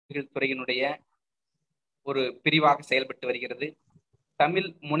துறையினுடைய ஒரு பிரிவாக செயல்பட்டு வருகிறது. தமிழ்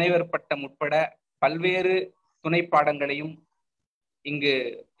முனைவர் பட்டம் உட்பட பல்வேறு துணை பாடங்களையும் இங்கு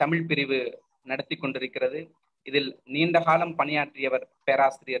தமிழ் பிரிவு நடத்தி கொண்டிருக்கிறது. இதில் நீண்ட காலம் பணியாற்றியவர்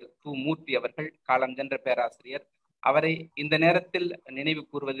பேராசிரியர் து. மூர்த்தி அவர்கள், காலம் சென்ற பேராசிரியர். அவரை இந்த நேரத்தில் நினைவு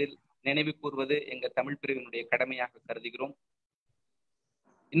கூறுவது எங்கள் தமிழ் பிரிவினுடைய கடமையாக கருதுகிறோம்.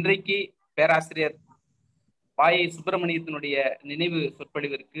 இன்றைக்கு பேராசிரியர் வாயை சுப்பிரமணியத்தினுடைய நினைவு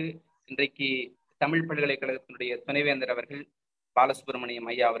சொற்பொழிவிற்கு இன்றைக்கு தமிழ் பல்கலைக்கழகத்தினுடைய துணைவேந்தர் அவர்கள் பாலசுப்ரமணியம்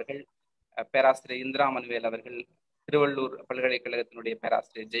ஐயா அவர்கள், பேராசிரியர் இந்திரா மனுவேல் அவர்கள், திருவள்ளூர் பல்கலைக்கழகத்தினுடைய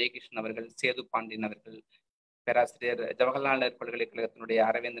பேராசிரியர் ஜெயகிருஷ்ணன் அவர்கள், சேது பாண்டியன் அவர்கள், பேராசிரியர் ஜவஹர்லால் நேரு பல்கலைக்கழகத்தினுடைய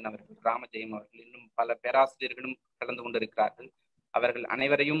அரவிந்தன் அவர்கள், ராமஜெயம் அவர்கள், இன்னும் பல பேராசிரியர்களும் கலந்து கொண்டிருக்கிறார்கள். அவர்கள்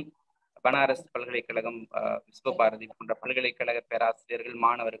அனைவரையும் பனாரஸ் பல்கலைக்கழகம், விஸ்வபாரதி போன்ற பல்கலைக்கழக பேராசிரியர்கள்,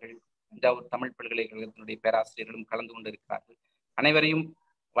 மாணவர்கள், தஞ்சாவூர் தமிழ் பல்கலைக்கழகத்தினுடைய பேராசிரியர்களும் கலந்து கொண்டிருக்கிறார்கள். அனைவரையும்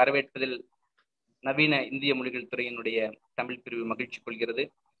வரவேற்பதில் நவீன இந்திய மொழிகள் துறையினுடைய தமிழ் பிரிவு மகிழ்ச்சி கொள்கிறது.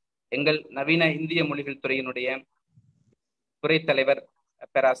 எங்கள் நவீன இந்திய மொழிகள் துறையினுடைய துறை தலைவர்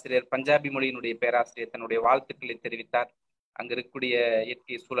பேராசிரியர் பஞ்சாபி மொழியினுடைய பேராசிரியர் தன்னுடைய வாழ்த்துக்களை தெரிவித்தார். அங்கு இருக்கக்கூடிய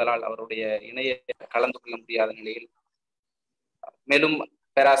இயற்கை சூழலால் அவருடைய இணைய கலந்து கொள்ள முடியாத நிலையில், மேலும்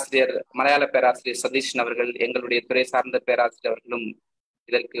பேராசிரியர் மலையாள பேராசிரியர் சதீஷன் அவர்கள், எங்களுடைய துறை சார்ந்த பேராசிரியர் அவர்களும்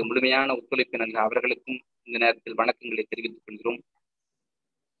இதற்கு முழுமையான ஒத்துழைப்பு நல்க அவர்களுக்கும் இந்த நேரத்தில் வணக்கங்களை தெரிவித்துக் கொள்கிறோம்.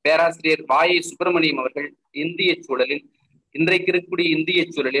 பேராசிரியர் வாயை சுப்பிரமணியம் அவர்கள் இந்திய சூழலில், இன்றைக்கு இருக்கக்கூடிய இந்திய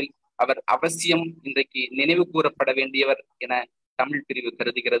சூழலில் அவர் அவசியம் இன்றைக்கு நினைவு கூறப்பட வேண்டியவர் என தமிழ் பிரிவு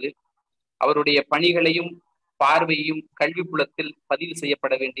கருதுகிறது. அவருடைய பணிகளையும் பார்வையையும் கல்வி புலத்தில் பதிவு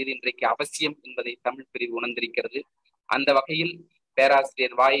செய்யப்பட வேண்டியது இன்றைக்கு அவசியம் என்பதை தமிழ் பிரிவு உணர்ந்திருக்கிறது. அந்த வகையில்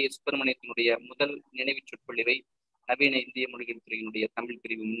பேராசிரியர் வாயை சுப்பிரமணியத்தினுடைய முதல் நினைவு சொற்பொழிவை நவீன இந்திய மொழிகள் துறையினுடைய தமிழ்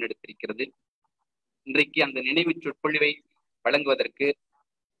பிரிவு முன்னெடுத்திருக்கிறது. இன்றைக்கு அந்த நினைவு சொற்பொழிவை வழங்குவதற்கு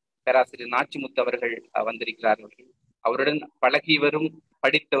பேராசிரியர் நாச்சிமுத்து அவர்கள் வந்திருக்கிறார்கள். அவருடன் பழகியவரும்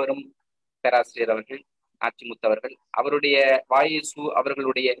படித்தவரும் பேராசிரியர் அவர்கள் நாச்சிமுத்து அவர்கள். அவருடைய வாயேசு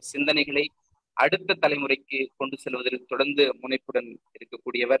அவர்களுடைய சிந்தனைகளை அடுத்த தலைமுறைக்கு கொண்டு செல்வதில் தொடர்ந்து முனைப்புடன்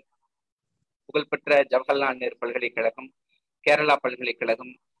இருக்கக்கூடியவர். புகழ்பெற்ற ஜவஹர்லால் நேரு பல்கலைக்கழகம், கேரளா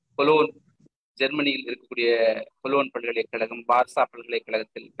பல்கலைக்கழகம், கொலோன், ஜெர்மனியில் இருக்கக்கூடிய கொலோன் பல்கலைக்கழகம், பார்சா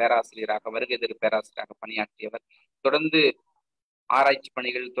பல்கலைக்கழகத்தில் பேராசிரியராக வருகை தரு பேராசிரியராக பணியாற்றியவர். தொடர்ந்து ஆராய்ச்சி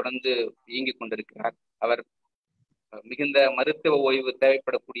பணிகள் தொடர்ந்து இயங்கிக் கொண்டிருக்கிறார். அவர் மிகுந்த மருத்துவ ஓய்வு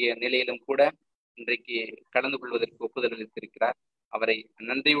தேவைப்படக்கூடிய நிலையிலும் கூட இன்றைக்கு கலந்து கொள்வதற்கு ஒப்புதல் அளித்திருக்கிறார். அவரை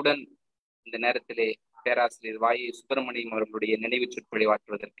நன்றியுடன் இந்த நேரத்திலே பேராசிரியர் வாயை சுப்பிரமணியம் அவர்களுடைய நினைவு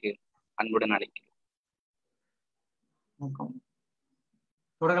சொற்பொழிவாற்றுவதற்கு அன்புடன் அழைக்கிறேன்.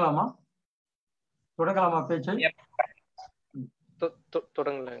 தொடங்கலாமா பேச்சை?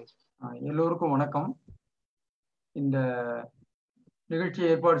 எல்லோருக்கும் வணக்கம். இந்த நிகழ்ச்சியை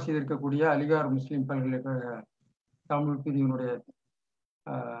ஏற்பாடு செய்திருக்கக்கூடிய அலிகார் முஸ்லிம் பல்கலைக்கழக தமிழ் பிரிவினுடைய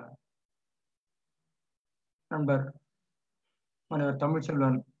நண்பர் முனைவர்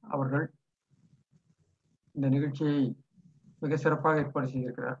தமிழ்ச்செல்வன் அவர்கள் இந்த நிகழ்ச்சியை மிக சிறப்பாக ஏற்பாடு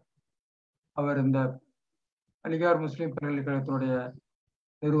செய்திருக்கிறார். அவர் இந்த அலிகார் முஸ்லிம் பல்கலைக்கழகத்தினுடைய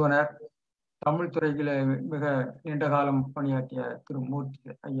நிறுவனர், தமிழ் துறையில மிக நீண்ட காலம் பணியாற்றிய திரு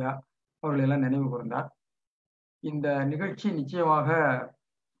மூர்த்தி ஐயா அவர்கள் எல்லாம் நினைவு கூர்ந்தார். இந்த நிகழ்ச்சி நிச்சயமாக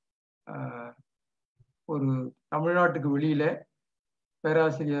ஒரு தமிழ்நாட்டுக்கு வெளியில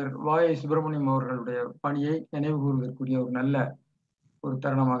பேராசிரியர் வாயை சுப்பிரமணியம் அவர்களுடைய பணியை நினைவு கூறுவதற்குரிய ஒரு நல்ல ஒரு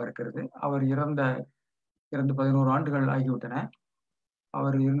தருணமாக இருக்கிறது. அவர் இறந்து 11 ஆண்டுகள் ஆகிவிட்டன.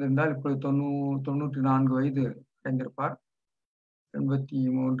 அவர் இருந்திருந்தால் இப்போது 94 வயது அடைந்திருப்பார்.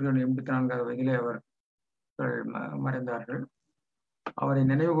 83 84 வயதிலே அவர்கள் மறைந்தார்கள். அவரை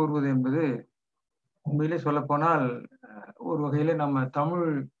நினைவு கூறுவது என்பது உண்மையிலே சொல்லப்போனால் ஒரு வகையில நம்ம தமிழ்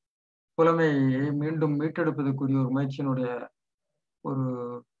புலமையை மீண்டும் மீட்டெடுப்பதற்குரிய ஒரு முயற்சியினுடைய ஒரு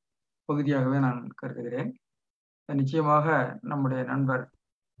பகுதியாகவே நான் கருதுகிறேன். நிச்சயமாக நம்முடைய நண்பர்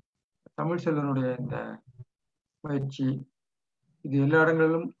தமிழ்ச்செல்வனுடைய இந்த முயற்சி இது எல்லா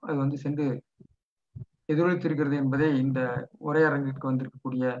இடங்களிலும் அது சென்று எதிரொலித்திருக்கிறது என்பதை இந்த உரையரங்கிற்கு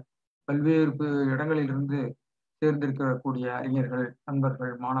வந்திருக்கக்கூடிய பல்வேறு இடங்களிலிருந்து தேர்ந்தெடுக்கக்கூடிய அறிஞர்கள்,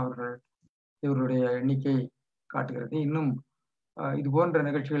 நண்பர்கள், மாணவர்கள் இவருடைய எண்ணிக்கை காட்டுகிறது. இன்னும் இது போன்ற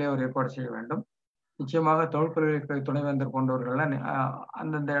நிகழ்ச்சிகளை அவர் ஏற்பாடு செய்ய வேண்டும். நிச்சயமாக தமிழ் பல்கலைக்கழக துணைவேந்தர் போன்றவர்கள்லாம்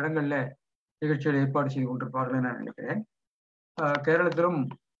அந்தந்த இடங்கள்ல நிகழ்ச்சிகளை ஏற்பாடு செய்து கொண்டிருப்பார்கள் என நான் நினைக்கிறேன். கேரளத்திலும்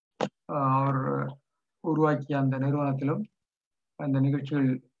அவர் உருவாக்கிய அந்த நிறுவனத்திலும் அந்த நிகழ்ச்சிகள்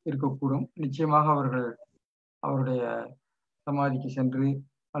இருக்கக்கூடும். நிச்சயமாக அவர்கள் அவருடைய சமாதிக்கு சென்று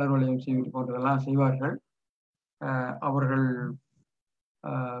மலர் வளையம் செய்வது போன்றதெல்லாம் செய்வார்கள். அவர்கள்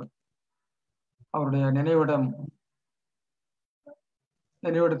அவருடைய நினைவிடம்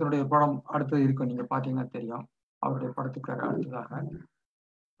நினைவிடத்தினுடைய படம் அடுத்தது இருக்கும், நீங்க பாத்தீங்கன்னா தெரியும். அவருடைய படத்துக்கு அடுத்ததாக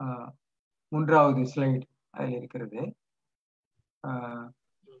 3வது ஸ்லைடு அதில் இருக்கிறது.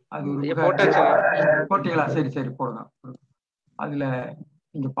 அது ஒரு போட்டீங்களா? சரி சரி போடுங்க. அதுல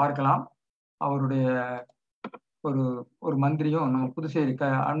நீங்க பார்க்கலாம் அவருடைய ஒரு ஒரு மந்திரியும் நம்ம புதுச்சேரி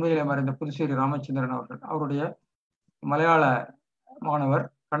அண்மையில மறைந்த புதுச்சேரி ராமச்சந்திரன் அவர்கள், அவருடைய மலையாள மாணவர்.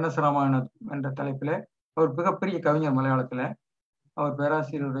 கண்ணசராமாயணம் என்ற தலைப்பில் அவர் மிகப்பெரிய கவிஞர் மலையாளத்துல. அவர்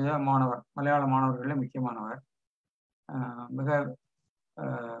பேராசிரியருடைய மாணவர், மலையாள மாணவர்களே முக்கியமானவர். மிக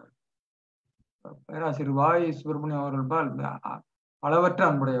பேராசிரியர் வாய் சுப்பிரமணியம் அவர்கள் அளவற்ற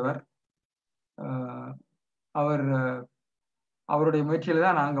அன்புடையவர். அவர் அவருடைய முயற்சியில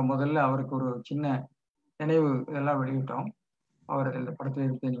தான் நாங்கள் முதல்ல அவருக்கு ஒரு சின்ன நினைவு இதெல்லாம் வெளியிட்டோம். அவர் இந்த படத்தை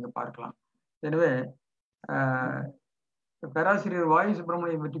எடுத்து நீங்க பார்க்கலாம். எனவே பேராசிரியர் வாய்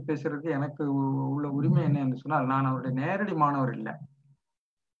சுப்பிரமணியம் பற்றி பேசுறதுக்கு எனக்கு உள்ள உரிமை என்ன என்று சொன்னால், நான் அவருடைய நேரடி மாணவர் இல்லை.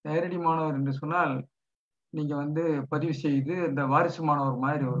 நேரடி மாணவர் என்று சொன்னால் நீங்க பதிவு செய்து இந்த வாரிசு மாணவர்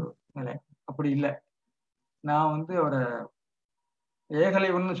மாதிரி ஒரு நிலை, அப்படி இல்லை. நான் அவரை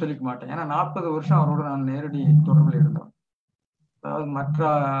ஏகலைவன்னு சொல்லிக்க மாட்டேன். ஏன்னா 40 வருஷம் அவரோட நான் நேரடி தொடர்பில் இருந்தோம். அதாவது மற்ற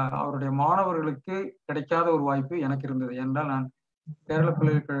அவருடைய மாணவர்களுக்கு கிடைக்காத ஒரு வாய்ப்பு எனக்கு இருந்தது. என்றால் நான் கேரள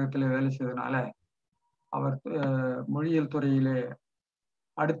பல்கலைக்கழகத்தில் வேலை செய்ததுனால அவர் மொழியியல் துறையிலே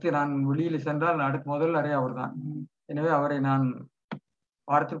அடுத்து நான் வெளியில சென்றால் அடுத்து முதல் அறை அவர் தான். எனவே அவரை நான்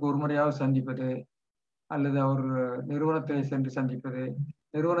வாரத்திற்கு ஒரு முறையாவது சந்திப்பது, அல்லது அவர் நிறுவனத்திலே சென்று சந்திப்பது,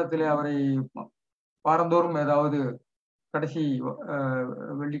 நிறுவனத்திலே அவரை வாரந்தோறும் ஏதாவது கடைசி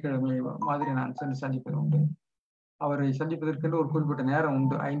வெள்ளிக்கிழமை மாதிரி நான் சென்று சந்திப்பது உண்டு. அவரை சந்திப்பதற்கென்று ஒரு குறிப்பிட்ட நேரம்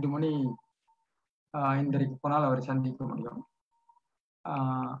உண்டு. 5 மணி 5:30க்கு போனால் அவரை சந்திக்க முடியும்.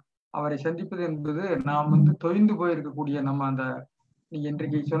 அவரை சந்திப்பது என்பது நாம் தொய்ந்து போயிருக்கக்கூடிய நம்ம அந்த நீங்க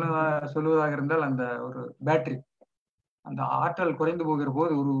இன்றைக்கு சொல்லுவதாக இருந்தால் அந்த ஒரு பேட்டரி, அந்த ஆற்றல் குறைந்து போகிற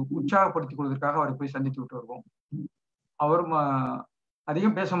போது ஒரு உற்சாகப்படுத்திக் கொள்வதற்காக அவரை போய் சந்தித்து விட்டு வருவோம். அவரும்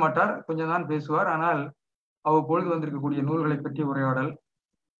அதிகம் பேச மாட்டார், கொஞ்சம் தான் பேசுவார். ஆனால் அவ்வப்பொழுது வந்திருக்கக்கூடிய நூல்களை பற்றிய உரையாடல்,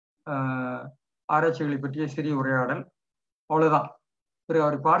 ஆராய்ச்சிகளை பற்றிய சிறிய உரையாடல், அவ்வளவுதான். பிறகு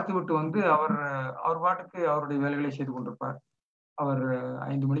அவரை பார்த்து விட்டு அவர் பாட்டுக்கு அவருடைய வேலைகளை செய்து கொண்டிருப்பார். அவர்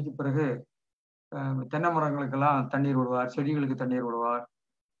 5 மணிக்கு பிறகு தென்னை மரங்களுக்கெல்லாம் தண்ணீர் விடுவார், செடிகளுக்கு தண்ணீர் விடுவார்.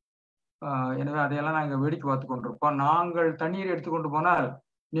 எனவே அதையெல்லாம் நாங்கள் வேடிக்கை பார்த்து கொண்டிருப்போம். நாங்கள் தண்ணீர் எடுத்துக்கொண்டு போனால்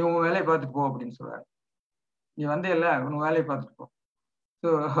நீ உன் வேலையை பார்த்துட்டு போ அப்படின்னு சொல்லுவார். நீ வந்தே இல்லை, உன் வேலையை பார்த்துட்டு போ.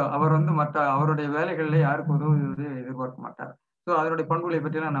 ஸோ அவர் மற்ற அவருடைய வேலைகள்ல யாருக்கு உதவுவது எதிர்பார்க்க மாட்டார். ஸோ அதனுடைய பண்புகளை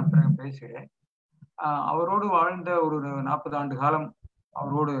பற்றியெல்லாம் நான் பிறகு பேசுகிறேன். அவரோடு வாழ்ந்த ஒரு 40 ஆண்டு காலம்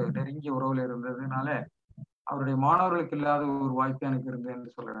அவரோடு நெருங்கிய உறவுல இருந்ததுனால அவருடைய மாணவர்களுக்கு இல்லாத ஒரு வாய்ப்பு எனக்கு இருந்தது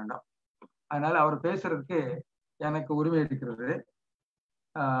என்று சொல்ல வேண்டாம். அதனால அவர் பேசுறதுக்கு எனக்கு உரிமை இருக்கிறது.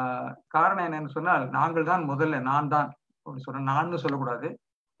 காரணம் என்னன்னு சொன்னால், நாங்கள் தான் முதல்ல, நான் தான் அப்படின்னு சொன்னேன். நான் சொல்லக்கூடாது,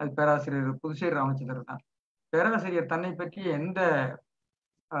 அது பேராசிரியர் புதுச்சேரி ராமச்சந்திரன் தான். பேராசிரியர் தன்னை பற்றி எந்த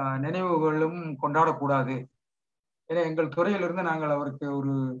நினைவுகளும் கொண்டாடக்கூடாது. ஏன்னா எங்கள் துறையிலிருந்து நாங்கள் அவருக்கு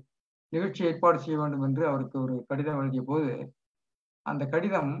ஒரு நிகழ்ச்சி ஏற்பாடு செய்ய வேண்டும் என்று அவருக்கு ஒரு கடிதம் எழுதிய போது, அந்த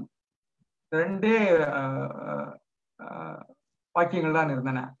கடிதம் 2 வாக்கியங்கள் தான்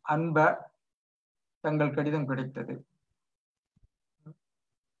இருந்தன. அன்ப, தங்கள் கடிதம் கிடைத்தது.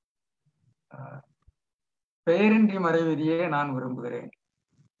 பெயரின்றி மறைவதையே நான் விரும்புகிறேன்,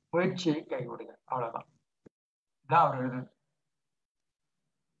 முயற்சியை கைவிடுக. அவ்வளவுதான், இதான் அவர் எழுது.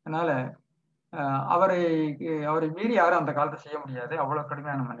 அதனால அவரை மீறி யாரும் அந்த காலத்தை செய்ய முடியாது, அவ்வளவு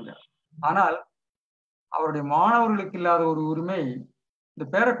கடுமையான மனிதர். ஆனால் அவருடைய மாணவர்களுக்கு இல்லாத ஒரு உரிமை இந்த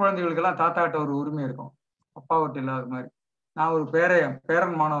பேர குழந்தைகளுக்கெல்லாம் தாத்தாட்ட ஒரு உரிமை இருக்கும், அப்பாவிட்ட இல்லாத மாதிரி. நான் ஒரு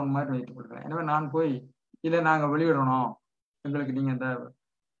பேரன் மாணவன் மாதிரி வைத்துக் கொள்கிறேன். எனவே நான் போய் இல்லை நாங்கள் வெளியிடணும், எங்களுக்கு நீங்க இந்த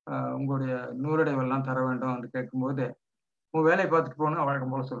உங்களுடைய நூலடைவெல்லாம் தர வேண்டும் என்று கேட்கும்போது, உன் வேலையை பார்த்துட்டு போகணும்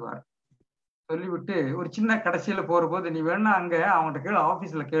வழக்கம் போல சொல்லுவார். சொல்லிவிட்டு ஒரு சின்ன கடைசியில போற போது, நீ வேணா அங்க அவன்கிட்ட கேளு,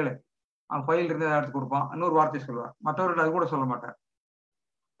 ஆபீஸ்ல கேளு, அவன் ஃபைல் இருந்து எடுத்து கொடுப்பான், இன்னொரு வார்த்தை சொல்லுவார். மற்றவர்கள் அது கூட சொல்ல மாட்டார்.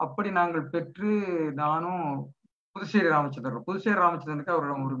 அப்படி நாங்கள் பெற்று, நானும் புதுச்சேரி ராமச்சந்திரனுக்கு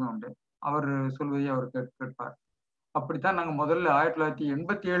அவரிடம் உரிமை உண்டு. அவர் சொல்வதை அவர் கேட்பார். அப்படித்தான் நாங்கள் முதல்ல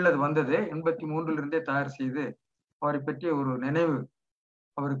 1987 அது வந்தது. 83 தயார் செய்து அவரை பற்றிய ஒரு நினைவு,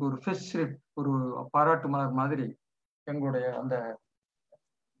 அவருக்கு ஒரு ஃபெஸ்ட், ஒரு பாராட்டு மலர் மாதிரி எங்களுடைய அந்த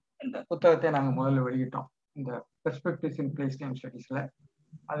புத்தகத்தை நாங்கள் முதல்ல வெளியிட்டோம். இந்த பெர்ஸ்பெக்டிவ்ஸ் இன் பிளேஸ் டைம் ஸ்டடீஸ்ல.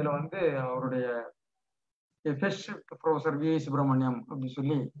 அதுல அவருடைய ப்ரொஃபசர் வி சுப்பிரமணியம் அப்படின்னு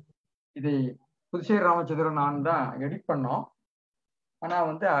சொல்லி, இதை புதுச்சேரி ராமச்சந்திரன் நான் தான் எடிட் பண்ணோம். ஆனா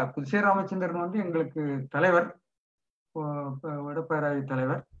புதுச்சேரி ராமச்சந்திரன் எங்களுக்கு தலைவர், வடப்பேரவை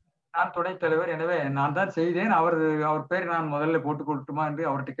தலைவர், நான் துணைத் தலைவர். எனவே நான் தான் செய்தேன். அவர் பேரை நான் முதல்ல போட்டுக் கொள்ளட்டுமா என்று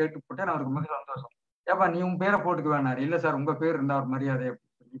அவர்கிட்ட கேட்டு போட்டேன். அவருக்கு மிக சந்தோஷம். ஏப்பா நீ உன் பேரை போட்டுக்க வேணாரு. இல்லை சார் உங்க பேர் இருந்தா ஒரு மரியாதை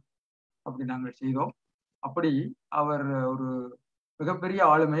அப்படின்னு சொல்லி அப்படி நாங்கள் செய்தோம். அப்படி அவர் ஒரு மிகப்பெரிய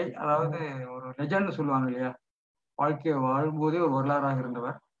ஆளுமை, அதாவது ஒரு லெஜண்ட் சொல்லுவாங்க இல்லையா, வாழ்க்கையை வாழும்போதே ஒரு வரலாறாக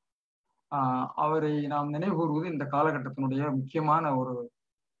இருந்தவர். அவரை நாம் நினைவு கூறுவது இந்த காலகட்டத்தினுடைய முக்கியமான ஒரு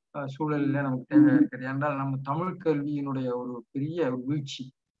சூழலில் நமக்கு தேவையா இருக்கிறது. என்றால் நம்ம தமிழ் கல்வியினுடைய ஒரு பெரிய ஒரு வீழ்ச்சி,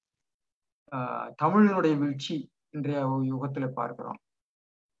 தமிழினுடைய வீழ்ச்சி இன்றைய யுகத்துல பார்க்கிறோம்.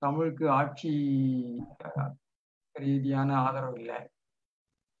 தமிழுக்கு ஆட்சி ரீதியான ஆதரவு இல்லை.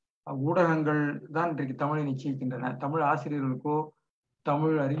 ஊடகங்கள் தான் இன்றைக்கு தமிழை நிச்சயிக்கின்றன. தமிழ் ஆசிரியர்களுக்கோ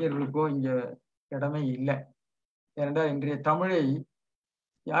தமிழ் அறிஞர்களுக்கோ இங்க இடமே இல்லை. ஏனென்றால் இன்றைய தமிழை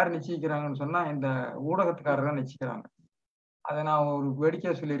யார் நிச்சயிக்கிறாங்கன்னு சொன்னா இந்த ஊடகத்துக்காரர் தான் நிச்சயிக்கிறாங்க. அதை நான் ஒரு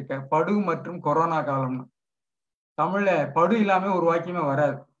வேடிக்கையா சொல்லியிருக்கேன், படு மற்றும் கொரோனா காலம்னு. தமிழ்ல படு இல்லாம ஒரு வாக்கியமே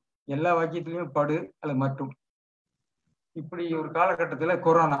வராது, எல்லா வாக்கியத்திலையும் படு அல்லது மற்றும். இப்படி ஒரு காலகட்டத்துல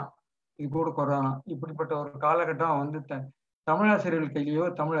கொரோனா, இது கூட கொரோனா, இப்படிப்பட்ட ஒரு காலகட்டம் வந்து தமிழாசிரியர்கள் கையிலையோ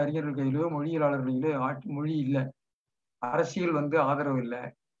தமிழ் அறிஞர்கள் கையிலையோ மொழியியலாளர் கையிலோ மொழி இல்லை, அரசியல் வந்து ஆதரவு இல்லை.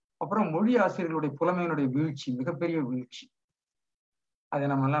 அப்புறம் மொழி ஆசிரியர்களுடைய புலமையினுடைய வீழ்ச்சி, மிகப்பெரிய வீழ்ச்சி. அதை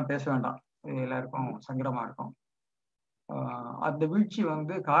நம்ம எல்லாம் பேச வேண்டாம், எல்லாருக்கும் சங்கடமா இருக்கும். அந்த வீழ்ச்சி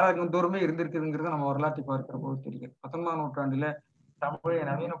வந்து காலந்தோறுமே இருந்திருக்குதுங்கிறத நம்ம வரலாற்றை பார்க்கிற போது தெரியும். 19ஆம் நூற்றாண்டுல தமிழை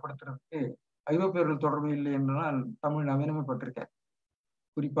நவீனப்படுத்துறதுக்கு ஐரோப்பியர்கள் தொடர்பு இல்லை என்றால் தமிழ் நவீனமைப்பட்டிருக்க,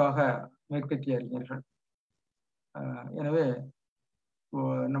 குறிப்பாக மேற்கத்திய அறிஞர்கள். எனவே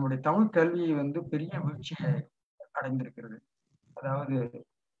நம்முடைய தமிழ் கல்வி வந்து பெரிய வீழ்ச்சியை அடைந்திருக்கிறது. அதாவது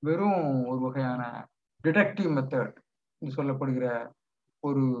வெறும் ஒரு வகையான டிடக்டிவ் மெத்தட் என்று சொல்லப்படுகிற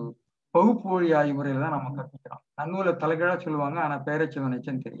ஒரு பகுப்பு வழி ஆய்வு முறையில தான் நம்ம கற்பிக்கிறோம். நன்னூலை தலைகீழா சொல்லுவாங்க, ஆனா பேரச்சவன்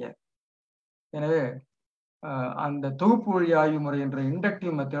எச்சன்னு தெரியாது. எனவே அந்த தொகுப்பு வழி ஆய்வு முறை என்ற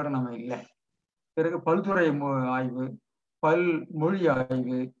இண்டக்டிவ் மெத்தட நம்ம இல்லை. பிறகு பல்துறை ஆய்வு, பல்மொழி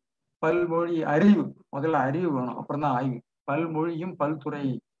ஆய்வு, பல்மொழி அறிவு, முதல்ல அறிவு வேணும், அப்புறம் தான் ஆய்வு. பல்மொழியும் பல்துறை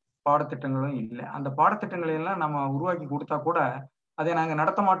பாடத்திட்டங்களும் இல்லை. அந்த பாடத்திட்டங்களை எல்லாம் நம்ம உருவாக்கி கொடுத்தா கூட அதை நாங்கள்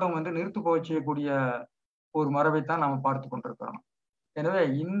நடத்த மாட்டோம் என்று நிறுத்து போக செய்யக்கூடிய ஒரு மரபைத்தான் நாம் பார்த்து கொண்டிருக்கிறோம். எனவே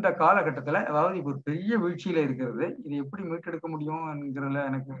இந்த காலகட்டத்துல, அதாவது இப்ப ஒரு பெரிய வீழ்ச்சியில இருக்கிறது, இது எப்படி மீட்டெடுக்க முடியும் என்கிறதுல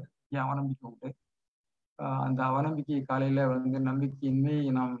எனக்கு அவநம்பிக்கை உண்டு. அந்த அவநம்பிக்கை காலையில வந்து நம்பிக்கையின்மை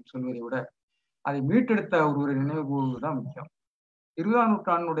நாம் சொல்வதை விட அதை மீட்டெடுத்த ஒருவரை நினைவு கூறுவதுதான் முக்கியம். 20ஆம்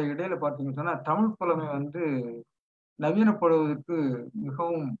நூற்றாண்டுடைய இடையில பார்த்தீங்கன்னு சொன்னா தமிழ் புலமை வந்து நவீனப்படுவதற்கு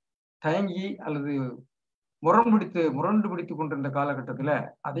மிகவும் தயங்கி அல்லது முரண்டு பிடித்து கொண்டிருந்த காலகட்டத்துல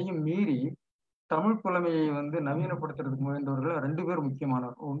அதையும் மீறி தமிழ் புலமையை வந்து நவீனப்படுத்துறதுக்கு முயன்றவர்கள் 2 பேர்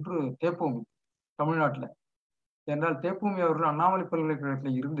முக்கியமானவர். ஒன்று தேப்பூமி, தமிழ்நாட்டுல. என்றால் தேப்பூமி அவர்கள் அண்ணாமலை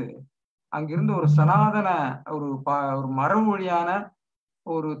பல்கலைக்கழகத்துல இருந்து அங்கிருந்து ஒரு சனாதன ஒரு மரபு வழியான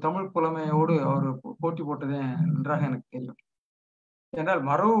ஒரு தமிழ் புலமையோடு அவர் போட்டி போட்டதே நன்றாக எனக்கு தெரியும். என்றால்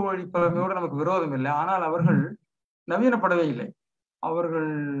மரபு வழி புலமையோடு நமக்கு விரோதம் இல்லை, ஆனால் அவர்கள் நவீனப்படவே இல்லை.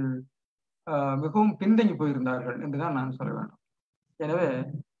 அவர்கள் மிகவும் பின்தங்கி போயிருந்தார்கள் என்றுதான் நான் சொல்ல வேண்டும். எனவே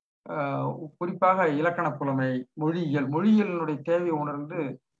குறிப்பாக இலக்கண புலமை, மொழியியலினுடைய தேவையை உணர்ந்து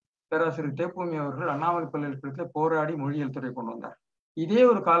பேராசிரியர் தேப்பூமி அவர்கள் அண்ணாமலை பல்கலைக்கழகத்தில் போராடி மொழியியல் துறை கொண்டு வந்தார். இதே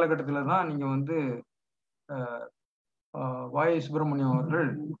ஒரு காலகட்டத்துல தான் நீங்க வந்து வாயை சுப்பிரமணியம் அவர்கள்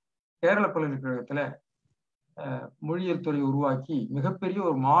கேரள பல்கலைக்கழகத்துல மொழியியல் துறை உருவாக்கி மிகப்பெரிய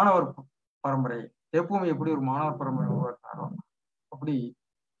ஒரு மாணவர் பரம்பரை, தேப்பூமி எப்படி ஒரு மாணவர் பரம்பரை உருவாக்கினாரோ அப்படி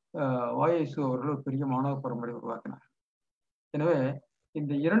வாயசு அவர்கள் ஒரு பெரிய மாணவர் பரம்பரை உருவாக்கினார். எனவே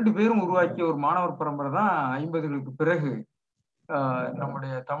இந்த 2 பேரும் உருவாக்கிய ஒரு மாணவர் பரம்பரை தான் 50களுக்கு பிறகு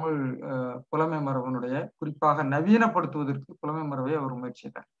நம்முடைய தமிழ் புலமை மரபனுடைய குறிப்பாக நவீனப்படுத்துவதற்கு புலமை மரபை அவர்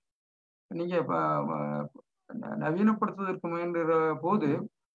முயற்சித்தார். நீங்க நவீனப்படுத்துவதற்கு முயன்ற போது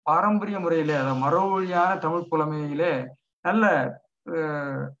பாரம்பரிய முறையிலே, அதாவது மரபு வழியான தமிழ் புலமையிலே நல்ல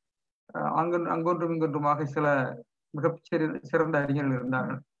அங்கொன்றும் இங்கொன்றுமாக சில மிக சிறந்த அறிஞர்கள்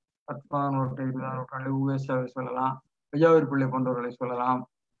இருந்தார்கள். 19ஆம் நூற்றாண்டு 20ஆம் நூற்றாண்டு உவேசாவை சொல்லலாம், ஐயாவிர் பிள்ளை போன்றவர்களை சொல்லலாம்.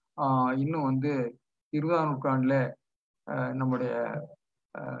 இன்னும் வந்து 20ஆம் நூற்றாண்டுல நம்முடைய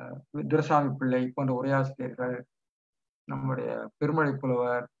துரைசாமி பிள்ளை போன்ற உரையாசிரியர்கள், நம்முடைய பெருமழை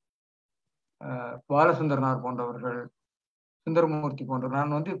புலவர் பாலசுந்தரனார் போன்றவர்கள், சுந்தரமூர்த்தி போன்றவர்.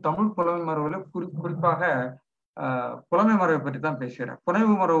 நான் வந்து தமிழ் புலமை மரபுல குறிப்பாக புலமை மரபை பற்றி தான் பேசுகிறேன்.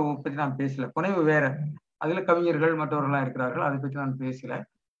 புனைவு மரபு பற்றி நான் பேசல. புனைவு வேற, அதுல கவிஞர்கள் மற்றவர்கள்லாம் இருக்கிறார்கள், அதை பற்றி நான் பேசல.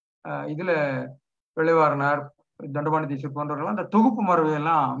 இதுல வெள்ளைவாரனார், தண்டபாணி தீட்சிதர் போன்றவர்கள் அந்த தொகுப்பு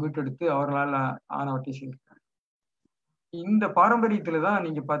மரபையெல்லாம் மீட்டெடுத்து அவர்களால் ஆனவற்றை செய்திருக்கிறார். இந்த பாரம்பரியத்துலதான்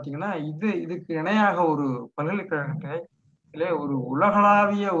நீங்க பாத்தீங்கன்னா இதுக்கு இணையாக ஒரு பல்கலைக்கழகத்திலே ஒரு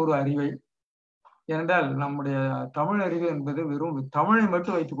உலகளாவிய ஒரு அறிவை, ஏனென்றால் நம்முடைய தமிழ் அறிவு என்பது வெறும் தமிழை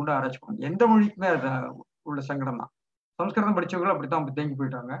மட்டும் வைத்துக் கொண்டு ஆராய்ச்சி, எந்த மொழிக்குமே அது உள்ள சங்கடம் தான். சம்ஸ்கிருதம் படிச்சவர்கள் அப்படித்தான் தேங்கி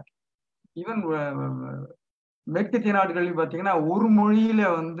போயிட்டாங்க. ஈவன் மேற்கத்திய நாடுகளில் பார்த்தீங்கன்னா ஒரு மொழியில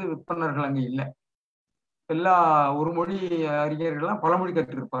விற்பனர்கள் அங்கே இல்லை. எல்லா ஒரு மொழி அறிஞர்கள்லாம் பல மொழி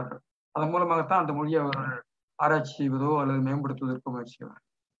கற்றிருப்பார்கள். அதன் மூலமாகத்தான் அந்த மொழியை அவர்கள் ஆராய்ச்சி செய்வதோ அல்லது மேம்படுத்துவதற்கோ முயற்சி செய்வார்கள்.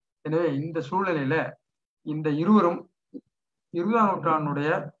 எனவே இந்த சூழ்நிலையில இந்த இருவரும் 20ஆம் நூற்றாண்டுடைய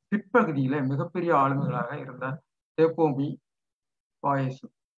பிற்பகுதியில மிகப்பெரிய ஆளுமைகளாக இருந்த தேப்போம்பி, வாயேசு.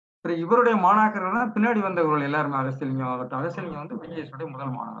 இவருடைய மாணாக்கர்கள் பின்னாடி வந்தவர்கள் எல்லாருமே. அரசியலிங்கம் ஆகட்டும், அரசியலிங்கம் விஜயசுடைய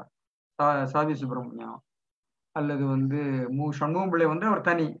முதல் மாணவர். சாவி சுப்பிரமணியம் அல்லது மு சண்முகம் பிள்ளை அவர்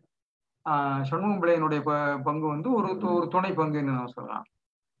தனி. சண்முகம் பிள்ளையினுடைய பங்கு ஒரு துணை பங்குன்னு நான் சொல்லலாம்.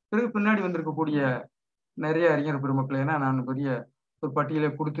 பிறகு பின்னாடி வந்திருக்கக்கூடிய நிறைய அறிஞர் பெருமக்கள், ஏன்னா நான் பெரிய ஒரு பட்டியலை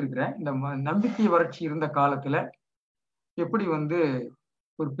கொடுத்திருக்கிறேன். இந்த நம்பிக்கை வறட்சி இருந்த காலத்துல எப்படி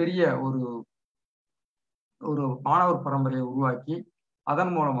ஒரு பெரிய ஒரு மாணவர் பரம்பரையை உருவாக்கி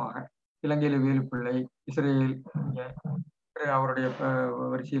அதன் மூலமாக இலங்கையில வேலுப்பிள்ளை, இஸ்ரேல், அவருடைய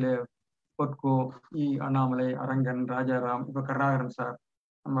வரிசையில பொற்கோ, அண்ணாமலை, அரங்கன், ராஜாராம், இப்ப கருணாகரன் சார்,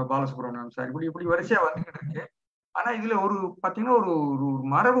 நம்ம பாலசுப்ரமணியம் சார், இப்படி வரிசையா வந்துகிட்டு இருக்கு. ஆனா இதுல பாத்தீங்கன்னா ஒரு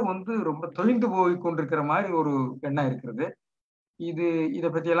மரபு ரொம்ப தொய்ந்து போய் கொண்டிருக்கிற மாதிரி ஒரு எண்ணம் இருக்கிறது. இதை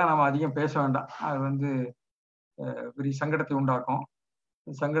பத்தி எல்லாம் நம்ம அதிகம் பேச வேண்டாம். அது பெரிய சங்கடத்தை உண்டாக்கும்.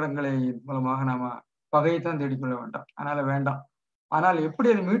 சங்கடங்களை மூலமாக நாம பகையைத்தான் தேடிக்கொள்ள வேண்டாம். அதனால வேண்டாம். ஆனால் எப்படி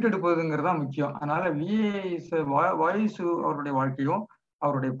அதை மீட்டெடுப்பதுங்கிறதா முக்கியம். அதனால வாயேசு அவருடைய வாழ்க்கையும்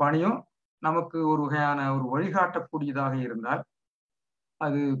அவருடைய பணியும் நமக்கு ஒரு வகையான ஒரு வழிகாட்டக்கூடியதாக இருந்தால்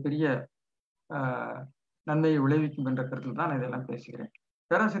அது பெரிய நன்மையை விளைவிக்கும் என்ற கருத்தில் தான் நான் இதெல்லாம் பேசுகிறேன்.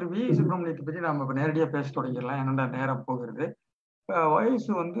 பேராசிரியர் வி சுப்பிரமணியத்தை பற்றி நாம இப்ப நேரடியா பேச தொடங்கிடலாம். என்னென்ன நேரம் போகிறது. வாயேசு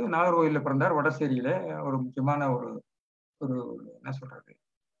நாகர்கோயில்ல பிறந்தார், வடசேரியில. ஒரு முக்கியமான ஒரு என்ன சொல்றது,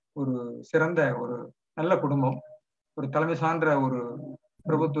 ஒரு சிறந்த ஒரு நல்ல குடும்பம், ஒரு தலைமை சான்ற ஒரு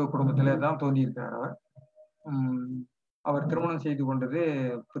பிரபுத்துவ குடும்பத்திலே தான் தோன்றியிருக்கிறார் அவர். அவர் திருமணம் செய்து கொண்டது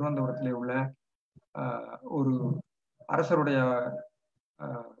திருவனந்தபுரத்திலே உள்ள ஒரு அரசருடைய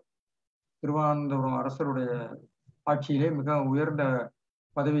திருவனந்தபுரம் அரசருடைய ஆட்சியிலே மிக உயர்ந்த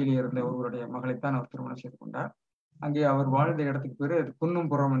பதவியிலே இருந்த ஒருவருடைய மகளைத்தான் அவர் திருமணம் செய்து கொண்டார். அங்கே அவர் வாழ்ந்த இடத்துக்கு பேரு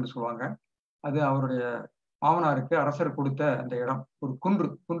குன்னும்புறம் என்று சொல்லுவாங்க. அது அவருடைய மாமனாருக்கு அரசர் கொடுத்த அந்த இடம், ஒரு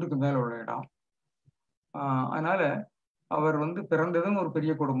குன்றுக்கு மேல உள்ள இடம். அதனால அவர் பிறந்ததும் ஒரு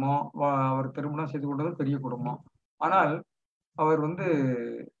பெரிய குடும்பம், அவர் திருமணம் செய்து கொண்டதும் பெரிய குடும்பம். ஆனால் அவர்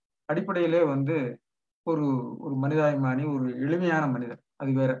அடிப்படையிலே ஒரு ஒரு மனிதாபிமானி, ஒரு எளிமையான மனிதர்,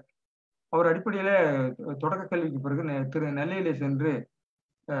 அது வேற. அவர் அடிப்படையில தொடக்க கல்விக்கு பிறகு நெல்லையிலே சென்று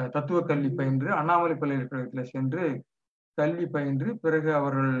தத்துவ கல்வி பயின்று, அண்ணாமலை பல்கலைக்கழகத்தில் சென்று கல்வி பயின்று, பிறகு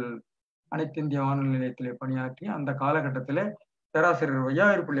அவர்கள் அனைத்து இந்திய வானொலி நிலையத்திலே பணியாற்றி அந்த காலகட்டத்திலே பேராசிரியர்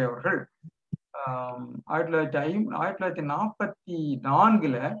வையாவிற்பிள்ளை அவர்கள்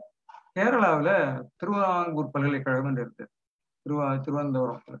 1944 கேரளாவில் திருவாங்கூர் பல்கலைக்கழகம் என்று இருந்தது,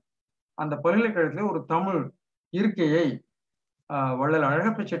 திருவனந்தபுரத்துல. அந்த பல்கலைக்கழகத்துல ஒரு தமிழ் இருக்கையை வள்ளல்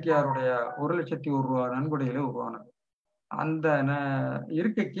அழகப்ப செட்டியாருடைய 1,00,001 ரூபா நன்கொடையில உருவானது. அந்த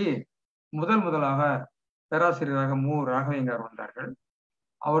இருக்கைக்கு முதலாக பேராசிரியராக மு ராகவேங்கார் வந்தார்கள்.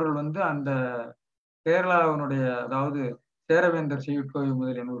 அவர்கள் அந்த கேரளாவினுடைய, அதாவது சேரவேந்தர் செய்யுட்கோவை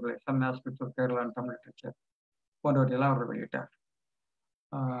முதலிய நூல்களை, some aspects of Kerala and Tamil literature போன்றவற்றையெல்லாம் அவர்கள் வெளியிட்டார்.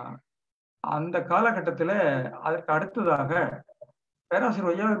 அந்த காலகட்டத்தில் அதற்கு அடுத்ததாக பேராசிரியர்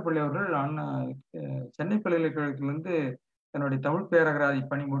வையாவிற்பிள்ளை அவர்கள் சென்னை பல்கலைக்கழகத்திலிருந்து தன்னுடைய தமிழ் பேரகராதி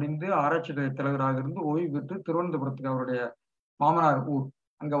பணி முடிந்து ஆராய்ச்சி தலைவராக இருந்து ஓய்வு பெற்று திருவனந்தபுரத்துக்கு அவருடைய மாமனார் ஊர்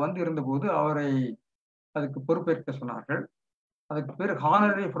அங்க இருந்தபோது அவரை அதுக்கு பொறுப்பேற்க சொன்னார்கள். அதுக்கு பேர்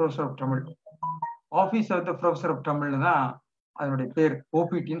honorary professor of Tamil, office of the professor of தமிழ்னு தான் அதனுடைய பேர்,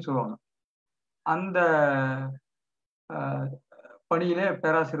 ஓபிடின்னு சொல்லுவாங்க. அந்த பணியிலே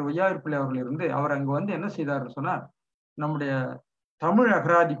பேராசிரியர் வையாவிற்பிள்ளை அவர்கள் இருந்து அவர் அங்க என்ன செய்தார்னு சொன்னார், நம்முடைய தமிழ்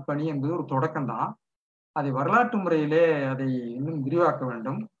அகராதி பணி என்பது ஒரு தொடக்கம்தான், அதை வரலாற்று முறையிலே அதை இன்னும் விரிவாக்க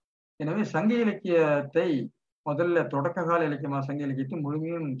வேண்டும். எனவே சங்க இலக்கியத்தை முதல்ல தொடக்க கால இலக்கியமா சங்க இலக்கியத்தை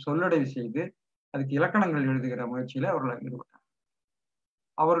முழுமையும் சொல்லடைவு செய்து அதுக்கு இலக்கணங்கள் எழுதுகிற முயற்சியில அவர்கள் ஈடுபட்டார்.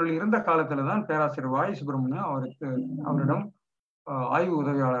 அவர்கள் இருந்த காலத்துலதான் பேராசிரியர் வாய் சுப்பிரமணியம் அவரிடம் ஆய்வு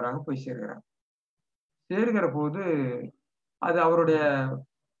உதவியாளராக போய் சேர்கிறார். சேர்கிற போது அது அவருடைய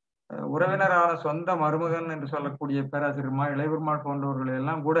உறவினரான சொந்த மருமகன் என்று சொல்லக்கூடிய பேராசிரியர் இளையபெருமாள் போன்றவர்கள்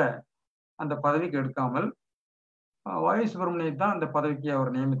எல்லாம் கூட அந்த பதவிக்கு எடுக்காமல் வாய் சுப்பிரமணியை தான் அந்த பதவிக்கு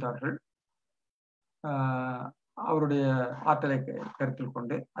அவர் நியமித்தார்கள். அவருடைய ஆற்றலை கருத்தில்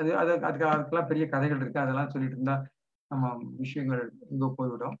கொண்டு அதுக்கெல்லாம் பெரிய கதைகள் இருக்கு, அதெல்லாம் சொல்லிட்டு இருந்தா நம்ம விஷயங்கள் இங்க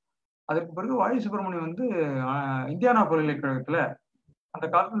போய்விடும். அதற்கு பிறகு வாய் சுப்பிரமணியம் இந்தியானா பல்கலைக்கழகத்துல அந்த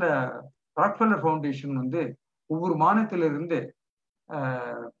காலத்துல ராக்ஃபெல்லர் ஃபவுண்டேஷன் ஒவ்வொரு மாநிலத்திலிருந்து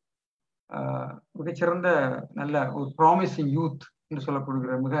மிகச்சிறந்த நல்ல ஒரு ப்ராமிசிங் யூத் என்று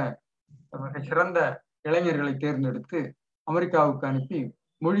சொல்லப்படுகிற மிக சிறந்த இளைஞர்களை தேர்ந்தெடுத்து அமெரிக்காவுக்கு அனுப்பி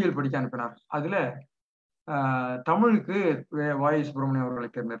மொழியியல் படிக்க அனுப்பினார். அதுல தமிழுக்கு வாயு சுப்பிரமணியம் அவர்களை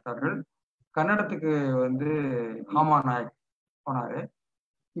தேர்ந்தெடுத்தார்கள். கன்னடத்துக்கு ஹாமா நாயக் போனாரு.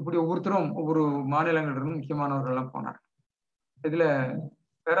 இப்படி ஒவ்வொருத்தரும் ஒவ்வொரு மாநிலங்களிலிருந்து முக்கியமானவர்கள் எல்லாம் போனார். இதுல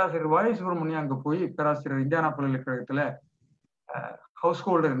பேராசிரியர் வாயு சுப்பிரமணியம் அங்க போய் பேராசிரியர் இந்தியானா பல்கலைக்கழகத்துல ஹவுஸ்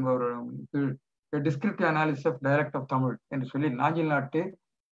ஹோல்டர் என்பவர் descriptive analysis of dialect of Tamil என்று சொல்லி நாஞ்சில் நாட்டு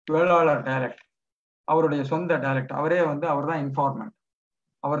வேளாளர் டயலக்ட், அவருடைய சொந்த டயலக்ட், அவரே அவர் தான் இன்ஃபார்மன்ட்,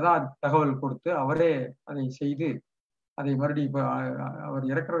 அவர் தான் தகவல் கொடுத்து அவரே அதை செய்து அதை மறுபடியும் இப்போ அவர்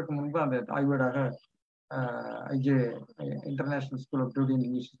இறக்குறதுக்கு முன்பு அந்த ஆய்வேடாக ஐஜே international school of beauty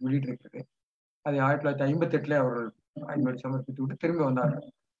English வெளியிட்டிருக்கிறது. அதை 1958 அவர்கள் ஆய்வேடு சமர்ப்பித்து விட்டு திரும்பி வந்தார்கள்.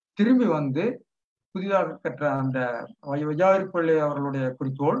 திரும்பி புதிதாக கற்ற அந்த வையாரிப்பள்ளி அவர்களுடைய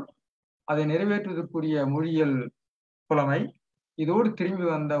குறிக்கோள், அதை நிறைவேற்றுவதற்குரிய மொழியியல் புலமை, இதோடு திரும்பி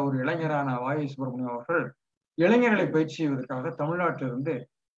வந்த ஒரு இளைஞரான வாயு சுப்பிரமணியம் அவர்கள் இளைஞர்களை பயிற்சி செய்வதற்காக தமிழ்நாட்டிலிருந்து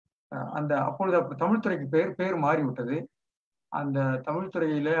அந்த அப்பொழுது தமிழ்துறைக்கு பேர் மாறிவிட்டது. அந்த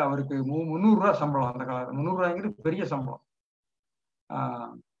தமிழ்துறையில அவருக்கு 300 ரூபாய் சம்பளம். அந்த காலத்தில் 300 ரூபாய்ங்கிறது பெரிய சம்பளம்.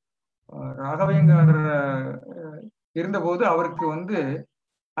 ராகவேங்கர் இருந்தபோது அவருக்கு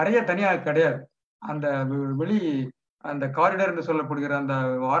அறைய தனியாக கிடையாது. அந்த அந்த காரிடர் என்று சொல்லப்படுகிற அந்த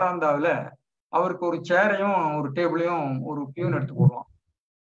வாராந்தாவில் அவருக்கு ஒரு சேரையும் ஒரு டேபிளையும் ஒரு பியூன் எடுத்து போடுவான்.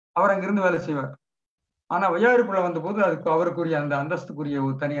 அவர் அங்கிருந்து வேலை செய்வார். ஆனா வையாரிப்புள்ள வந்தபோது அவருக்குரிய அந்த அந்தஸ்துக்குரிய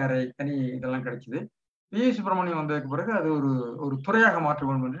ஒரு தனி அறை, தனி இதெல்லாம் கிடைச்சிது. வி சுப்பிரமணியம் வந்ததுக்கு பிறகு அது ஒரு துறையாக மாற்ற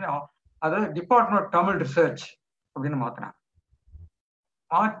வேண்டும் என்று அதாவது டிபார்ட்மெண்ட் ஆஃப் தமிழ் ரிசர்ச் அப்படின்னு மாத்தினார்.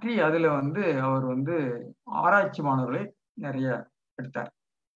 மாற்றி அதுல அவர் ஆராய்ச்சி மாணவர்களை நிறைய எடுத்தார்.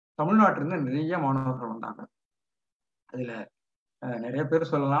 தமிழ்நாட்டிலிருந்து நிறைய மாணவர்கள் வந்தாங்க. அதுல நிறைய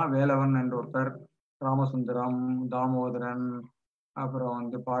பேர் சொல்லலாம். வேலவன் என்ற ஒருத்தர், ராமசுந்தரம், தாமோதரன், அப்புறம்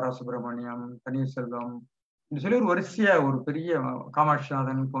பாரா சுப்பிரமணியம், பன்னீர்செல்வம் என்று சொல்லி ஒரு வரிசையா ஒரு பெரிய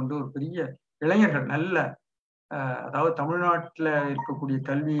காமாட்சிநாதன் கொண்டு ஒரு பெரிய இளைஞர்கள், நல்ல அதாவது தமிழ்நாட்டில் இருக்கக்கூடிய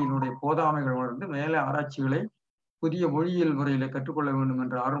கல்வியினுடைய போதாமைகள் மேல ஆராய்ச்சிகளை புதிய மொழியியல் முறையில கற்றுக்கொள்ள வேண்டும்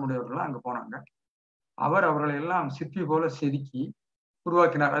என்ற ஆர்வமுடையவர்கள் அங்க போனாங்க. அவர்களை எல்லாம் சிற்பி போல செதுக்கி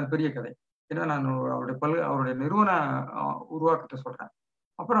உருவாக்கினார். அது பெரிய கதை. ஏன்னா நான் அவருடைய நிறுவன உருவாக்கத்தை சொல்றேன்.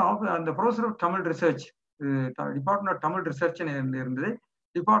 அப்புறம் அந்த professor of Tamil research, department of Tamil research இருந்தது.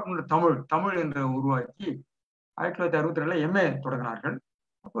 டிபார்ட்மெண்ட் தமிழ் என்று உருவாக்கி 1962 எம்ஏ தொடங்கினார்கள்.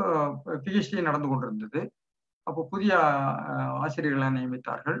 அப்போ பிஹெச்டி நடந்து கொண்டிருந்தது. அப்போ புதிய ஆசிரியர்களை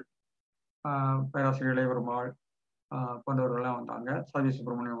நியமித்தார்கள். பேராசிரியர் இளையவருமாள் போன்றவர்கள்லாம் வந்தாங்க. சாவி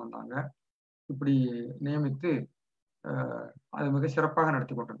சுப்பிரமணியம் வந்தாங்க. இப்படி நியமித்து அது மிக சிறப்பாக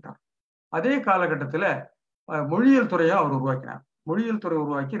நடத்தி கொண்டிருந்தார். அதே காலகட்டத்தில் மொழியியல் துறையை அவர் உருவாக்கினார். மொழியியல் துறை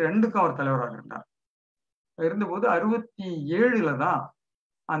உருவாக்கி 2க்கும் அவர் தலைவராக இருந்தார். இருந்தபோது 67 தான்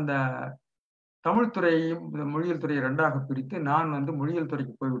அந்த தமிழ்துறையையும் மொழியியல் துறையை 2ஆக பிரித்து நான் மொழியியல்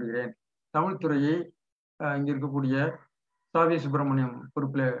துறைக்கு போய்விடுகிறேன், தமிழ்துறையை இங்க இருக்கக்கூடிய சாவி சுப்பிரமணியம்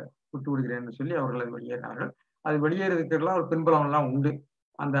பொறுப்புல விட்டு விடுகிறேன்னு சொல்லி அவர்கள் அது வெளியேறினார்கள். அது வெளியேறதுக்கெல்லாம் ஒரு பின்புலம் எல்லாம் உண்டு.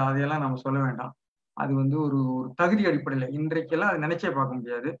 அதையெல்லாம் நம்ம சொல்ல வேண்டாம். அது ஒரு தகுதி அடிப்படையில் இன்றைக்கெல்லாம் அதை நினைச்சே பார்க்க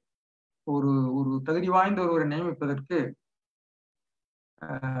முடியாது. ஒரு தகுதி வாய்ந்த ஒருவரை நியமிப்பதற்கு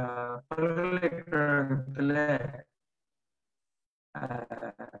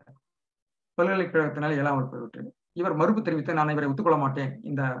பல்கலைக்கழகத்தினால் இயலாமல் போய்விட்டு இவர் மறுப்பு தெரிவித்து நான் இவரை ஒத்துக்கொள்ள மாட்டேன்,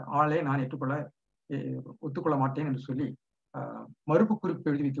 இந்த ஆளை நான் ஒத்துக்கொள்ள மாட்டேன் என்று சொல்லி மறுப்பு குறிப்பு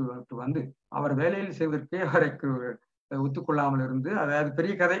எழுதி வைத்து அவர் வேலையில் செய்வதற்கே அவருக்கு ஒத்துக்கொள்ளாமல் இருந்து, அதாவது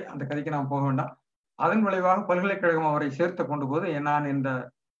பெரிய கதை, அந்த கதைக்கு நாம் போக வேண்டாம். அதன் விளைவாக பல்கலைக்கழகம் அவரை சேர்த்து கொண்டு போது நான் இந்த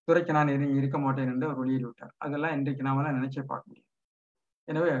துறைக்கு நான் இருக்க மாட்டேன் என்று அவர் வெளியிட்டுவிட்டார். அதெல்லாம் இன்றைக்கு நாமெல்லாம் நினைச்சே பார்க்க முடியும்.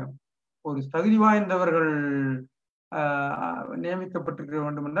 எனவே ஒரு தகுதி வாய்ந்தவர்கள் நியமிக்கப்பட்டிருக்க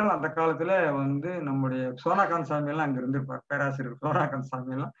வேண்டும் என்றால் அந்த காலத்துல நம்முடைய சோனாகாந்த் சாமி எல்லாம் அங்க இருந்திருப்பார். பேராசிரியர் சோனாகாந்த்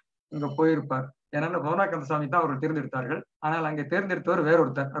சாமி எல்லாம் இங்க போயிருப்பார். ஏன்னா சோனாகாந்த் சாமி தான் அவர்கள் தேர்ந்தெடுத்தார்கள். ஆனால் அங்கே தேர்ந்தெடுத்தவர்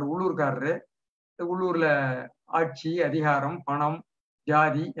வேறொருத்தர். அவர் உள்ளூர்காரரு. உள்ளூர்ல ஆட்சி, அதிகாரம், பணம்,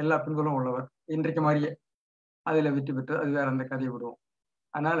 ஜாதி எல்லா பின்புலம் உள்ளவர். இன்றைக்கு மாதிரியே அதுல வெற்றி பெற்று அது வேற அந்த கதையை விடுவோம்.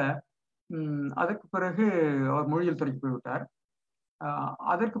 அதனால அதுக்கு பிறகு அவர் மொழியியல் துறைக்கு போய்விட்டார்.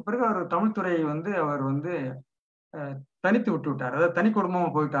 அதற்கு பிறகு அவர் தமிழ்துறை அவர் தனித்து விட்டு விட்டார். அதாவது தனி குடும்பமா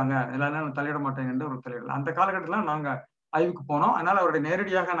போயிட்டாங்க, எல்லாரும் தலையிட மாட்டேங்க என்று ஒரு தலையிடல. அந்த காலகட்டத்தில் நாங்க ஆய்வுக்கு போனோம். அதனால அவருடைய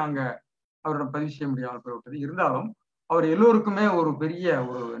நேரடியாக நாங்க அவரோட பதிவு செய்ய முடியாமல் போய்விட்டது. இருந்தாலும் அவர் எல்லோருக்குமே ஒரு பெரிய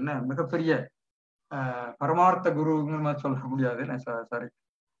மிகப்பெரிய பரமார்த்த குருன்னு சொல்ல முடியாது. சாரி,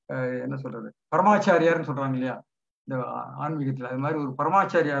 என்ன சொல்றது, பரமாச்சாரியார்னு சொல்றாங்க இல்லையா இந்த ஆன்மீகத்துல, அது மாதிரி ஒரு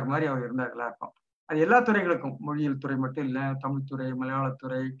பரமாச்சாரியார் மாதிரி அவர் இருந்தார் எல்லாருக்கும். அது எல்லா துறைகளுக்கும், மொழியியல் துறை மட்டும் இல்லை, தமிழ்துறை,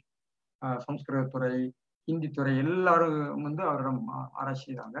 மலையாளத்துறை, சம்ஸ்கிருதத்துறை, ஹிந்தி துறை எல்லாரும் அவரிடம் ஆராய்ச்சி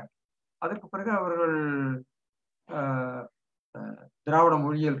செய்தாங்க. அதற்கு பிறகு அவர்கள் திராவிட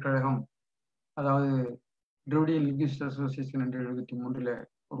மொழியியல் கழகம், அதாவது திராவிடியன் லிங்குவிஸ்ட் அசோசியேஷன் என்று 73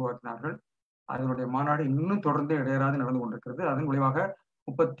 உருவாக்கினார்கள். அதனுடைய மாநாடு இன்னும் தொடர்ந்து இடையறாது நடந்து கொண்டிருக்கிறது. அதன் விளைவாக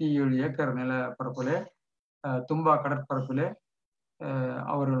 37 ஏக்கர் நிலப்பரப்பிலே, தும்பா கடற்பரப்பிலே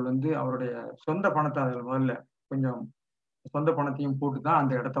அவர்கள் அவருடைய சொந்த பணத்தை, அதில் முதல்ல கொஞ்சம் சொந்த பணத்தையும் போட்டு தான்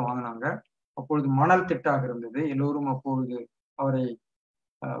அந்த இடத்த வாங்கினாங்க. அப்பொழுது மணல் திட்டாக இருந்தது. எல்லோரும் அப்பொழுது அவரை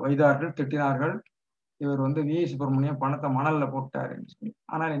வைத்தார்கள், திட்டினார்கள். இவர் வி சுப்பிரமணியம் பணத்தை மணல்ல போட்டார் என்று சொல்லி.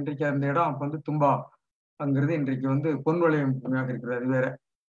 ஆனால் இன்றைக்கு அந்த இடம் அப்ப தும்பா அங்கிறது இன்றைக்கு பொன் விளையும் பூமியாக இருக்கிறது. அது வேற.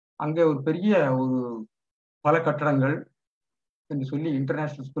 அங்கே ஒரு பெரிய பல கட்டடங்கள் என்று சொல்லி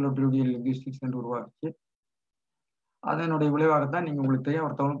international school of Dravidian linguistics என்று உருவாக்கிச்சு. அதனுடைய விளைவாகத்தான் நீங்க உங்களுக்கு தெரியும்,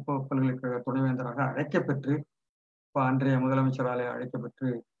 அவர் தமிழ் பல்கலைக்கழக துணைவேந்தராக அழைக்கப்பெற்று, அன்றைய முதலமைச்சராலே அழைக்கப்பெற்று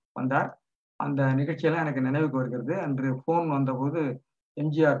வந்தார். அந்த நிகழ்ச்சியெல்லாம் எனக்கு நினைவுக்கு வருகிறது. அன்று போன் வந்தபோது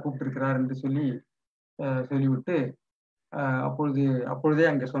எம்ஜிஆர் கூப்பிட்டிருக்கிறார் என்று சொல்லிவிட்டு அப்பொழுதே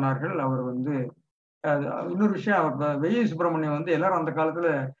அங்கே சொன்னார்கள். அவர் இன்னொரு விஷயம், வெய்ய சுப்பிரமணியம் எல்லாரும் அந்த காலத்துல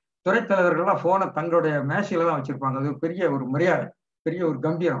துறை தலைவர்கள்லாம் போனை தங்களுடைய மேசையில தான் வச்சிருப்பாங்க. அது பெரிய ஒரு மரியாதை, பெரிய ஒரு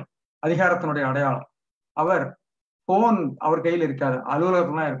கம்பீரம், அதிகாரத்தினுடைய அடையாளம். அவர் போன் அவர் கையில் இருக்காது,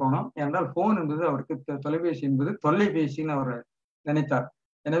 அலுவலகம்லாம் இருக்கணும். ஏனென்றால் போன் என்பது அவருக்கு தொலைபேசி என்பது தொல்லைபேசின்னு அவர் நினைத்தார்.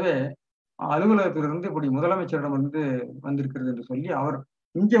 எனவே அலுவலகத்திலிருந்து இப்படி முதலமைச்சரிடம் வந்திருக்கிறது என்று சொல்லி அவர்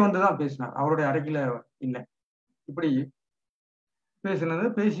இங்க வந்துதான் பேசினார், அவருடைய அறையில இல்லை. இப்படி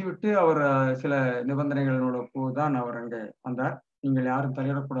பேசிவிட்டு அவர் சில நிபந்தனைகளோட போதுதான் அவர் அங்கே வந்தார். நீங்கள் யாரும்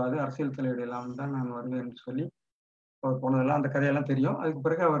தலையிடக்கூடாது, அரசியல் தலையீடு இல்லாமல் தான் நான் வருவேன் என்று சொல்லி அவர் போனதெல்லாம் அந்த கதையெல்லாம் தெரியும். அதுக்கு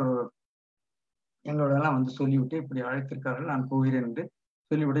பிறகு அவர் எங்களோட எல்லாம் சொல்லிவிட்டு இப்படி அழைத்திருக்கார்கள், நான் போகிறேன் என்று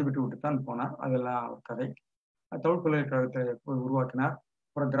சொல்லி விடைபெற்று தான் போனார். அதெல்லாம் ஒரு கதை. தமிழ் பல்கலைக்கழகத்தை உருவாக்கினார்.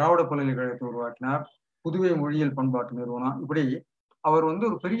 அப்புறம் திராவிட பல்கலைக்கழகத்தை உருவாக்கினார். புதுவை மொழியியல் பண்பாட்டு நிறுவனம். இப்படி அவர்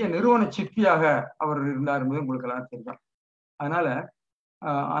ஒரு பெரிய நிறுவன சிற்பியாக அவர் இருந்தார் என்பது உங்களுக்கு எல்லாம் தெரியும். அதனால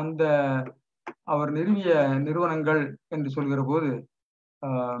அந்த அவர் நிறுவிய நிறுவனங்கள் என்று சொல்கிற போது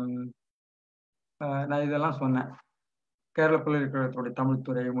நான் இதெல்லாம் சொன்னேன். கேரள பல்கலைக்கழகத்துடைய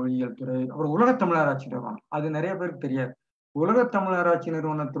தமிழ்துறை, மொழியியல் துறை, அப்புறம் உலக தமிழராட்சி நிறுவனம். அது நிறைய பேருக்கு தெரியாது. உலக தமிழராட்சி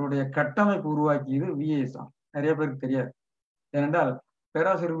நிறுவனத்தினுடைய கட்டமைப்பு உருவாக்கியது விஏஎஸ் தான். நிறைய பேருக்கு தெரியாது. ஏனென்றால்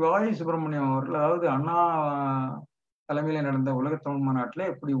பேராசிரியர் வாய் சுப்பிரமணியம் அவர்கள், அதாவது அண்ணா தலைமையில நடந்த உலக தமிழ் மாநாட்டிலே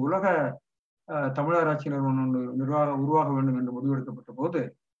இப்படி உலக தமிழராட்சி நிறுவனம் உருவாக வேண்டும் என்று முடிவெடுக்கப்பட்ட போது,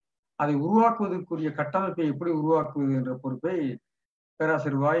 அதை உருவாக்குவதற்குரிய கட்டமைப்பை எப்படி உருவாக்குவது என்ற பொறுப்பை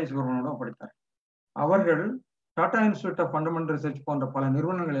பேராசிரியர் வாய் சுப்பிரமணியம் படித்தார். அவர்கள் Tata institute of fundamental research போன்ற பல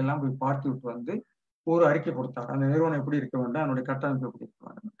நிறுவனங்கள் எல்லாம் போய் பார்த்து விட்டு ஒரு அறிக்கை கொடுத்தார். அந்த நிறுவனம் எப்படி இருக்க வேண்டும், அதனுடைய கட்டமைப்பு எப்படி இருக்க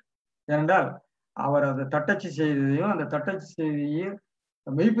வேண்டும். ஏனென்றால் அவர் அதை தட்டச்சு செய்ததையும் அந்த தட்டச்சு செய்தியை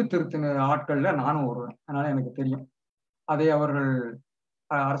மெய்ப்பு திருத்தின ஆட்கள்ல நானும் வருவேன். அதனால எனக்கு தெரியும். அதை அவர்கள்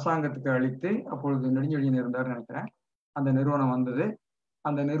அரசாங்கத்துக்கு அளித்து, அப்பொழுது நெடுஞ்செழியன் இருந்தார் நினைக்கிறேன், அந்த நிறுவனம் வந்தது.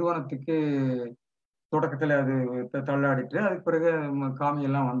 அந்த நிறுவனத்துக்கு தொடக்கத்தில் அது தள்ளாடிட்டு, அதுக்கு பிறகு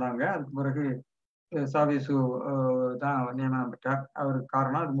காமியெல்லாம் வந்தாங்க. அதுக்கு பிறகு சாவேசு தான் நியமனம் பெற்றார். அவருக்கு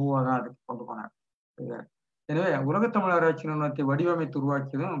காரணம் அது மூவா தான் அதுக்கு கொண்டு போனார். எனவே உலக தமிழராட்சி நிறுவனத்தை வடிவமைத்து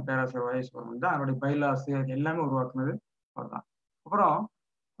உருவாக்கியதும் பேராசிரியர் வாய் சுப்பிரமணியம் தான். அவருடைய பைலாஸ் எல்லாமே உருவாக்குனது அவர் தான். அப்புறம்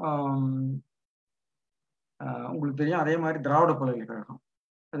உங்களுக்கு தெரியும், அதே மாதிரி திராவிட பல்கலைக்கழகம்,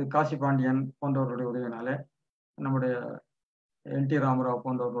 அது காசி பாண்டியன் போன்றவர்களுடைய உதவினாலே, நம்முடைய என்.டி. ராமராவ்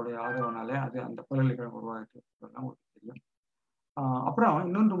போன்றவர்களுடைய ஆதரவுனாலே அது அந்த பல்கலைக்கழகம் உருவாக்கியது உங்களுக்கு தெரியும். அப்புறம்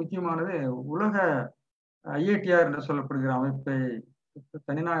இன்னொன்று முக்கியமானது, உலக ஐஐடிஆர் என்று சொல்லப்படுகிற அமைப்பை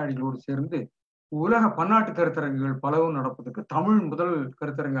தனிநாயடிகளோடு சேர்ந்து உலக பன்னாட்டு கருத்தரங்குகள் பலவும் நடப்பதற்கு, தமிழ் முதல்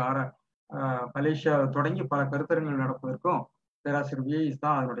கருத்தரங்கு மலேசியா தொடங்கி பல கருத்தரங்குகள் நடப்பதற்கும் பேராசிரியர் விஐஎஸ்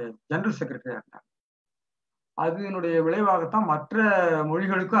தான் அதனுடைய ஜெனரல் செக்ரட்டரியா இருந்தார். அதனுடைய விளைவாகத்தான் மற்ற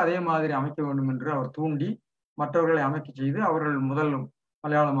மொழிகளுக்கும் அதே மாதிரி அமைக்க வேண்டும் என்று அவர் தூண்டி மற்றவர்களை அமைக்க செய்து, அவர்கள் முதல்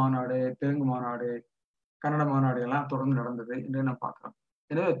மலையாள மாநாடு, தெலுங்கு மாநாடு, கன்னட மாநாடு எல்லாம் தொடர்ந்து நடந்தது என்று நான் பார்க்கிறோம்.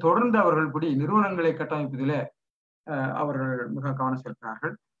 எனவே தொடர்ந்து அவர்கள் இப்படி நிறுவனங்களை கட்டமைப்பதிலே அவர்கள் மிக கவனம்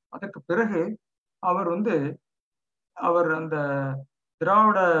செலுத்தினார்கள். அதற்கு பிறகு அவர் அந்த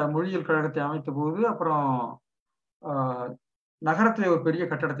திராவிட மொழியியல் கழகத்தை அமைத்த போது, அப்புறம் நகரத்திலே ஒரு பெரிய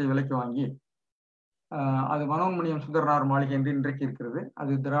கட்டடத்தை விலைக்கு வாங்கி, அது மனோன்மணியம் சுந்தரனார் மாளிகை என்று இன்றைக்கு இருக்கிறது.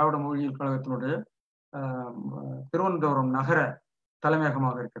 அது திராவிட மொழியியல் கழகத்தினுடைய திருவனந்தபுரம் நகர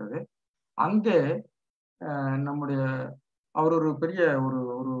தலைமையகமாக இருக்கிறது. அங்கே அவர் ஒரு பெரிய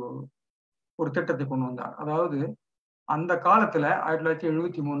ஒரு திட்டத்தை கொண்டு வந்தார். அதாவது அந்த காலத்துல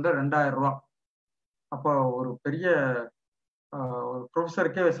 1973 2000 ரூபாய். அப்போ ஒரு பெரிய ஒரு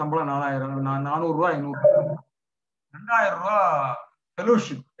ப்ரொஃபஸருக்கே சம்பளம் 400 ரூபாய் 500 2000 ரூபாய்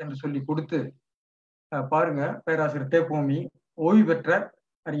ஃபெலோஷிப் என்று சொல்லி கொடுத்து, பாருங்க, பேராசிரியர் தேப்போமி ஓய்வு பெற்ற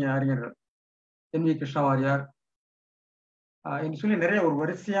அறிஞர்கள் NV கிருஷ்ணவாரியார் என்று சொல்லி நிறைய ஒரு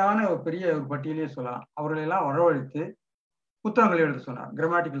வரிசையான ஒரு பெரிய ஒரு பட்டியலே சொல்லலாம். அவர்களெல்லாம் வரவழைத்து புத்தகங்களை எழுத சொன்னார்.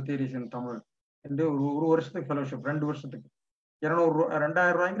 கிராமட்டிக்கல் தியரிஸ் இன் தமிழ் என்று ஒரு வருஷத்துக்கு ஃபெலோஷிப், 2 வருஷத்துக்கு 200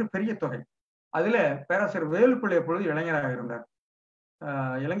 2000 ரூபாய்க்கு பெரிய தொகை. அதுல பேராசிரியர் வேலுப்பிள்ளை எப்பொழுது இளைஞராக இருந்தார்.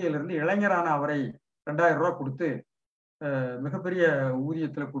 இலங்கையிலிருந்து இளைஞரான அவரை 2000 ரூபாய் கொடுத்து மிகப்பெரிய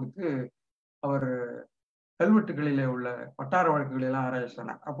ஊதியத்துல கொடுத்து அவர் கல்வெட்டுகளிலே உள்ள வட்டார வழக்குகளை எல்லாம் ஆராய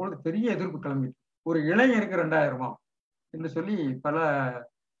சொன்னார். அப்பொழுது பெரிய எதிர்ப்பு கிளம்பி, ஒரு இளைஞருக்கு 2000 ரூபாய் என்று சொல்லி பல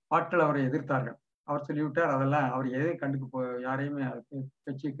ஆட்கள் அவரை எதிர்த்தார்கள். அவர் சொல்லிவிட்டார், அதெல்லாம் அவர் எதையும் யாரையுமே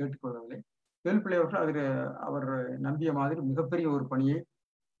கட்சியை கேட்டுக்கொள்ளவில்லை. வேலுப்பிள்ளை அவர்கள் அதில் அவர் நம்பிய மாதிரி மிகப்பெரிய ஒரு பணியை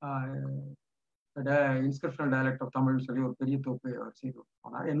இன்ஸ்கிரிப்ஷனல் டயலக்ட் ஆஃப் தமிழ்னு சொல்லி ஒரு பெரிய தொகுப்பை அவர் செய்து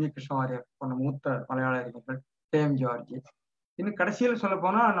போனார். NV கிருஷ்ணவாரியர் போன்ற மூத்த மலையாள அறிஞர்கள், KM ஜார்ஜ், இன்னும் கடைசியில் சொல்ல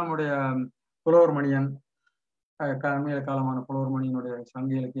போனா நம்முடைய புலவர்மணியன், மேல காலமான புலவர்மணியனுடைய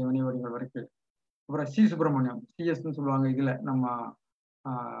சங்க இலக்கிய வினைவடிகள் வரைக்கும், அப்புறம் சுப்பிரமணியம், CS சொல்லுவாங்க. இதுல நம்ம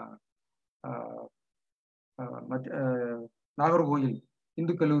நாகர்கோயில்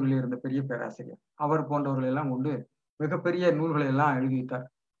இந்து கல்லூரியில் இருந்த பெரிய பேராசிரியர், அவர் போன்றவர்கள் எல்லாம் கொண்டு மிகப்பெரிய நூல்களை எல்லாம் எழுதிட்டார்.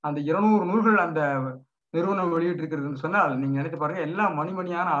 அந்த 200 நூல்கள் அந்த நிறுவனம் வெளியிட்டு இருக்கிறதுன்னு சொன்னால் நீங்க நினைத்து பாருங்க, எல்லாம்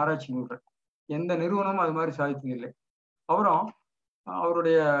மணிமணியான ஆராய்ச்சி நூல்கள். எந்த நிறுவனமும் அது மாதிரி சாதித்தது இல்லை. அப்புறம்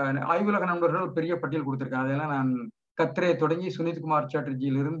அவருடைய ஆய்வுலக நண்பர்கள் பெரிய பட்டியல் கொடுத்திருக்காங்க. அதெல்லாம் நான் கத்ரே தொடங்கி சுனித்குமார்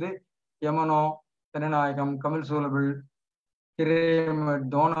சாட்டர்ஜியிலிருந்து யமனோ, ஜனநாயகம், கமல் சோலபிள்,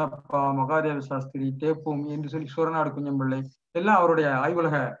 தோனப்பா, மகாதேவ சாஸ்திரி, தேப்பூம் என்று சொல்லி சூரநாடு குஞ்சம்பிள்ளை எல்லாம் அவருடைய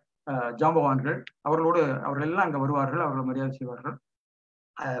ஆய்வுலக ஜாம்பவான்கள். அவர்கள் எல்லாம் அங்க வருவார்கள், அவர்கள் மரியாதை செய்வார்கள்.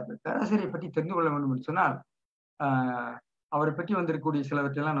 பேராசிரியை பற்றி தெரிந்து கொள்ள வேண்டும் என்று சொன்னால் அவரை பற்றி வந்திருக்கக்கூடிய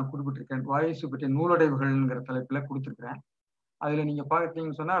சிலவற்றையெல்லாம் நான் குறிப்பிட்டிருக்கேன். வாயிசு பற்றிய நூலடைவுகள்ங்கிற தலைப்பில் கொடுத்துருக்கிறேன். அதுல நீங்க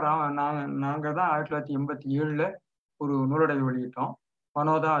பார்த்தீங்கன்னு சொன்னா நாங்க தான் 1987 ஒரு நூலடைவு வெளியிட்டோம்.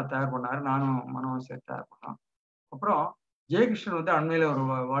 மனோ தான் தயார் பண்ணாரு, நானும் மனோவும் சேர்த்து தயார் பண்ணோம். அப்புறம் ஜெயகிருஷ்ணன் அண்மையில ஒரு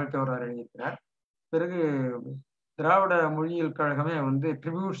வாழ்க்கை வரலாறு எழுதியிருக்கிறார். பிறகு திராவிட மொழியியல் கழகமே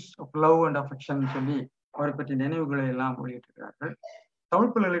tributes of love and affection சொல்லி அவரை பற்றி நினைவுகளை எல்லாம் வெளியிட்டிருக்கிறார்கள்.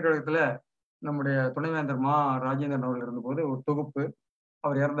 தமிழ் பல்கலைக்கழகத்துல நம்முடைய துணைவேந்தர் ராஜேந்திரன் அவர்கள் இருந்தபோது ஒரு தொகுப்பு,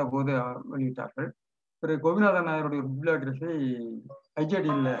 அவர் இறந்த போது வெளியிட்டார்கள். திரு கோபிநாதன் நாயருடைய பிப்ளியோகிராஃபி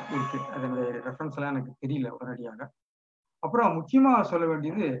IJD-ல இருக்கு. அதனுடைய ரெஃபரன்ஸ் எல்லாம் எனக்கு தெரியல உடனடியாக. அப்புறம் முக்கியமா சொல்ல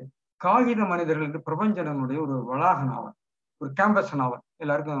வேண்டியது காகித மனிதர்கள் என்று பிரபஞ்சனுடைய ஒரு வளாக நாவல், ஒரு கேம்பஸ் நாவல்,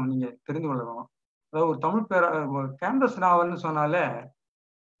 எல்லாருக்கும் நீங்க தெரிந்து கொள்ள வேணும். அதாவது ஒரு தமிழ் கேம்பஸ் நாவல்னு சொன்னாலே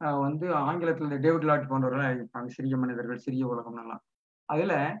ஆங்கிலத்தில் டேவிட் லாட் போன்றவர்கள் இருப்பாங்க, சிறிய மனிதர்கள் சிறிய உலகம்லாம்.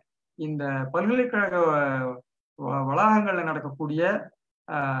 அதுல இந்த பல்கலைக்கழக வளாகங்கள்ல நடக்கக்கூடிய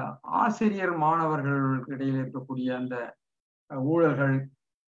ஆசிரியர் மாணவர்களுக்கு இடையில் இருக்கக்கூடிய அந்த ஊழல்கள்,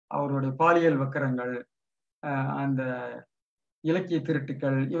 அவருடைய பாலியல் வக்கரங்கள், அந்த இலக்கிய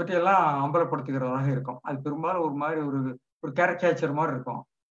திருட்டுக்கள், இவற்றையெல்லாம் அம்பலப்படுத்துகிறதாக இருக்கும். அது பெரும்பாலும் ஒரு மாதிரி ஒரு கேரக்டர் மாதிரி இருக்கும்.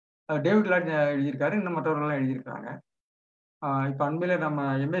 டேவிட் லாட் எழுதியிருக்காரு, இன்னும் மற்றவர்கள்லாம் எழுதியிருக்காங்க. இப்ப அண்மையில நம்ம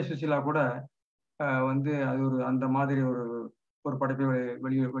MA சுசிலா கூட அது அந்த மாதிரி ஒரு படைப்பை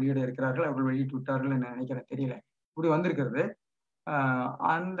வெளியிட இருக்கிறார்கள். அவர்கள் வெளியிட்டு விட்டார்கள் என்று நினைக்கிறேன், தெரியல. இப்படி வந்திருக்கிறது.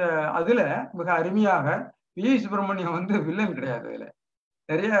 அந்த அதுல மிக அருமையாக வி சுப்பிரமணியம் வில்லன் கிடையாது. அதுல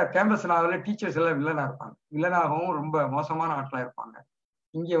நிறைய கேம்பஸ் நாவல டீச்சர்ஸ் எல்லாம் வில்லனா இருப்பாங்க, வில்லனாகவும் ரொம்ப மோசமான ஆட்களா இருப்பாங்க.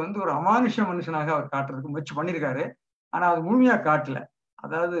 இங்க ஒரு அமானுஷ மனுஷனாக அவர் காட்டுறதுக்கு முயற்சி பண்ணியிருக்காரு. ஆனா அது முழுமையா காட்டல.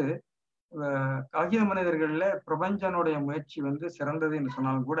 அதாவது காகித மனிதர்கள்ல பிரபஞ்சனுடைய முயற்சி சிறந்தது என்று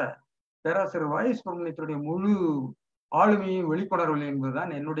சொன்னாலும் கூட பேராசிரியர் வாயு சுப்பிரமணியத்தினுடைய முழு ஆளுமையும் வெளிக்கொணரவில்லை என்பதுதான்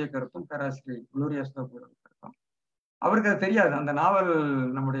என்னுடைய கருத்தும் பேராசிரியர் குளோரியாஸ் கருத்தும். அவருக்கு அது தெரியாது. அந்த நாவல்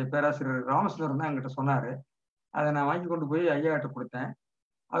நம்முடைய பேராசிரியர் ராமசுந்தரம் தான் என்கிட்ட சொன்னாரு. அதை நான் வாங்கி கொண்டு போய் ஐயா கிட்ட கொடுத்தேன்.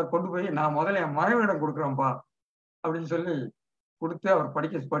 அவர் கொண்டு போய் நான் முதல்ல என் மனைவியிடம் கொடுக்குறேன்ப்பா அப்படின்னு சொல்லி கொடுத்து அவர்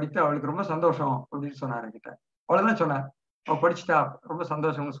படித்து அவளுக்கு ரொம்ப சந்தோஷம் அப்படின்னு சொன்னார் என்கிட்ட. அவ்வளவுதான் சொன்னார். அவள் படிச்சுட்டா, ரொம்ப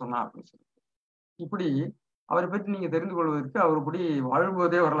சந்தோஷம்னு சொன்னா அப்படின்னு சொல்லி. இப்படி அவரை பற்றி நீங்க தெரிந்து கொள்வதற்கு அவர் இப்படி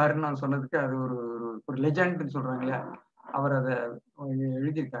வாழும்போதே வரலாறுன்னு நான் சொன்னதுக்கு அது ஒரு லெஜண்ட்னு சொல்றாங்க இல்லையா, அவர் அதை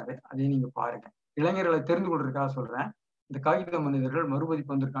எழுதியிருக்காரு. அதையும் நீங்க பாருங்க. இளைஞர்களை தெரிந்து கொள்றதுக்காக சொல்றேன். இந்த காகித மனிதர்கள்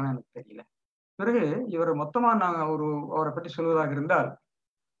மறுபதிப்பு வந்திருக்கான்னு எனக்கு தெரியல. பிறகு இவரை மொத்தமா நாங்க அவரை பற்றி சொல்வதாக இருந்தால்,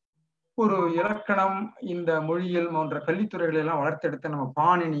 ஒரு இலக்கணம், இந்த மொழியியல் போன்ற கல்வித்துறைகளை எல்லாம் வளர்த்தெடுத்த நம்ம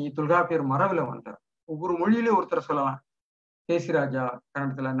பாணினி, தொல்காப்பியர் மரபுல வந்தார். ஒவ்வொரு மொழியிலே ஒருத்தர் சொல்லலாம். கேசிராஜா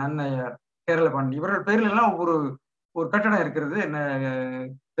கன்னடத்துல, நன்னையர், கேரள பாண்டி, இவர்கள் பேர்ல எல்லாம் ஒரு கட்டணம் இருக்கிறது.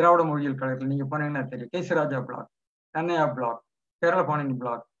 திராவிட மொழியியல் கழகத்தில் நீங்க போனீங்கன்னா தெரியும். கேசிராஜா black, நன்னையா black, Kerala Panini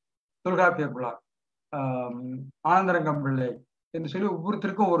black, Tolkappiyar black, Anandarangam பிள்ளை என்று சொல்லி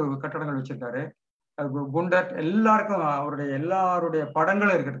ஒவ்வொருத்தருக்கும் ஒரு கட்டடங்கள் வச்சிருக்காரு. குண்டர் எல்லாருக்கும் எல்லாருடைய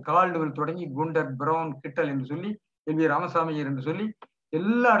படங்களும் இருக்கிறது. கால்டுவெல் தொடங்கி குண்டர், பிரவுன், கிட்டல் என்று சொல்லி, LV ராமசாமியர் என்று சொல்லி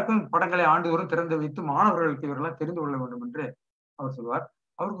எல்லாருக்கும் படங்களை ஆண்டுதோறும் திறந்து வைத்து மாணவர்களுக்கு இவரெல்லாம் தெரிந்து கொள்ள வேண்டும் என்று அவர் சொல்வார்.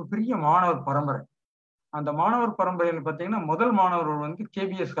 அவருக்கு பெரிய மாணவர் பரம்பரை. அந்த மாணவர் பரம்பரையில் பார்த்தீங்கன்னா முதல் மாணவர் வந்து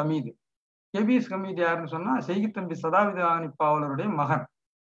KBS ஹமீது. KBS ஹமீது யாருன்னு சொன்னா செய்கித்தம்பி சதாவிதானி பாவலருடைய மகன்,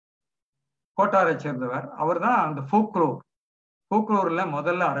 கோட்டாரை சேர்ந்தவர். அவர் தான் அந்த ஃபோக்லோர்ல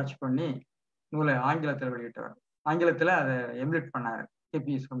முதல்ல ஆராய்ச்சி பண்ணி நூலை ஆங்கிலத்தில் வெளியிட்டவர். ஆங்கிலத்தில் அதை எமிலேட் பண்ணார்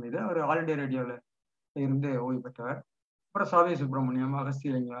KBS ஹமீது. அவர் ஆல் இண்டியா ரேடியோவில் இருந்து ஓய்வு பெற்றவர். அப்புறம் சாவி சுப்பிரமணியம்,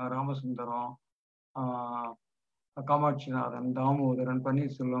 அகஸ்தியலிங்கம், ராமசுந்தரம், காமாட்சிநாதன், தாமோதரன்,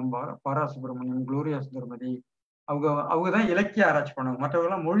 பன்னீர்செல்வம், பாரா சுப்பிரமணியம், குளோரியா சுந்தரமதி, அவங்க தான் இலக்கிய ஆராய்ச்சி பண்ணாங்க.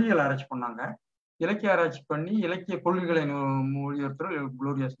 மற்றவர்கள்லாம் மொழியியல் ஆராய்ச்சி பண்ணாங்க. இலக்கிய ஆராய்ச்சி பண்ணி இலக்கிய கொள்கைகளை மொழியொருத்தர்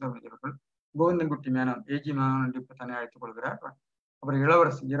குளோரியா சுந்தரமதி அவர்கள். கோவிந்தன்குட்டி மேனன், ஏஜி மேனன் என்று இப்ப தனியாக அழைத்துக் கொள்கிறார். அப்புறம்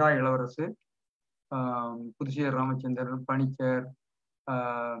இளவரசு, இரா இளவரசு, புதுச்சேரி ராமச்சந்திரன், பணிக்கர்,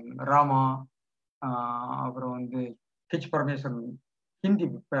 ராமா, அப்புறம் வந்து பரமேஸ்வரன், ஹிந்தி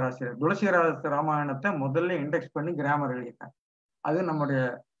பேராசிரியர். துளசிராஜ ராமாயணத்தை முதல்ல இண்டெக்ஸ் பண்ணி கிராமர் எழுதிட்டார். அது நம்முடைய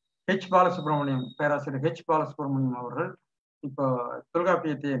பாலசுப்ரமணியம், பேராசிரியர் பாலசுப்ரமணியம் அவர்கள் இப்போ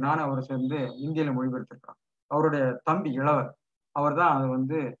தொல்காப்பியத்தை நானும் அவர் சேர்ந்து இந்தியில மொழிபெயர்த்திருக்கிறார். அவருடைய தம்பி இளவர், அவர் தான் அது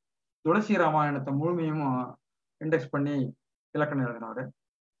வந்து துளசி ராமாயணத்தை முழுமையும் இண்டெக்ஸ் பண்ணி இலக்கணம் எழுதினாரு.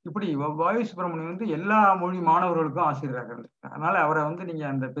 இப்படி வாயு சுப்பிரமணியம் வந்து எல்லா மொழி மாணவர்களுக்கும் ஆசிரியராக இருந்திருக்கார். அதனால அவரை வந்து நீங்க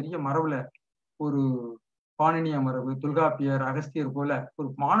அந்த பெரிய மரபுல ஒரு பாணினிய மரபு, தொல்காப்பியர், அகஸ்தியர் போல ஒரு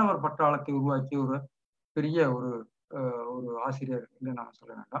மாணவர் பட்டாளத்தை உருவாக்கிய ஒரு பெரிய ஒரு ஆசிரியர் என்று நாம்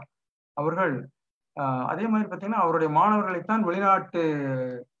சொல்ல வேண்டாம். அவர்கள் அதே மாதிரி பார்த்தீங்கன்னா அவருடைய மாணவர்களைத்தான் வெளிநாட்டு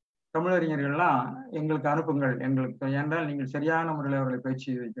தமிழறிஞர்கள்லாம் எங்களுக்கு அனுப்புங்கள், எங்களுக்கு ஏன்றால் நீங்கள் சரியான முறையில் அவர்களை பயிற்சி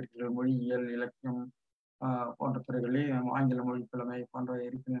வைத்திருக்கிறீர்கள், மொழியியல், இலக்கியம் போன்ற துறைகளில் ஆங்கில மொழி புலமை போன்றவை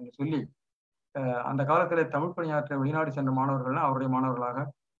இருக்குன்னு என்று சொல்லி அந்த காலத்தில் தமிழ் பணியாற்ற வெளிநாடு சென்ற மாணவர்கள்லாம் அவருடைய மாணவர்களாக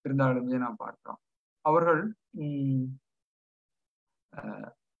இருந்தாலும் நாம் பார்க்கிறோம். அவர்கள்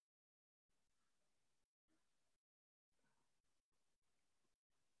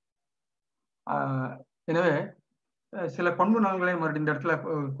எனவே சில பண்பு நலன்களை மறுபடியும் இந்த இடத்துல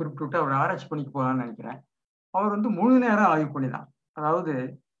குறிப்பிட்டு அவர் ஆராய்ச்சி பண்ணிக்கு போகலான்னு நினைக்கிறேன். அவர் வந்து முழு நேரம் ஆய்வு பண்ணிதான். அதாவது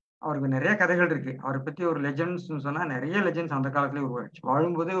அவருக்கு நிறைய கதைகள் இருக்கு. அவரை பத்தி ஒரு லெஜெண்ட்ஸ் சொன்னா நிறைய லெஜெண்ட்ஸ் அந்த காலத்திலே உருவாச்சு.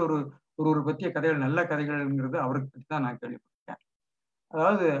 வாழும்போதே ஒரு பற்றிய கதைகள், நல்ல கதைகள்ங்கிறது அவருக்கு பற்றி தான் நான் கேள்விப்பட்டேன்.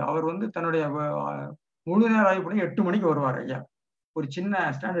 அதாவது அவர் வந்து தன்னுடைய முழு நேரம் ஆய்வு பண்ணி 8 மணிக்கு வருவார் ஐயா. ஒரு சின்ன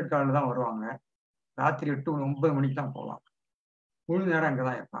ஸ்டாண்டர்ட் கார்டில் தான் வருவாங்க. ராத்திரி 8 9 மணிக்கு தான் போவாங்க. முழு நேரம்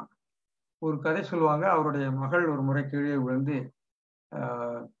அங்கதான் இருப்பாங்க. ஒரு கதை சொல்லுவாங்க. அவருடைய மகள் ஒரு முறை கீழே விழுந்து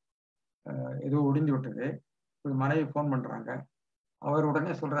ஏதோ ஒடிந்து விட்டது. ஒரு மனைவி ஃபோன் பண்றாங்க. அவர்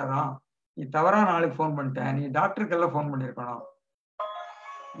உடனே சொல்றாராம், நீ தவறான ஆளுக்கு ஃபோன் பண்ணிட்ட, நீ டாக்டருக்கெல்லாம் ஃபோன் பண்ணியிருக்கணும்,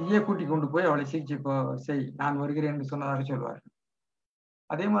 நீயே கூட்டி கொண்டு போய் அவளை சிகிச்சை செய், நான் வருகிறேன் என்று சொன்னதாக சொல்வார்.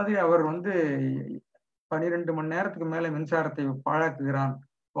 அதே மாதிரி அவர் வந்து 12 மணி நேரத்துக்கு மேல மின்சாரத்தை பாழாக்குகிறான்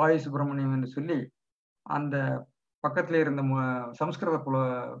வாயு சுப்பிரமணியம் என்று சொல்லி அந்த பக்கத்துல இருந்த சமஸ்கிருத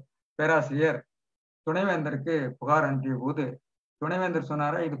பேராசிரியர் துணைவேந்தருக்கு புகார் அனுப்பிய போது துணைவேந்தர்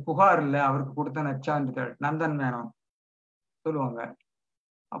சொன்னாரா, இது புகார் இல்லை, அவருக்கு கொடுத்த நற்சான்றிதழ், நந்தன் மேனம் சொல்லுவாங்க.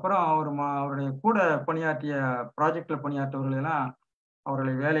 அப்புறம் அவருடைய கூட பணியாற்றிய ப்ராஜெக்ட்ல பணியாற்றவர்கள் எல்லாம்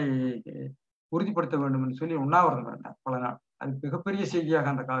அவர்களை வேலையை உறுதிப்படுத்த வேண்டும் என்று சொல்லி உண்ணாவிரதம் இருந்தார் பல நாள். அது மிகப்பெரிய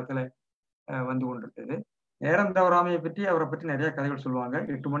செய்தியாக அந்த காலத்துல வந்து கொண்டிருந்தது. நேரம் தவறாமையை பற்றி அவரை பற்றி நிறைய கதைகள் சொல்லுவாங்க.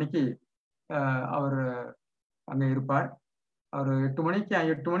 8 மணிக்கு அவர் அங்கே இருப்பார். அவர் 8 மணி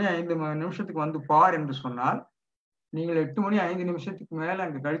 5 நிமிஷத்துக்கு வந்து பார் என்று சொன்னால், நீங்கள் 8 மணி 5 நிமிஷத்துக்கு மேல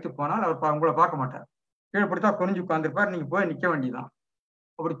அங்க கழித்து போனால் அவர் உங்களை பார்க்க மாட்டார். கீழே படுத்தா குனிஞ்சு உட்கார்ந்துருப்பார். நீங்க போய் நிக்க வேண்டியதான்.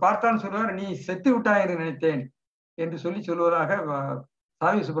 அப்படி பார்த்தாலும் சொல்லுவார், நீ செத்து விட்டாய் என்று நினைத்தேன் என்று சொல்லுவதாக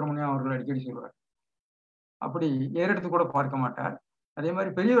சாவி சுப்பிரமணியம் அவர்கள் அடிக்கடி சொல்லுவார். அப்படி ஏறெடுத்து கூட பார்க்க மாட்டார். அதே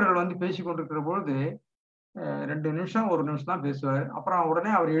மாதிரி பெரியவர்கள் வந்து பேசி கொண்டிருக்கிற பொழுது 2 நிமிஷம் 1 நிமிஷம் தான் பேசுவார். அப்புறம்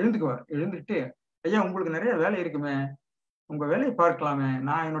உடனே அவர் எழுந்துக்குவார். எழுந்துட்டு, ஐயா உங்களுக்கு நிறைய வேலை இருக்குமே, உங்க வேலையை பார்க்கலாமே,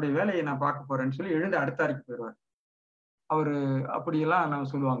 நான் என்னுடைய வேலையை நான் பார்க்க போறேன்னு சொல்லி எழுந்து அடுத்த அறைக்கு போயிடுவார். அவரு அப்படியெல்லாம்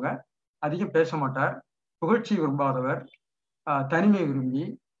நான் சொல்லுவாங்க. அதிகம் பேச மாட்டார். புகழ்ச்சி விரும்பாதவர், தனிமை விரும்பி,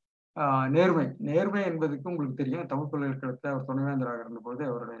 நேர்மை என்பதுக்கு உங்களுக்கு தெரியும். தமிழ் பல்கலைக்கழகத்தில் அவர் துணைவேந்தராக இருந்தபோது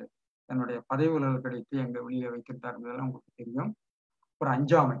அவருடைய தன்னுடைய பதவி உலகம் கிடைத்து எங்க வெளியில வைத்திருந்தார் என்பதெல்லாம் உங்களுக்கு தெரியும். அப்புறம்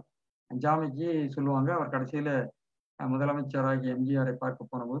அஞ்சாமைக்கு சொல்லுவாங்க. அவர் கடைசியில முதலமைச்சராகிய எம்ஜிஆரை பார்க்க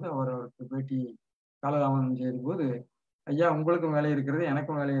போன போது அவருக்கு பேட்டி காலதாமதம் செய்த போது, ஐயா உங்களுக்கும் வேலை இருக்கிறது,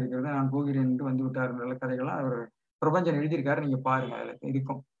 எனக்கும் வேலை இருக்கிறது, நான் போகிறேன் என்று வந்து விட்டார். நல்ல கதைகள்லாம் அவர் பிரபஞ்சம் எழுதியிருக்காரு, நீங்க பாருங்க, அதுல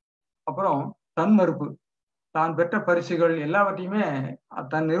இருக்கும். அப்புறம் தன் மறுப்பு, தான் பெற்ற பரிசுகள் எல்லாவற்றையுமே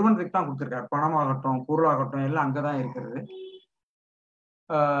தன் நிறுவனத்துக்கு தான் கொடுத்திருக்காரு. பணமாகட்டும் பொருளாகட்டும் எல்லாம் அங்கதான் இருக்கிறது.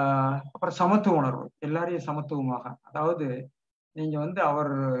 அப்புறம் சமத்துவ உணர்வு, எல்லாரையும் சமத்துவமாக, அதாவது நீங்க வந்து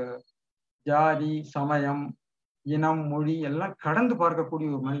அவர் ஜாதி, சமயம், இனம், மொழி எல்லாம் கடந்து பார்க்கக்கூடிய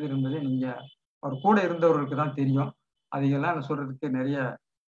ஒரு மனிதர் என்பதை நீங்க அவர் கூட இருந்தவர்களுக்கு தான் தெரியும். அதையெல்லாம் நான் சொல்றதுக்கு நிறைய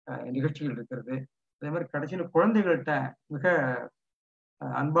நிகழ்ச்சிகள் இருக்கிறது. அதே மாதிரி கடைசியில குழந்தைகள்கிட்ட மிக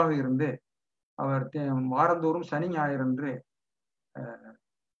அன்பாக இருந்து அவர் வாரந்தோறும் சனி ஞாயிறு அன்று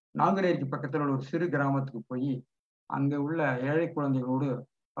நாங்குநேரிக்கு பக்கத்தில் உள்ள ஒரு சிறு கிராமத்துக்கு போய் அங்கே உள்ள ஏழை குழந்தைகளோடு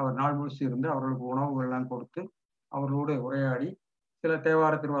அவர் நாள் முழுசு இருந்து அவர்களுக்கு உணவுகள் எல்லாம் கொடுத்து அவர்களோடு உரையாடி சில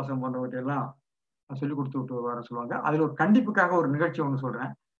தேவார திருவாசகம் போன்றவற்றையெல்லாம் சொல்லிக் கொடுத்து விட்டு வருவாருன்னு சொல்லுவாங்க. அதில் ஒரு கண்டிப்புக்காக ஒரு நிகழ்ச்சி ஒன்று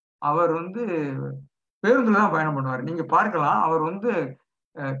சொல்றேன். அவர் பேருந்துல தான் பயணம் பண்ணுவார். நீங்க பார்க்கலாம், அவர்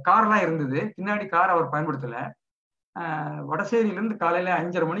கார்லாம் இருந்தது, பின்னாடி கார் அவர் பயன்படுத்தல. வடசேரியிலிருந்து காலையில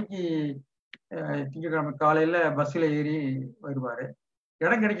 5:30 மணிக்கு திங்கட்கிழமை காலையில பஸ்ல ஏறி வருவாரு.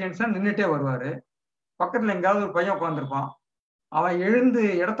 இடம் கிடைக்கணும்னா நின்றுட்டே வருவாரு. பக்கத்துல எங்காவது ஒரு பையன் உட்காந்துருப்பான். அவன் எழுந்து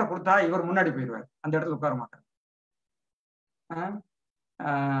இடத்த கொடுத்தா இவர் முன்னாடி போயிடுவார், அந்த இடத்துல உட்கார மாட்டார்.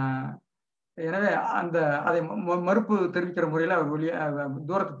 எனவே அதை மறுப்பு தெரிவிக்கிற முறையில அவர் வெளியே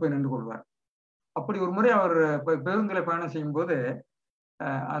தூரத்துக்கு போய் நின்று கொள்வார். அப்படி ஒரு முறை அவர் பேருந்துல பயணம் செய்யும் போது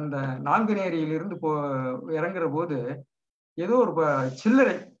அந்த நான்குநேரியிலிருந்து இறங்குற போது ஏதோ ஒரு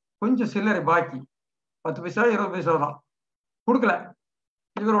சில்லறை, கொஞ்சம் சில்லறை பாக்கி, 10 பைசா 20 பைசா தான் கொடுக்கல.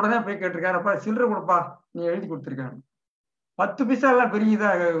 இவர் உடனே போய் கேட்டிருக்காரு, அப்பா சில்லறை கொடுப்பா, நீ எழுதி கொடுத்துருக்காங்க. 10 பைசா எல்லாம் பெரிய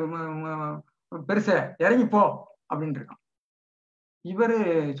இதா பெருச, இறங்கி போ அப்படின்னு இருக்கான். இவரு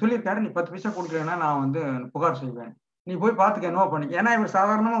சொல்லியிருக்காரு, நீ 10 பைசா கொடுக்கலன்னா நான் புகார் செய்வேன், நீ போய் பார்த்துக்க என்னவோ பண்ணி. ஏன்னா இவர்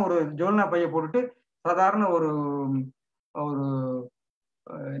சாதாரணமா ஒரு ஜோல்னா பைய போட்டுட்டு சாதாரண ஒரு ஒரு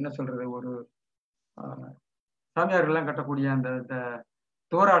என்ன சொல்றது, ஒரு சாமியார்கள் எல்லாம் கட்டக்கூடிய அந்த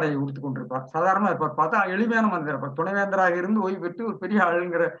தோராடையை உடுத்து கொண்டிருப்பார். சாதாரணமா இருப்பார், பார்த்தா எளிமையான மனிதர் இருப்பார். துணைவேந்தராக இருந்து ஓய்வு பெற்று ஒரு பெரிய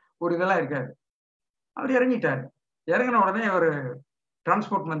ஆளுங்கிற ஒரு இதெல்லாம் இருக்காரு. அவர் இறங்கிட்டாரு. இறங்கின உடனே அவர்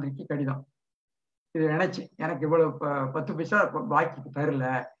டிரான்ஸ்போர்ட் மந்திரிக்கு கடிதம், இதை நினைச்சு எனக்கு இவ்வளவு 10 பைசா பாக்கி தரல,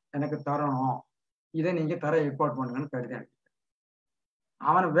 எனக்கு தரணும், இதை நீங்க தர ஏற்பாடு பண்ணுங்கன்னு கடிதம்.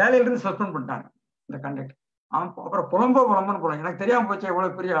 அவனை வேலையிலிருந்து சஸ்பெண்ட் பண்ணிட்டாங்க இந்த கண்டக்டர். அவன் அப்புறம் புலம்புன்னு போனான், எனக்கு தெரியாம போச்சு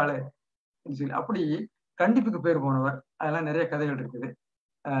எவ்வளவு பெரிய ஆளு சொல்லி. அப்படி கண்டிப்புக்கு பேர் போனவர். அதெல்லாம் நிறைய கதைகள் இருக்குது.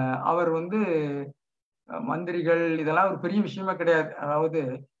 அவர் மந்திரிகள் இதெல்லாம் ஒரு பெரிய விஷயமா கிடையாது. அதாவது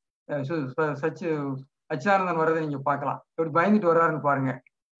அச்சுதானந்தன் வர்றதை நீங்க பார்க்கலாம், எப்படி பயந்துட்டு வர்றாருன்னு பாருங்க.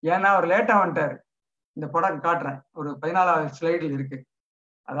 ஏன்னா அவர் லேட்டா வந்துட்டாரு. இந்த படம் காட்டுறேன், ஒரு 14வது ஸ்லைடில் இருக்கு.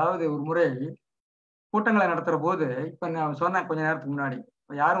 அதாவது ஒரு முறை கூட்டங்களை நடத்துற போது, இப்ப நான் சொன்னேன் கொஞ்ச நேரத்துக்கு முன்னாடி,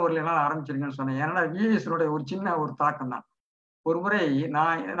 யாரும் வரலனாலும் ஆரம்பிச்சிருங்கன்னு சொன்னேன். ஏன்னா விஎஸ்னுடைய ஒரு சின்ன ஒரு தாக்கம் தான். ஒரு முறை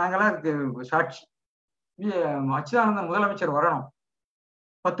நாங்கெல்லாம் இதுக்கு சாட்சி. அச்சுதானந்தன் முதலமைச்சர் வரணும்,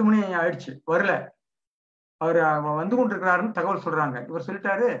 10 மணி ஆயிடுச்சு, வரல. அவர் வந்து கொண்டிருக்கிறாருன்னு தகவல் சொல்றாங்க. இவர்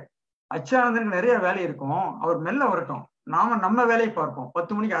சொல்லிட்டாரு, அச்சுதானந்தனுக்கு நிறைய வேலை இருக்கும், அவர் மெல்ல வரட்டும், நாம நம்ம வேலையை பார்ப்போம்,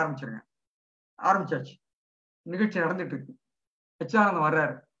 10 மணிக்கு ஆரம்பிச்சிருங்க. ஆரம்பிச்சாச்சு, நிகழ்ச்சி நடந்துட்டு இருக்கு. அச்சுதானந்தன்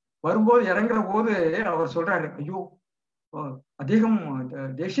வர்றாரு. வரும்போது இறங்குற போது அவர் சொல்றாரு, ஐயோ அதிகம்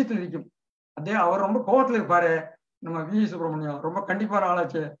தேசியத்தில் இருக்கும், அதே அவர் ரொம்ப கோபத்துல இருப்பாரு, நம்ம சுப்பிரமணியம் ரொம்ப கண்டிப்பான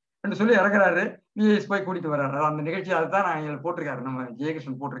ஆளாச்சு என்று சொல்லி இறங்குறாரு. விஎஸ் போய் கூட்டிட்டு வர்றாரு. அந்த நிகழ்ச்சி அதுதான் நான் போட்டிருக்காரு, நம்ம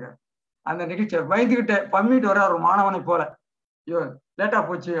ஜெயகிருஷ்ணன் போட்டிருக்காரு. அந்த நிகழ்ச்சியை பயந்துகிட்ட பம்மிட்டு வர ஒரு மாணவனை போல, ஐயோ லேட்டா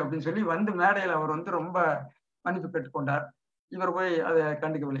போச்சு அப்படின்னு சொல்லி மேடையில் அவர் ரொம்ப மன்னிப்பு கேட்டுக்கொண்டார். இவர் போய் அதை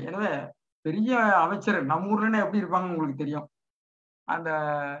கண்டுக்கவில்லை. எனவே பெரிய அமைச்சர் நம்ம ஊர்லன்னு எப்படி இருப்பாங்க உங்களுக்கு தெரியும். அந்த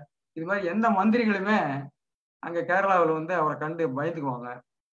இது மாதிரி எந்த மந்திரிகளுமே அங்க கேரளாவில் அவரை கண்டு பயந்துக்குவாங்க.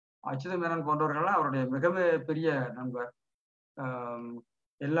 அச்சுத மேனன் போன்றவர்கள்லாம் அவருடைய மிக பெரிய நண்பர்.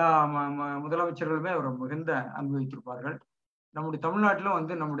 எல்லா முதலமைச்சர்களுமே அவர் மிகுந்த அன்பு வைத்திருப்பார்கள். நம்முடைய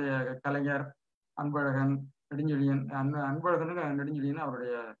தமிழ்நாட்டிலும் நம்முடைய கலைஞர், அன்பழகன், நெடுஞ்செழியன், அன்பழகனுக்கு நெடுஞ்செழியன்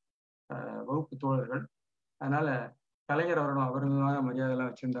அவருடைய வகுப்பு தோழர்கள். அதனால கலைஞர் அவருடைய மரியாதை எல்லாம்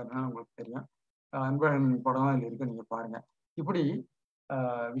வச்சிருந்தாருன்னா உங்களுக்கு தெரியும். அன்பழகன் படம் இதுல இருக்கு, நீங்க பாருங்க. இப்படி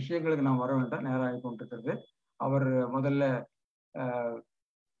விஷயங்களுக்கு நாம் வர வேண்டாம், நேரம் ஆகி கொண்டிருக்கிறது. அவர் முதல்ல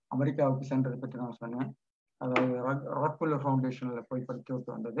அமெரிக்காவுக்கு சென்றதை பற்றி நான் சொன்னேன். அதாவது ராக்ஃபெல்லர் ஃபவுண்டேஷன்ல போய் படித்து விட்டு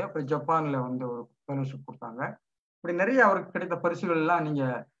வந்தது. அப்புறம் ஜப்பான்ல ஒரு ஃபெலோஷிப் கொடுத்தாங்க. இப்படி நிறைய அவருக்கு கிடைத்த பரிசுகள் எல்லாம் நீங்க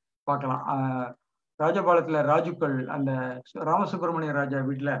பார்க்கலாம். ராஜபாளையத்துல ராஜுக்கள், அந்த ராமசுப்பிரமணிய ராஜா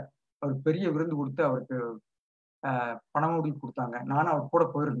வீட்டுல அவர் பெரிய விருந்து கொடுத்து அவருக்கு பணமுடி கொடுத்தாங்க. நானும் அவர் கூட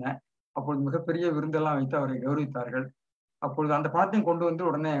போயிருந்தேன். அப்பொழுது மிகப்பெரிய விருந்தெல்லாம் வைத்து அவரை கௌரவித்தார்கள். அப்பொழுது அந்த பணத்தையும் கொண்டு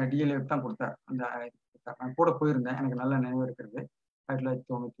உடனே டிஎல்ஏ தான் கொடுத்தார். நான் கூட போயிருந்தேன், எனக்கு நல்ல நினைவு இருக்கிறது,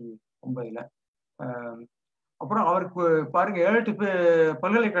 1999. அப்புறம் அவருக்கு பாருங்க 7-8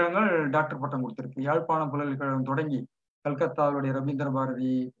 பல்கலைக்கழகங்கள் டாக்டர் பட்டம் கொடுத்திருக்கு. யாழ்ப்பாணம் பல்கலைக்கழகம் தொடங்கி கல்கத்தாவுடைய ரவீந்திர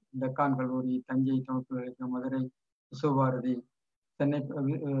பாரதி, டெக்கான் கல்லூரி, தஞ்சை தமிழ் பல்கலைக்கழகம், மதுரை விஸ்வபாரதி,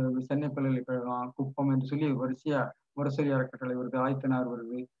 சென்னை பல்கலைக்கழகம், குப்பம் என்று சொல்லி வரிசையா முரசொலி அறக்கட்டளை வருது, ஆயத்தனார்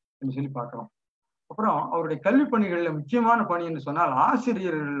வருது என்று சொல்லி பார்க்கிறோம். அப்புறம் அவருடைய கல்வி பணிகள்ல முக்கியமான பணி என்று சொன்னால்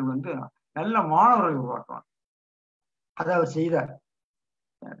ஆசிரியர்கள் நல்ல மாணவர்களை உருவாக்குவாங்க. அதை அவர் செய்தார்.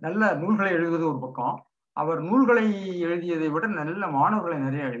 நல்ல நூல்களை எழுதுவது ஒரு பக்கம், அவர் நூல்களை எழுதியதை விட நல்ல மாணவர்களை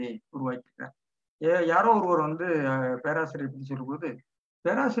நிறைய எழுதி உருவாக்கியிருக்கார். யாரோ ஒருவர் வந்து பேராசிரியர் பற்றி சொல்லும்போது,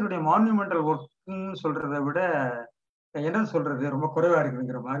 பேராசிரியருடைய மான்யூமெண்டல் ஒர்க்னு சொல்றதை விட என்ன சொல்றது ரொம்ப குறைவா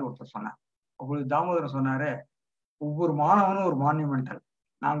இருக்குங்கிற மாதிரி ஒருத்தர் சொன்னார். அப்பொழுது தாமோதரன் சொன்னாரு, ஒவ்வொரு மாணவனும் ஒரு மான்யூமெண்டல்.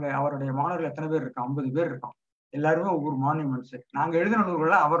 நாங்க அவருடைய மாணவர்கள் எத்தனை பேர் இருக்கோம்? 50 பேர் இருக்கோம். எல்லாருமே ஒவ்வொரு மான்யூமெண்ட்ஸ். நாங்க எழுதின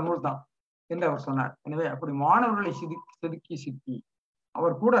நூல்கள் அவர் நூல் தான் என்று அவர் சொன்னார். எனவே அப்படி மாணவர்களை செதுக்கி சிக்கி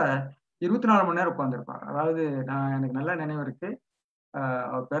அவர் கூட 24 மணி நேரம் உட்கார்ந்துருப்பார். அதாவது எனக்கு நல்ல நினைவு இருக்கு.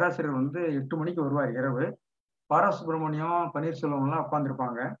 அவர் பேராசிரியர் வந்து 8 மணிக்கு வருவார் இரவு. சுப்பிரமணியம், பன்னீர்செல்வம் எல்லாம்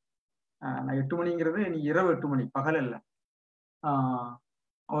உட்கார்ந்துருப்பாங்க. நான் 8 மணிங்கிறது நீ இரவு 8 மணி, பகல் இல்லை.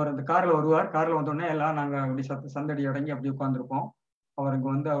 அவர் அந்த கார்ல வருவார். கார்ல வந்தோடனே எல்லாம் நாங்க அப்படி சந்தடி அடங்கி அப்படி உட்கார்ந்துருப்போம். அவர் அங்க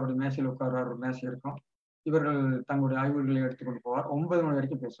வந்து அவருடைய மேசையில் உட்கார்வார். ஒரு மேசை இருக்கும். இவர்கள் தங்களுடைய ஆய்வுகளை எடுத்துக்கொண்டு போவார். 9 மணி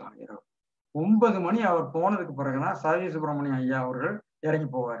வரைக்கும் பேசுவாங்க இரவு. 9 மணி அவர் போனதுக்கு பிறகுதான் சுப்பிரமணியம் ஐயா அவர்கள் இறங்கி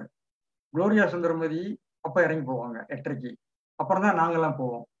போவார். குளோரியா சுந்தரமதி அப்ப இறங்கி போவாங்க 8:30. அப்புறம் தான் நாங்கெல்லாம்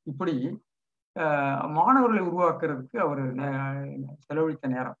போவோம். இப்படி மாணவர்களை உருவாக்குறதுக்கு அவர் செலவழித்த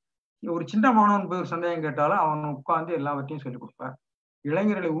நேரம். ஒரு சின்ன மாணவன் போய் ஒரு சந்தேகம் கேட்டாலும் அவன் உட்கார்ந்து எல்லாவற்றையும் சொல்லிக் கொடுப்பார்.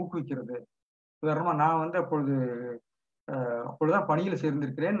 இளைஞர்களை ஊக்குவிக்கிறது. உதாரணமா நான் வந்து அப்பொழுதுதான் பணியில்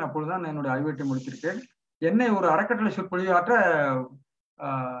சேர்ந்திருக்கிறேன். அப்பொழுதுதான் என்னுடைய ஆய்வேட்டை முடித்திருக்கேன். என்னை ஒரு அறக்கட்டளை சொற்பொழிவாற்ற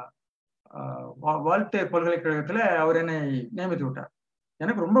வால்டேர் பல்கலைக்கழகத்துல அவர் என்னை நியமித்து விட்டார்.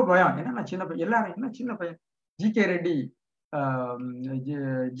 எனக்கு ரொம்ப பயம். ஏன்னா நான் சின்ன பையன், எல்லாரும் என்ன சின்ன பையன், ஜி.கே. ரெட்டி,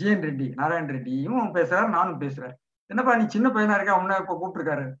 ஜி.என். ரெட்டி, நாராயண் ரெட்டியும் பேசுறாரு, நானும் பேசுறேன். என்னப்பா நீ சின்ன பையனா இருக்க, அவனை இப்ப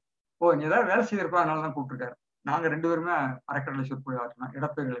கூப்பிட்டுருக்காரு. ஓ நீ ஏதாவது வேலை செய்திருப்பா, அதனாலதான் கூப்பிட்டுருக்காரு. நாங்க 2 பேருமே அறக்கட்டளை சொற்பொழிவாற்றினோம்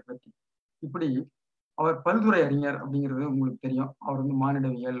இடப்பெயர்களை பற்றி. இப்படி அவர் பல்துறை அறிஞர் அப்படிங்கிறது உங்களுக்கு தெரியும். அவர் வந்து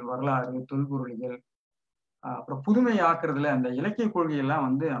மானிடவியல், வரலாறு, தொல்பொருளியல், அப்புறம் புதுமை ஆக்குறதுல அந்த இலக்கிய கொள்கையெல்லாம்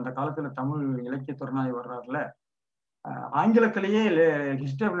வந்து அந்த காலத்துல தமிழ் இலக்கிய துறைநாய் வர்றாருல, ஆங்கிலத்திலேயே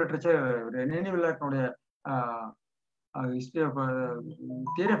history of literature, நினைவில்லாட்டினுடைய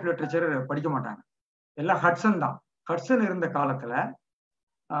theory of literature படிக்க மாட்டாங்க. எல்லாம் ஹட்சன் தான். ஹட்சன் இருந்த காலத்துல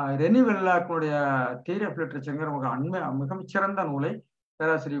ரெனி வெல்லாக்கினுடைய தியரி ஆஃப் லிட்ரேச்சர்ங்கிற மிகச்சிறந்த நூலை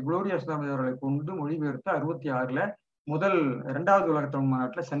பேராசிரியர் குளோரியா சுந்தரமதி அவர்களை கொண்டு மொழிபெயர்த்து 66 முதல் 2வது உலக தமிழ்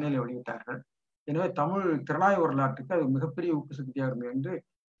மாநாட்டில் சென்னையில் வெளியிட்டார்கள். எனவே தமிழ் திறனாய்வு வரலாற்றுக்கு அது மிகப்பெரிய ஊக்கு சக்தியா இருந்தது என்று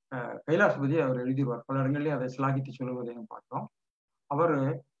கைலாசபதி அவர் எழுதிடுவார். பல இடங்களிலே அதை சிலாகித்து சொல்லுவதையும் பார்த்தோம். அவர்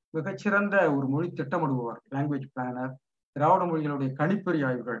மிகச்சிறந்த ஒரு மொழி திட்டமிடுபவர், லாங்குவேஜ் பிளானர். திராவிட மொழிகளுடைய கணிப்பொறி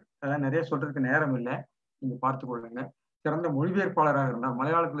ஆய்வுகள் அதெல்லாம் நிறைய சொல்றதுக்கு நேரம் இல்லை, நீங்க பார்த்து கொள்ளுங்க. சிறந்த மொழிபெயர்ப்பாளராக இருந்தார்.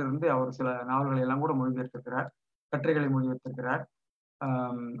 மலையாளத்திலிருந்து அவர் சில நாவல்களை எல்லாம் கூட மொழிபெயர்த்திருக்கிறார், கட்டுரைகளை மொழிபெயர்த்திருக்கிறார்.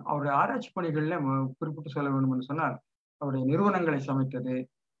 அவருடைய ஆராய்ச்சி பணிகள்ல குறிப்பிட்டு சொல்ல வேண்டும் என்று சொன்னால், அவருடைய நிறுவனங்களை சமைத்தது,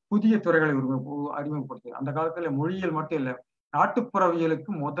 புதிய துறைகளை அறிமுகப்படுத்தியது. அந்த காலத்துல மொழியியல் மட்டும் இல்லை,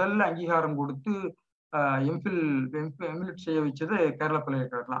 நாட்டுப்புறவியலுக்கு முதல்ல அங்கீகாரம் கொடுத்து எம்ஃபில் செய்ய வச்சது கேரள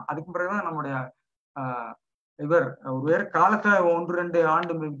பல்கலைக்கழகம். அதுக்கு பிறகுதான் நம்முடைய இவர் ஒரு வேறு காலத்தை 1-2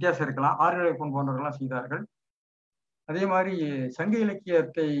 ஆண்டு வித்தியாசம் இருக்கலாம், ஆறுநிலைப்பன் போன்றவர்கள்லாம் செய்தார்கள். அதே மாதிரி சங்க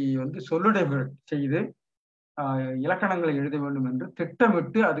இலக்கியத்தை வந்து சொல்லுடைகள் செய்து இலக்கணங்களை எழுத வேண்டும் என்று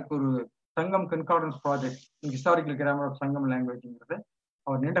திட்டமிட்டு அதுக்கு ஒரு சங்கம் concordance project, historical grammar of சங்கம் லாங்குவேஜ்ங்கிறத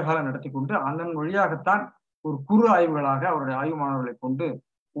அவர் நீண்ட காலம் நடத்தி கொண்டு அதன் வழியாகத்தான் ஒரு குறு ஆய்வுகளாக அவருடைய ஆய்வு மாணவர்களை கொண்டு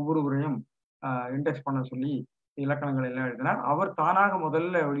ஒவ்வொருவரையும் இண்டெக்ஸ் பண்ண சொல்லி இலக்கணங்களை எல்லாம் எழுதினார். அவர் தானாக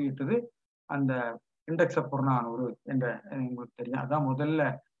முதல்ல வெளியிட்டது அந்த இண்டெக்ஸ புறநானூறு என்ற, உங்களுக்கு தெரியும், அதான் முதல்ல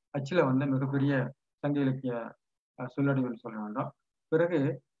அச்சில வந்து மிகப்பெரிய சங்க இலக்கிய சொல்லடிகள் சொல்ல வேண்டும். பிறகு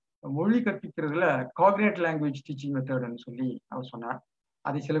மொழி கற்பிக்கிறதுல காக்னேட் லாங்குவேஜ் டீச்சிங் மெத்தட்னு சொல்லி அவர் சொன்னார்.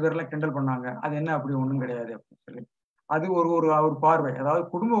 அதை சில பேர்லாம் கிண்டல் பண்ணாங்க, அது என்ன அப்படி ஒன்றும் கிடையாது அப்படின்னு சொல்லி. அது ஒரு பார்வை, அதாவது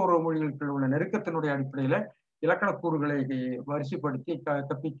குடும்ப உறவு மொழிகளுக்கு உள்ள நெருக்கத்தினுடைய அடிப்படையில இலக்கண கூறுகளை வரிசைப்படுத்தி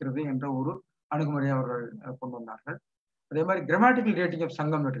கற்பிக்கிறது என்ற ஒரு அணுகுமுறையை அவர்கள் கொண்டு வந்தார்கள். அதே மாதிரி கிராமட்டிக்கல் டேட்டிங் ஆஃப்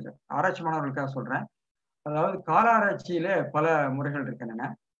சங்கம் இருக்கு, ஆராய்ச்சி மாணவர்களுக்காக சொல்றேன். அதாவது கால ஆராய்ச்சியில பல முறைகள் இருக்கின்றன.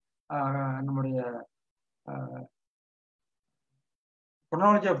 நம்முடைய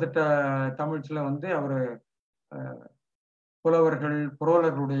குரோனாலஜி ஆஃப் த தமிழ்ஸ்ல வந்து அவர் புலவர்கள்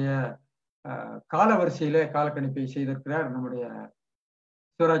புரோலர்களுடைய கால வரிசையில காலக்கணிப்பை செய்திருக்கிறார் நம்முடைய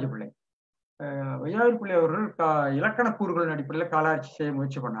சிவராஜ பிள்ளை. வையாறு பிள்ளை அவர்கள் இலக்கண கூறுகளின் அடிப்படையில் காலாட்சி செய்ய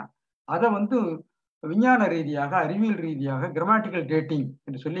முயற்சி பண்ணார். அதை வந்து விஞ்ஞான ரீதியாக, அறிவியல் ரீதியாக கிராமட்டிக்கல் டேட்டிங்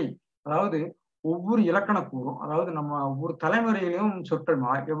என்று சொல்லி, அதாவது ஒவ்வொரு இலக்கண கூறும், அதாவது நம்ம ஒவ்வொரு தலைமுறையிலும் சொற்கள்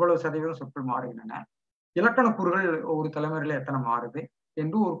எவ்வளவு சதவீதம் சொற்கள் மாறுகின்றன, இலக்கண கூறுகள் ஒவ்வொரு தலைமுறையில எத்தனை மாறுது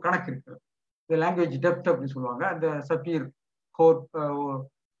என்று ஒரு கணக்கு இருக்கிறது. இந்த லாங்குவேஜ் டெப்த் அப்படின்னு சொல்லுவாங்க. அந்த சஃபீர்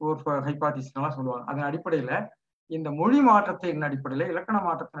ஹைபாதிசிஸ் எல்லாம் சொல்லுவாங்க. அதன் அடிப்படையில இந்த மொழி மாற்றத்தின் அடிப்படையில, இலக்கண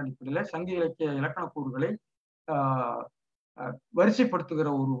மாற்றத்தின் அடிப்படையில சங்க இலக்கிய இலக்கண கூறுகளை வரிசைப்படுத்துகிற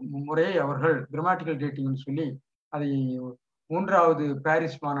ஒரு முறையை அவர்கள் கிராமட்டிக்கல் டேட்டிங்னு சொல்லி அதை 3வது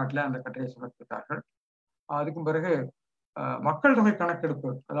பாரிஸ் மாநாட்டில் அந்த கட்டுரையை சமர்ப்பித்தார்கள். அதுக்கும் பிறகு மக்கள் தொகை கணக்கெடுப்பு,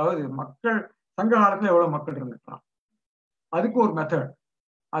 அதாவது மக்கள் சங்க காலத்துல எவ்வளவு மக்கள் இருந்திருக்கலாம், அதுக்கு ஒரு மெத்தட்.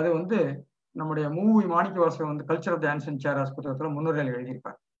 அது வந்து நம்முடைய மாணிக்கவாசகர் வந்து culture of the ancient Cheras புத்தகத்துல முன்னுரையில்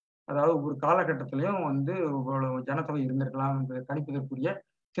எழுதியிருப்பார். அதாவது ஒரு காலகட்டத்திலையும் வந்து இவ்வளவு ஜனத்தொகை இருந்திருக்கலாம் என்பதை கணிப்பதற்குரிய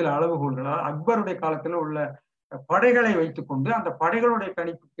சில அளவுகோல்கள். அக்பருடைய காலத்துல உள்ள படைகளை வைத்துக்கொண்டு அந்த படைகளுடைய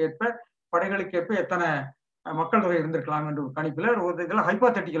படைகளுக்கேற்ப எத்தனை மக்கள் தொகை இருந்திருக்கலாம் என்ற ஒரு கணிப்புல இதெல்லாம்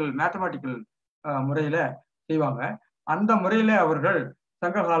ஹைபாத்தட்டிக்கல் மேத்தமேட்டிக்கல் முறையில செய்வாங்க. அந்த முறையில அவர்கள்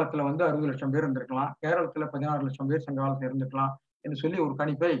சங்க காலத்துல வந்து 60 லட்சம் பேர் இருந்திருக்கலாம், கேரளத்துல 16 லட்சம் பேர் சங்க காலத்துல இருந்திருக்கலாம் என்று சொல்லி ஒரு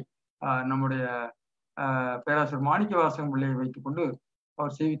கணிப்பை நம்முடைய பேராசிரியர் மாணிக்கவாசகம் பிள்ளையை வைத்துக்கொண்டு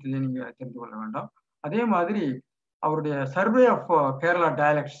அவர் செய்வித்ததை நீங்க தெரிந்து கொள்ள வேண்டும். அதே மாதிரி அவருடைய சர்வே ஆஃப் கேரளா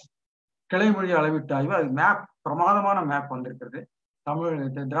டயலெக்ட்ஸ் கிளைமொழி அளவீட்டு ஆய்வு, அது மேப், பிரமாதமான மேப் வந்திருக்கிறது. தமிழ்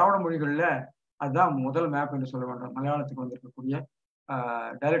திராவிட மொழிகள்ல அதுதான் முதல் மேப் என்று சொல்ல வேண்டும். மலையாளத்துக்கு வந்திருக்கக்கூடிய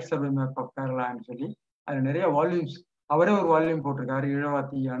டயலெக்ட் சர்வே மேப் ஆஃப் கேரளான்னு சொல்லி அது நிறைய வால்யூம்ஸ், அவரே ஒரு வால்யூம் போட்டிருக்காரு,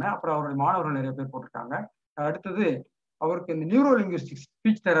 இழவாத்தியான. அப்புறம் அவருடைய மாணவர்கள் நிறைய பேர் போட்டிருக்காங்க. அடுத்தது அவருக்கு இந்த நியூரோ லிங்குவிஸ்டிக்ஸ்,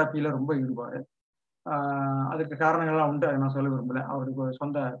 ஸ்பீச் தெராப்பியில ரொம்ப ஈடுபாடு. அதுக்கு காரணங்கள்லாம் உண்டு, அதை நான் சொல்ல விரும்பல. அவருக்கு ஒரு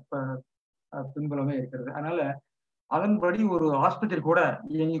சொந்த பின்புலமே இருக்கிறது. அதனால அதன்படி ஒரு ஆஸ்பத்திரி கூட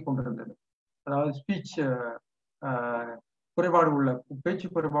இயங்கி கொண்டிருந்தது. அதாவது ஸ்பீச் குறைபாடு உள்ள, பேச்சு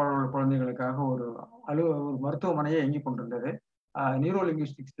குறைபாடு உள்ள குழந்தைகளுக்காக ஒரு மருத்துவமனையை இயங்கி கொண்டிருந்தது. நியூரோ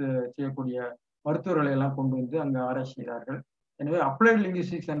லிங்குவிஸ்டிக்ஸ் செய்யக்கூடிய மருத்துவர்களை எல்லாம் கொண்டு வந்து அங்க ஆராய்ச்சி செய்தார்கள். எனவே அப்ளைடு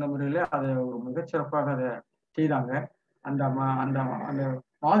லிங்குவிஸ்டிக்ஸ் என்ற முறையில அதை ஒரு மிகச்சிறப்பாக அதை செய்தாங்க. அந்த அந்த அந்த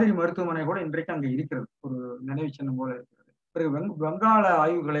மாதிரி மருத்துவமனை கூட இன்றைக்கு அங்க இருக்கிறது, ஒரு நினைவு சின்னம் போல இருக்கிறது. பிறகு வங்காள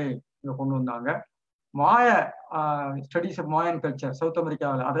ஆய்வுகளை இங்க கொண்டு வந்தாங்க. மாய studies of Mayan culture south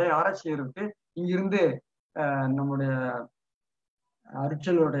அமெரிக்காவில், அதை ஆராய்ச்சி செய்யறதுக்கு இங்கிருந்து நம்முடைய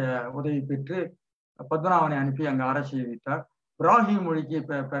அருட்சலுடைய உதவி பெற்று பத்மநாபனை அனுப்பி அங்க ஆராய்ச்சி வைத்தார். பிராகி மொழிக்கு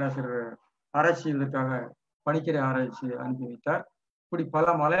பேராசிரியர் ஆராய்ச்சி செய்வதற்காக பணிக்கிற ஆராய்ச்சி அனுப்பி வைத்தார். இப்படி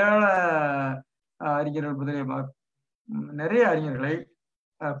பல மலையாள அறிஞர்கள் முதலிய நிறைய அறிஞர்களை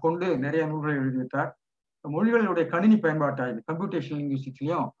கொண்டு நிறைய நூல்களை எழுதி வைத்தார். மொழிகளுடைய கணினி பயன்பாட்டு ஆய்வு, கம்ப்யூட்டேஷனல்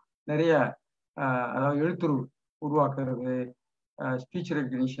லிங்குவிஸ்டிக்ஸ்லையும் நிறைய அதாவது எழுத்துரு உருவாக்குறது, ஸ்பீச்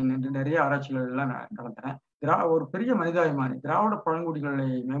ரெகக்னிஷன் என்று நிறைய ஆராய்ச்சிகள் எல்லாம் நடந்தன. ஒரு பெரிய மனிதாபிமானி, திராவிட பழங்குடிகளை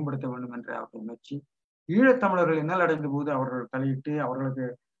மேம்படுத்த வேண்டும் என்ற அவருடைய முயற்சி. ஈழத்தமிழர்கள் இன்னல் அடைந்த போது அவர்கள் தலையிட்டு அவர்களுக்கு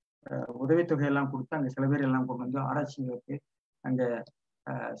உதவித்தொகையெல்லாம் கொடுத்து அங்கே சில பேர் எல்லாம் கொண்டு வந்து ஆராய்ச்சிகளுக்கு அங்கே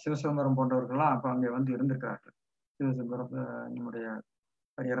சிவசிதம்பரம் போன்றவர்கள்லாம் அப்போ அங்கே வந்து இருந்திருக்கிறார்கள். சிவசிதம்பரம் நம்முடைய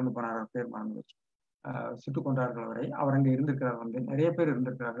இறந்து போனார், பேர் மறந்து வச்சு, சுட்டுக் கொண்டார்கள் வரை அவர் அங்கே இருந்திருக்கிறார். வந்து நிறைய பேர்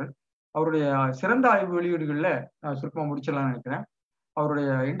இருந்திருக்கிறார்கள். அவருடைய சிறந்த ஆய்வு வெளியீடுகள்ல சுருக்கமாக முடிச்சிடலாம்னு நினைக்கிறேன்.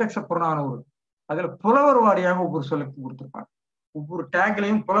 அவருடைய இண்டெக்ஸ் ஆஃப் புறநானூறு, அதுல புலவர் வாரியாக ஒவ்வொரு சொல்லுக்கு கொடுத்திருப்பார். ஒவ்வொரு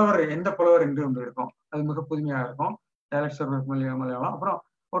டேக்லையும் புலவர், எந்த புலவர் என்று ஒன்று இருக்கும், அது மிக புதுமையாக இருக்கும். மலையாளம். அப்புறம்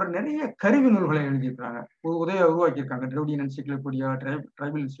ஒரு நிறைய கருவி நூல்களை எழுதியிருக்கிறாங்க, உருவாக்கியிருக்காங்க. Dravidian encyclopedia,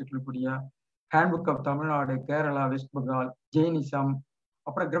 tribal encyclopedia, handbook of Tamil Nadu, Kerala, west Bengal, Jainism,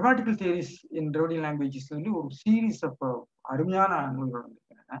 அப்புறம் கிராமட்டிக்கல் தியரிஸ் இன் திராவிடியன் லாங்குவேஜஸ் சொல்லி ஒரு சீரீஸ் ஆஃப் அருமையான நூல்கள்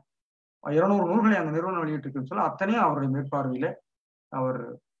வந்திருக்கின்றன. 200 நூல்களை அந்த நிறுவனம் வெளியிட்டிருக்குன்னு சொல்ல, அத்தனையும் அவருடைய மேற்பார்வையில அவர்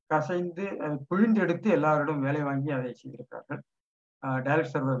கசைந்து பிழிந்தெடுத்து எல்லாரிடம் வேலை வாங்கி அதை செய்திருக்கிறார்கள்.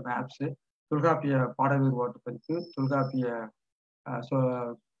 டயலெக்ட் சர்வே மேப்ஸ், தொல்காப்பிய பாட வேறுபாட்டு பதிப்பு, தொல்காப்பிய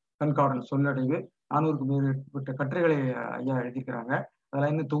கண்காடல் சொல்லடைவு, 400க்கு மேற்பட்ட கட்டுரைகளை ஐயா எழுதியிருக்கிறாங்க.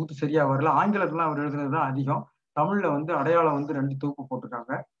 அதெல்லாம் இன்னும் தொகுத்து சரியா வரல. ஆங்கிலத்துல அவர் எழுதுனது தான் அதிகம். தமிழ்ல வந்து அடையாளம் வந்து 2 தொகுப்பு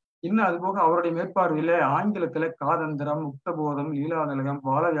போட்டிருக்காங்க. இன்னும் அது போக அவருடைய மேற்பார்வையில ஆங்கிலத்துல காதந்திரம், முக்தபோதம், லீலாதலகம்,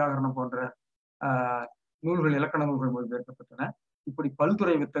 பால வியாகரணம் போன்ற நூல்கள், இலக்கண நூல்கள் மொழிபெயர்க்கப்பட்டன. இப்படி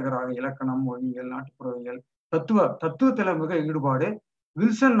பல்துறை வித்தகராக இலக்கணம், மொழியியல், நாட்டுப்புறவியல், தத்துவத்துல மிக ஈடுபாடு.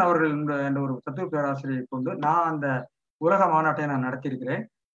 வில்சன் அவர்கள் என்ற ஒரு தத்துவ பேராசிரியை கொண்டு நான் அந்த உலக மாநாட்டை நான் நடத்தியிருக்கிறேன்.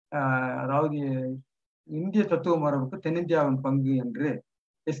 அதாவது இந்திய தத்துவ மரபுக்கு தென்னிந்தியாவின் பங்கு என்று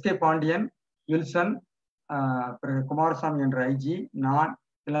எஸ்கே பாண்டியன், வில்சன், பிறகு குமாரசாமி என்ற ஐஜி, நான்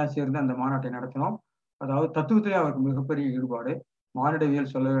எல்லாம் சேர்ந்து அந்த மாநாட்டை நடத்தினோம். அதாவது தத்துவத்திலே அவருக்கு மிகப்பெரிய ஈடுபாடு.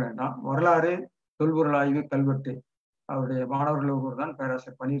 மானிடவியல் சொல்லவே வேண்டாம். வரலாறு, தொல்பொருள் ஆய்வு, கல்வெட்டு, அவருடைய மாணவர்கள் ஒருவர் தான்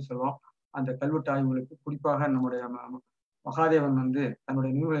பேராசிரியர் பன்னீர்செல்வம். அந்த கல்வெட்டு ஆய்வுகளுக்கு குறிப்பாக நம்முடைய மகாதேவன் வந்து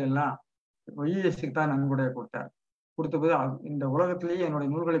தன்னுடைய நூல்களை எல்லாம் ஒய்எஸ்க்கு தான் நன்கொடைய கொடுத்தார். கொடுத்தபோது இந்த உலகத்திலேயே என்னுடைய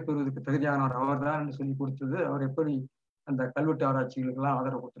நூல்களை பெறுவதற்கு தகுதியானவர் அவர் தான் என்று சொல்லி கொடுத்தது. அவர் எப்படி அந்த கல்வெட்டு ஆராய்ச்சிகளுக்கெல்லாம்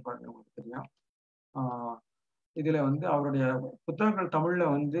ஆதரவு கொடுத்துருப்பாருன்னு உங்களுக்கு தெரியும். இதுல வந்து அவருடைய புத்தகங்கள் தமிழ்ல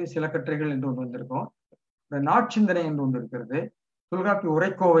வந்து சில கட்டுரைகள் என்று ஒன்று வந்திருக்கும். நாட்சிந்தனை என்று ஒன்று இருக்கிறது. தொல்காப்பிய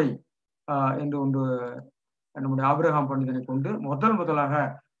உரைக்கோவை என்று ஒன்று நம்முடைய ஆபிரகாம் பண்டிதனை கொண்டு முதலாக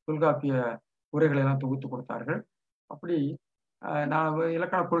தொல்காப்பிய உரைகளை எல்லாம் தொகுத்து கொடுத்தார்கள். அப்படி நான்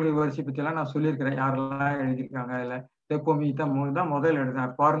இலக்கண கொள்கை வரிசை பற்றியெல்லாம் நான் சொல்லியிருக்கிறேன், யாரெல்லாம் எழுதியிருக்காங்க. இல்லை தெப்போமி தான் முதல்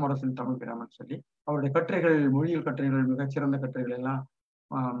எழுதினார், பார்மரசன் தமிழ் கிராமன் சொல்லி. அவருடைய கட்டுரைகள், மொழியியல் கட்டுரைகள், மிகச்சிறந்த கட்டுரைகள் எல்லாம்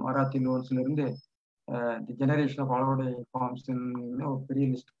மராத்தி லோன்ஸ்ல இருந்து தி ஜெனரேஷன் ஆஃப் ஆலோடை ஃபார்ம்ஸ்ன்னு ஒரு பெரிய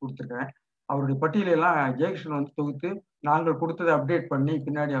லிஸ்ட் கொடுத்துருக்கேன். அவருடைய பட்டியலெல்லாம் ஜெயகிருஷ்ணன் வந்து தொகுத்து நாங்கள் கொடுத்ததை அப்டேட் பண்ணி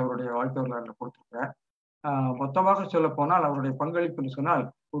பின்னாடி அவருடைய வாழ்க்கை வரலாறுல கொடுத்துருக்கிறேன். மொத்தமாக சொல்ல போனால் அவருடைய பங்களிப்புன்னு சொன்னால்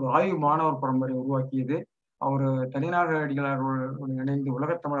ஒரு ஆய்வு மாணவர் பரம்பரை உருவாக்கியது. அவர் தனிநாக அடிகளாரோடு இணைந்து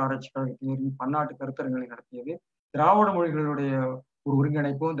உலகத்தமிழ் ஆராய்ச்சி கழகத்தில் பன்னாட்டு கருத்தரங்களை நடத்தியது. திராவிட மொழிகளுடைய ஒரு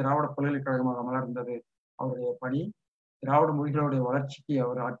ஒருங்கிணைப்பும் திராவிட பல்கலைக்கழகமாக மலர்ந்தது அவருடைய பணி. திராவிட மொழிகளுடைய வளர்ச்சிக்கு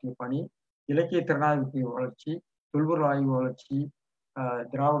அவர் ஆற்றிய பணி, இலக்கிய திறனாய்வுக்கு வளர்ச்சி, தொல்பொருள் ஆய்வு வளர்ச்சி,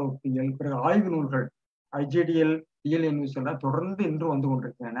 திராவிட ஒப்பியல், பிறகு ஆய்வு நூல்கள் IJDL DLNUs எல்லாம் தொடர்ந்து இன்று வந்து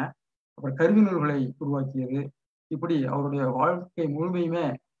கொண்டிருக்கின்றன. அப்புறம் கருவி நூல்களை உருவாக்கியது. இப்படி அவருடைய வாழ்க்கை முழுமையுமே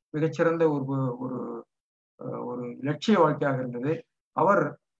மிகச்சிறந்த ஒரு ஒரு ஒரு இலட்சிய வாழ்க்கையாக இருந்தது. அவர்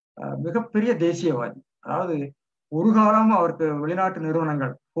மிகப்பெரிய தேசியவாதி. அதாவது ஒரு காலம் அவருக்கு வெளிநாட்டு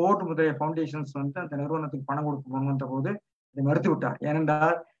நிறுவனங்கள், போர்ட் முதலிய ஃபவுண்டேஷன்ஸ் வந்து அந்த நிறுவனத்துக்கு பணம் கொடுக்க முன்வந்த போது இதை மறுத்து விட்டார்.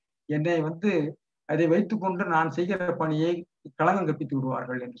 ஏனென்றால் என்னை வந்து அதை வைத்துக்கொண்டு நான் செய்கிற பணியை களங்கம் கற்பித்து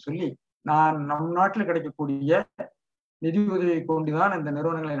விடுவார்கள் என்று சொல்லி, நான் நம் நாட்டில் கிடைக்கக்கூடிய நிதி உதவியை கொண்டுதான் இந்த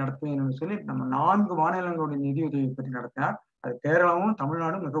நிறுவனங்களை நடத்துவேன் என்று சொல்லி நம்ம 4 மாநிலங்களுடைய நிதி உதவியை பற்றி நடத்தினார். அது கேரளாவும்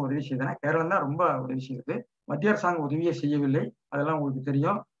தமிழ்நாடும் மிக உதவி செய்தன. கேரளம் தான் ரொம்ப உதவி செய்தது. மத்திய அரசாங்கம் உதவியே செய்யவில்லை. அதெல்லாம் உங்களுக்கு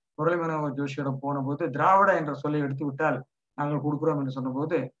தெரியும். முரளி மனோகர் ஜோஷியிடம் போன போது திராவிட என்ற சொல்லை எடுத்து விட்டால் நாங்கள் கொடுக்கிறோம் என்று சொன்ன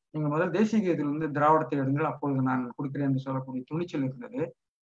போது, நீங்கள் முதல் தேசிய கீதத்திலிருந்து திராவிடத்தை எடுங்கள், அப்பொழுது நான் கொடுக்கிறேன் என்று சொல்லக்கூடிய துணிச்சல் இருந்தது.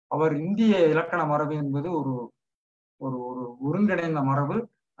 அவர் இந்திய இலக்கண மரபு என்பது ஒரு ஒரு ஒரு ஒருங்கிணைந்த மரபு,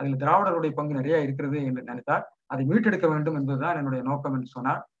 அதில் திராவிடருடைய பங்கு நிறைய இருக்கிறது என்று நினைத்தார். அதை மீட்டெடுக்க வேண்டும் என்பதுதான் என்னுடைய நோக்கம் என்று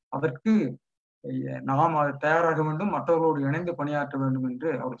சொன்னார். அதற்கு நாம் அதை தயாராக வேண்டும், மற்றவர்களோடு இணைந்து பணியாற்ற வேண்டும் என்று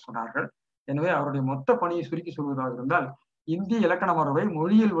அவர் சொன்னார்கள். எனவே அவருடைய மொத்த பணியை சுருக்கி சொல்வதாக இருந்தால், இந்திய இலக்கண மரபை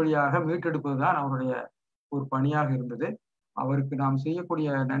மொழியியல் வழியாக மீட்டெடுப்பதுதான் அவருடைய ஒரு பணியாக இருந்தது. அவருக்கு நாம்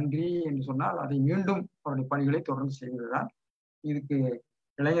செய்யக்கூடிய நன்றி என்று சொன்னால் அதை மீண்டும் அவருடைய பணிகளை தொடர்ந்து செய்வதுதான். இதுக்கு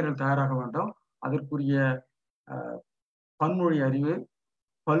இளைஞர்கள் தயாராக வேண்டும். அதற்குரிய பன்மொழி அறிவு,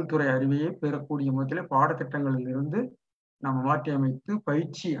 பல்துறை அறிவையை பெறக்கூடிய முறையில் பாடத்திட்டங்களில் இருந்து நம்ம மாற்றி அமைத்து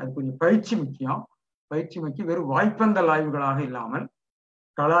பயிற்சி, அதுக்குரிய பயிற்சி முக்கியம். பயிற்சி முக்கியம். வெறும் வாய்ப்பந்தல் ஆய்வுகளாக இல்லாமல்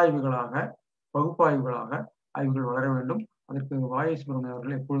கள ஆய்வுகளாக, பகுப்பாய்வுகளாக ஆய்வுகள் வளர வேண்டும். அதற்கு வாயை சுப்பிரமணியம்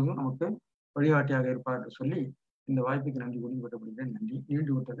அவர்கள் எப்பொழுதும் நமக்கு வழிகாட்டியாக இருப்பார் என்று சொல்லி இந்த வாய்ப்புக்கு நன்றி கூறி விடப்படுகிறேன். நன்றி.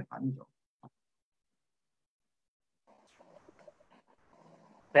 நீண்டு விட்டது அனுபவம்.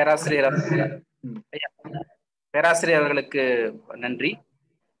 பேராசிரியர் அவர்களுக்கு நன்றி.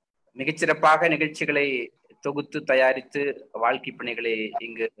 மிகச்சிறப்பாக நிகழ்ச்சிகளை தொகுத்து தயாரித்து வாழ்க்கை பணிகளை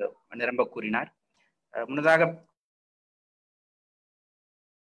இங்கு நிரம்ப கூறினார். முன்னதாக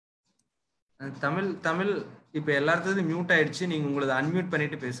தமிழ் இப்ப எல்லாத்துக்கும் மியூட் ஆயிடுச்சு, நீங்க உங்களது அன்மியூட்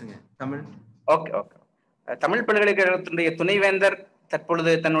பண்ணிட்டு பேசுங்க. தமிழ். ஓகே. தமிழ் பல்கலைக்கழகத்தினுடைய துணைவேந்தர்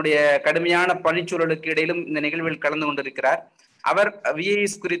தற்பொழுது தன்னுடைய கடுமையான பணிச்சூழலுக்கு இடையிலும் இந்த நிகழ்வில் கலந்து கொண்டிருக்கிறார். அவர்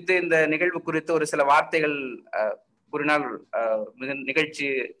VIS குறித்து, இந்த நிகழ்வு குறித்து ஒரு சில வார்த்தைகள் கூறினால் நிகழ்ச்சி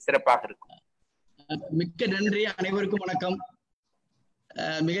சிறப்பாக இருக்கும். மிக்க நன்றி. அனைவருக்கும் வணக்கம்.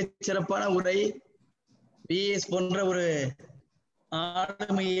 மிகச் சிறப்பான உரை. VIS போன்ற ஒரு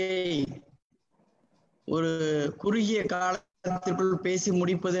ஆளுமையை ஒரு குறுகிய காலத்திற்குள் பேசி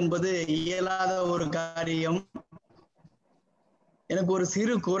முடிப்பது என்பது இயலாத ஒரு காரியம். எனக்கு ஒரு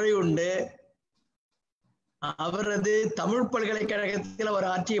சிறு குறை உண்டு. அவரது தமிழ் பல்கலைக்கழகத்தில் அவர்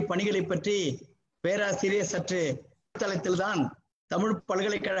ஆற்றிய பணிகளை பற்றி பேராசிரியர் சற்று தளத்தில் தான் தமிழ்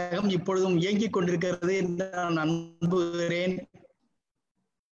பல்கலைக்கழகம் இப்பொழுதும் இயங்கிக் கொண்டிருக்கிறது என்று நான் நம்புகிறேன்.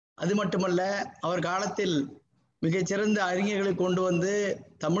 அது மட்டுமல்ல, அவர் காலத்தில் மிகச்சிறந்த அறிஞர்களை கொண்டு வந்து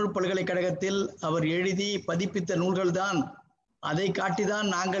தமிழ் பல்கலைக்கழகத்தில் அவர் எழுதி பதிப்பித்த நூல்கள் தான், அதை காட்டிதான்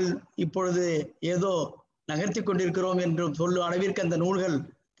நாங்கள் இப்பொழுது ஏதோ நகர்த்தி கொண்டிருக்கிறோம் என்று சொல்லும் அளவிற்கு அந்த நூல்கள்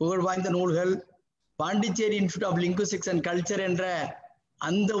புகழ் வாய்ந்த நூல்கள். Pondicherry institute of linguistics and culture என்ற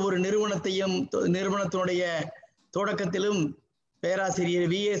அந்த ஒரு நிறுவனத்தினுடைய தொடக்கத்திலும் பேராசிரியர்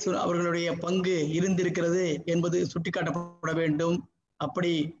VIS அவர்களுடைய பங்கு இருந்திருக்கிறது என்பது சுட்டிக்காட்டப்பட வேண்டும்.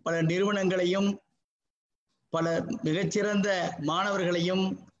 அப்படி பல நிறுவனங்களையும் பல மிகச்சிறந்த மாணவர்களையும்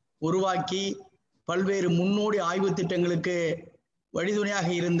உருவாக்கி பல்வேறு முன்னோடி ஆய்வு திட்டங்களுக்கு வழிதுணையாக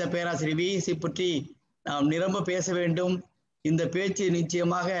இருந்த பேராசிரியர் VIS பற்றி நாம் நிரம்ப பேச வேண்டும். இந்த பேச்சு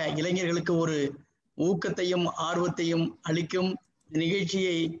நிச்சயமாக இளைஞர்களுக்கு ஒரு ஊக்கத்தையும் ஆர்வத்தையும் அளிக்கும்.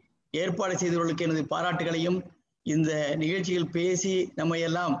 நிகழ்ச்சியை ஏற்பாடு செய்தவர்களுக்கு எனது பாராட்டுகளையும், இந்த நிகழ்ச்சியில் பேசி நம்ம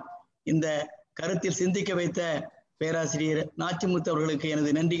எல்லாம் இந்த கருத்தில் சிந்திக்க வைத்த பேராசிரியர் நாச்சிமுத்து அவர்களுக்கு எனது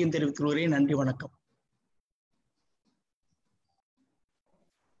நன்றியும் தெரிவித்துக் கொள்கிறேன். நன்றி, வணக்கம்.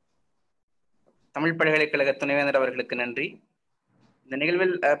 தமிழ் பல்கலைக்கழக துணைவேந்தர் அவர்களுக்கு நன்றி. இந்த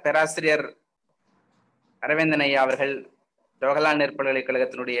நிகழ்வில் பேராசிரியர் அரவிந்தன் ஐயா அவர்கள் ஜவஹர்லால் நேரு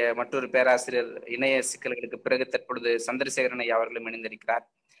பல்கலைக்கழகத்தினுடைய மற்றொரு பேராசிரியர் இணைய சிக்கல்களுக்கு பிறகு தற்பொழுது சந்திரசேகரன் ஐயா அவர்களும் இணைந்திருக்கிறார்.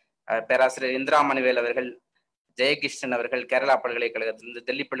 பேராசிரியர் இந்திரா மணிவேல் அவர்கள், ஜெயகிருஷ்ணன் அவர்கள் கேரளா பல்கலைக்கழகத்திலிருந்து,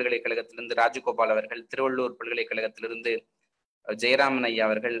 டெல்லி பல்கலைக்கழகத்திலிருந்து ராஜகோபால் அவர்கள், திருவள்ளூர் பல்கலைக்கழகத்திலிருந்து ஜெயராமன் ஐயா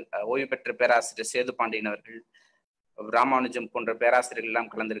அவர்கள், ஓய்வு பெற்ற பேராசிரியர் சேது பாண்டியன் அவர்கள், ராமானுஜம் போன்ற பேராசிரியர்கள்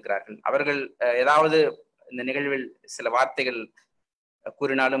எல்லாம் கலந்திருக்கிறார்கள். அவர்கள் ஏதாவது இந்த நிகழ்வில் சில வார்த்தைகள்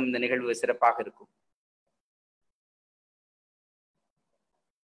கூறினாலும் இந்த நிகழ்வு சிறப்பாக இருக்கும்.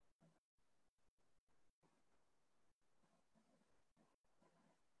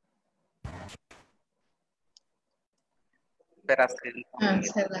 பேராசிரியர்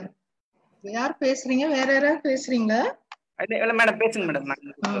யார் பேசுறீங்க? வேற யாராவது பேசுறீங்களா? மேடம் பேசுங்க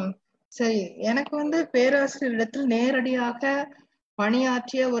மேடம். சரி, எனக்கு வந்து பேராசிரியரிடத்தில் நேரடியாக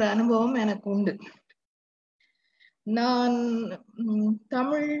பணியாற்றிய ஒரு அனுபவம் எனக்கு உண்டு. நான்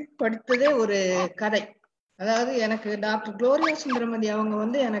தமிழ் படித்ததே ஒரு கதை. அதாவது எனக்கு டாக்டர் குளோரியா சுந்தரமதி அவங்க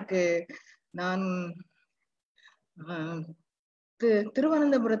வந்து எனக்கு நான்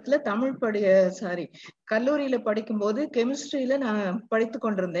திருவனந்தபுரத்துல கல்லூரியில படிக்கும்போது கெமிஸ்ட்ரியில நான் படித்து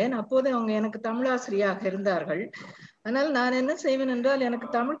கொண்டிருந்தேன். அப்போது அவங்க எனக்கு தமிழாசிரியாக இருந்தார்கள். அதனால நான் என்ன செய்வேன் என்றால், எனக்கு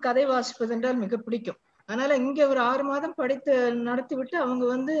தமிழ் கதை வாசிப்பது என்றால் மிக பிடிக்கும். அதனால இங்க ஒரு 6 மாதம் படித்து நடத்தி விட்டு அவங்க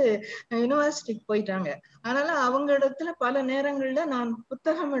வந்து யூனிவர்சிட்டிக்கு போயிட்டாங்க. அதனால அவங்க இடத்துல பல நேரங்கள்ல நான்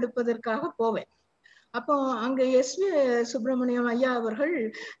புத்தகம் எடுப்பதற்காக போவேன். அப்போ அங்க எஸ்.வி. சுப்பிரமணியம் ஐயா அவர்கள்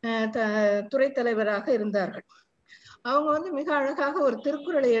துறை தலைவராக இருந்தார்கள். அவங்க வந்து மிக அழகாக ஒரு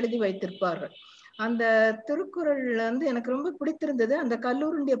திருக்குறளை எழுதி வைத்திருப்பார்கள். அந்த திருக்குறள் வந்து எனக்கு ரொம்ப பிடித்திருந்தது. அந்த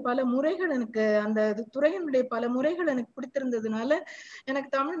கல்லூரியுடைய பல முறைகள் எனக்கு, அந்த துறையினுடைய பல முறைகள் எனக்கு பிடித்திருந்ததுனால எனக்கு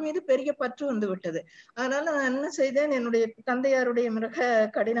தமிழ் மீது பெரிய பற்று வந்து விட்டது. அதனால நான் என்ன செய்தேன், என்னுடைய தந்தையாருடைய மிக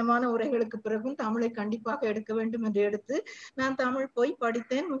கடினமான உரைகளுக்கு பிறகும் தமிழை கண்டிப்பாக எடுக்க வேண்டும் என்று எடுத்து நான் தமிழ் போய்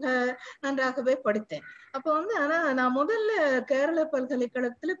படித்தேன். மிக நன்றாகவே படித்தேன். அப்போ வந்து ஆனா நான் முதல்ல கேரள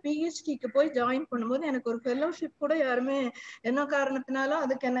பல்கலைக்கழகத்துல பிஹெச்டிக்கு போய் ஜாயின் பண்ணும்போது எனக்கு ஒரு ஃபெல்லோஷிப் கூட யாருமே என்ன காரணத்தினாலும்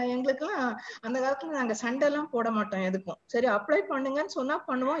அதுக்கு எங்களுக்கெல்லாம் அந்த காலத்துல நாங்க சண்டை எல்லாம் போட மாட்டோம் எதுக்கும். சரி அப்ளை பண்ணுங்கன்னு சொன்னா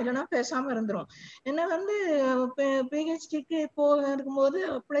பண்ணுவோம், இல்லைன்னா பேசாம இருந்துரும். என்ன வந்து பிஹெச்டிக்கு இருக்கும்போது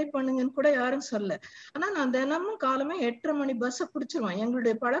அப்ளை பண்ணுங்கன்னு கூட யாரும் சொல்ல. ஆனா நான் தினமும் காலமே 8:30 மணி பஸ்ஸை பிடிச்சிருவேன்.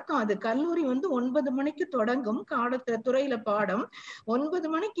 எங்களுடைய பழக்கம் அது. கல்லூரி வந்து 9 மணிக்கு தொடங்கும் துறையில பாடம்.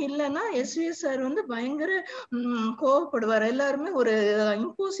 9 மணிக்கு இல்லைன்னா எஸ்விஎஸ் சார் வந்து பயங்கர கோவப்படுவார். எல்லாருமே ஒரு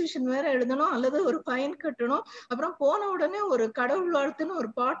இம்போசிஷன் வேற எழுதணும், அல்லது ஒரு ஃபைன் கட்டணும். அப்புறம் போன உடனே ஒரு கடவுள் வாழ்த்துன்னு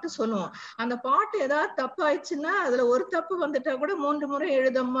ஒரு பாட்டு சொல்லுவோம். அந்த பாட்டு ஏதாவது தப்பு ஆயிடுச்சுன்னா அதுல ஒரு தப்பு வந்துட்டா கூட 3 முறை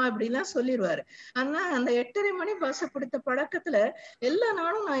எழுதம்மா அப்படிலாம் சொல்லிடுவாரு. ஆனா அந்த 8:30 மணி பஸ் பிடித்த பழக்கத்துல எல்லா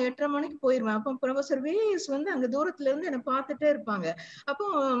நாளும் நான் 8:30 மணிக்கு போயிருவேன். அப்போ ப்ரொஃபசர் விஎஸ் வந்து அங்க தூரத்துல இருந்து என்னை பார்த்துட்டே இருப்பாங்க. அப்போ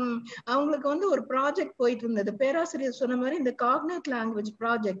அவங்களுக்கு வந்து ஒரு ப்ராஜெக்ட் போயிட்டு இருந்தது. பேராசிரியர் சொன்ன மாதிரி இந்த காக்னேட் லாங்குவேஜ்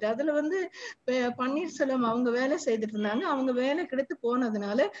ப்ராஜெக்ட். அதுல வந்து பன்னீர்செல்வம் அவங்க வேலை செய்துட்டு இருந்தாங்க. அவங்க வேலை கிடைத்து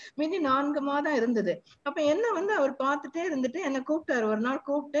போனதுனால மீதி 4 மாதம் இருந்தது. அப்ப என்ன வந்து அவர் பார்த்துட்டே இருந்துட்டு என்னை கூப்பிட்டாரு. ஒரு நாள்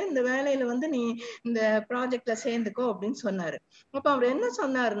கூப்பிட்டு, இந்த வேலையில வந்து நீ இந்த ப்ராஜெக்ட்ல சேர்ந்துக்கோ அப்படின்னு சொன்னாரு. அப்ப அவர் என்ன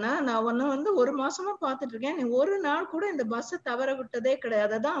சொன்னாருன்னா, நான் உன்னை வந்து 1 மாசமா பார்த்துட்டு இருக்கேன், நீ ஒரு நாள் கூட இந்த பஸ்ஸை தவற விட்டதே கிடையாது.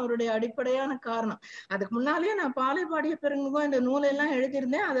 அதுதான் அவருடைய அடிப்படையான காரணம். அதுக்கு முன்னாலேயே நான் பாலை பாடிய பெருங்குவோ இந்த நூலெல்லாம்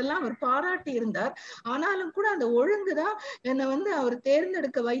எழுதியிருந்தேன். அதெல்லாம் அவர் பாராட்டி இருந்தார். ஆனாலும் கூட அந்த ஒழுங்குதான் என்னை வந்து அவர்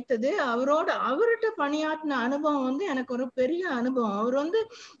தேர்ந்தெடுக்க வைத்தது. அவர்கிட்ட பணியாற்றின அனுபவம் வந்து எனக்கு ஒரு பெரிய அனுபவம். அவர் வந்து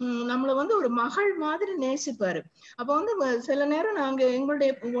நம்மளை வந்து ஒரு மகள் மாதிரி நேசிப்பாரு. அப்ப வந்து சில நேரம் நாங்க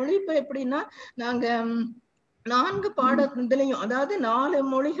எங்களுடைய ஒழிப்பு எப்படின்னா, நாங்க 4 பாடத்திலையும், அதாவது 4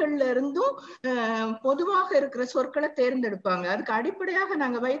 மொழிகள்ல இருந்தும் பொதுவாக இருக்கிற சொற்களை தேர்ந்தெடுப்பாங்க. அதுக்கு அடிப்படையாக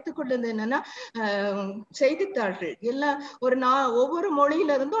நாங்க வைத்துக் கொண்டது என்னன்னா, செய்தித்தாள்கள் எல்லாம் ஒவ்வொரு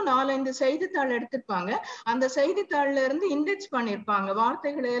மொழியில இருந்தும் 4-5 செய்தித்தாள் எடுத்திருப்பாங்க. அந்த செய்தித்தாள்ல இருந்து இண்டெக்ஸ் பண்ணிருப்பாங்க.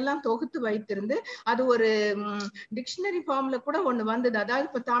 வார்த்தைகளை எல்லாம் தொகுத்து வைத்திருந்து அது ஒரு டிக்ஷனரி ஃபார்ம்ல கூட ஒண்ணு வந்தது. அதாவது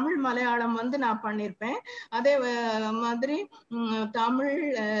இப்ப தமிழ் மலையாளம் வந்து நான் பண்ணிருப்பேன். அதே மாதிரி தமிழ்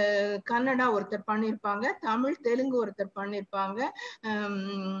கன்னடா ஒருத்தர் பண்ணிருப்பாங்க, தமிழ் தெலுங்கு ஒருத்தர் பண்ணிருப்பாங்க.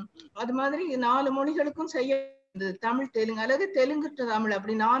 அது மாதிரி 4 மொழிகளுக்கும் செய்ய தமிழ் தெலுங்கு அல்லது தெலுங்கு தமிழ்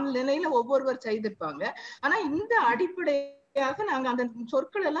அப்படி 4 நிலையில ஒவ்வொருவர் செய்திருப்பாங்க. ஆனா இந்த அடிப்படையாக நாங்க அந்த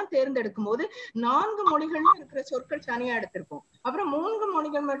சொற்கள் எல்லாம் தேர்ந்தெடுக்கும் போது 4 மொழிகள்ல இருக்கிற சொற்கள் தனியா எடுத்திருப்போம். அப்புறம் 3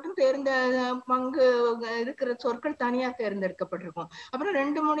 மொழிகள் மட்டும் பங்கு இருக்கிற சொற்கள் தனியா தேர்ந்தெடுக்கப்பட்டிருக்கும். அப்புறம்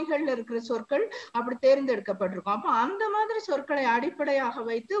 2 மொழிகள்ல இருக்கிற சொற்கள் அப்படி தேர்ந்தெடுக்கப்பட்டிருக்கும். அப்ப அந்த மாதிரி சொற்களை அடிப்படையாக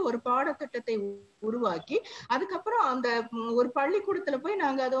வைத்து ஒரு பாடத்திட்டத்தை உருவாக்கி, அதுக்கப்புறம் அந்த ஒரு பள்ளிக்கூடத்துல போய்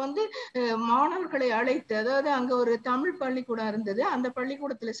நாங்க அதை வந்து மாணவர்களை அழைத்து, அதாவது அங்க ஒரு தமிழ் பள்ளிக்கூடம் இருந்தது, அந்த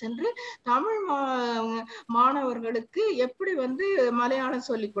பள்ளிக்கூடத்துல சென்று தமிழ் மாணவர்களுக்கு எப்படி எப்படி வந்து மலையாளம்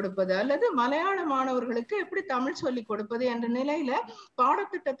சொல்லிக் கொடுப்பது அல்லது மலையாள மாணவர்களுக்கு எப்படி தமிழ் சொல்லிக் கொடுப்பது என்ற நிலையில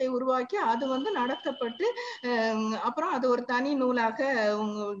பாடத்திட்டத்தை உருவாக்கி அது வந்து நடத்தப்பட்டு அப்புறம் அது ஒரு தனி நூலாக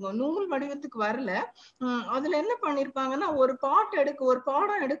நூல் வடிவத்துக்கு வரல. அதுல என்ன பண்ணிருப்பாங்கன்னா, ஒரு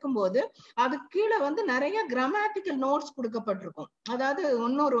பாடம் எடுக்கும் போது அதுக்கு கீழே வந்து நிறைய கிராமட்டிக்கல் நோட்ஸ் கொடுக்கப்பட்டிருக்கும். அதாவது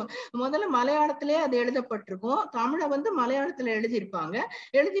முதல்ல மலையாளத்திலே அது எழுதப்பட்டிருக்கும், தமிழை வந்து மலையாளத்துல எழுதியிருப்பாங்க,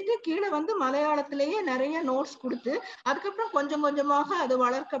 எழுதிட்டு கீழே வந்து மலையாளத்திலேயே நிறைய நோட்ஸ் கொடுத்து அதுக்கப்புறம் கொஞ்சம் கொஞ்சமாக அது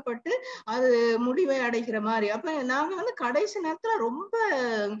வளர்க்கப்பட்டு அது முடிவை அடைகிற மாதிரி. அப்ப நாங்க வந்து கடைசி நேரத்துல ரொம்ப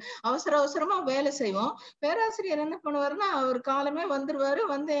அவசரமா வேலை செய்வோம். பேராசிரியர் என்ன பண்ணுவாருன்னா, அவர் காலமே வந்துருவாரு,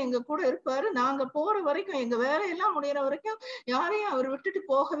 வந்து எங்க கூட இருப்பாரு. நாங்க போற வரைக்கும், எங்க வேலையெல்லாம் முடியற வரைக்கும் யாரையும் அவர் விட்டுட்டு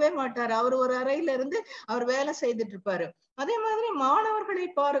போகவே மாட்டாரு. அவர் ஒரு அறையில இருந்து அவர் வேலை செய்துட்டு இருப்பாரு. அதே மாதிரி மாணவர்களை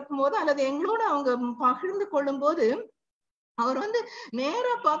பார்க்கும் போது அல்லது எங்களோட அவங்க பகிர்ந்து கொள்ளும் போது அவர் வந்து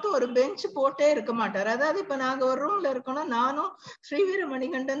நேரா பார்த்து ஒரு பெஞ்ச் போட்டே இருக்க மாட்டார். அதாவது இப்ப நாங்க ஒரு ரூம்ல இருக்கோம்னா, நானும் ஸ்ரீவீர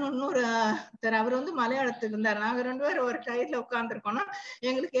மணிகண்டன் இன்னொரு அவர் வந்து மலையாளத்துக்கு இருந்தார், நாங்க 2 பேரும் ஒரு டைட்ல உட்கார்ந்து இருக்கோம்னா,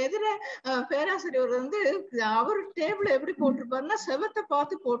 எங்களுக்கு எதிர பேராசிரியர் வந்து அவர் டேபிள் எப்படி போட்டிருப்பாருன்னா செவத்தை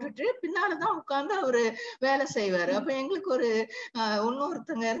பார்த்து போட்டுட்டு பின்னாலதான் உட்கார்ந்து அவரு வேலை செய்வாரு. அப்ப எங்களுக்கு ஒரு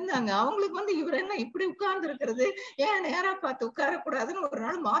இன்னொருத்தங்க இருந்தாங்க, அவங்களுக்கு வந்து இவர் என்ன இப்படி உட்கார்ந்து இருக்கிறது, ஏன் நேரா பார்த்து உட்காரக்கூடாதுன்னு ஒரு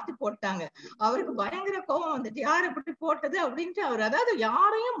நாள் மாத்தி போட்டாங்க. அவருக்கு பயங்கர கோபம் வந்துட்டு, யார் இப்படி போட்டது அப்படின்ட்டு அவர், அதாவது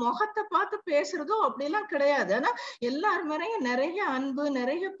யாரையும் முகத்தை பார்த்து பேசுறதோ அப்படிலாம் கிடையாது. ஆனா எல்லார் மேலையும் நிறைய அன்பு,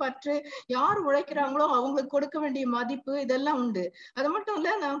 நிறைய பற்று, யார் உழைக்கிறாங்களோ அவங்களுக்கு கொடுக்க வேண்டிய மதிப்பு இதெல்லாம் உண்டு. அது மட்டும் இல்ல,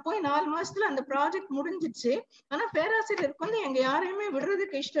 நான் போய் 4 மாசத்துல அந்த ப்ராஜெக்ட் முடிஞ்சிச்சு. ஆனா பேராசிரியருக்கு வந்து எங்க யாரையுமே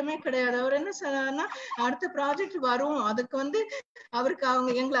விடுறதுக்கு இஷ்டமே கிடையாது. அவர் என்ன சொன்னாருன்னா, அடுத்த ப்ராஜெக்ட் வரும், அதுக்கு வந்து அவருக்கு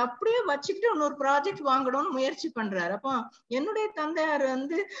அவங்க எங்களை அப்படியே வச்சுக்கிட்டு இன்னொரு ப்ராஜெக்ட் வாங்கணும்னு முயற்சி பண்றாரு. அப்போ என்னுடைய தந்தையார்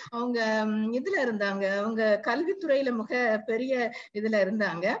வந்து அவங்க இதுல இருந்தாங்க, அவங்க கல்வித்துறையில மிக பெரிய இதுல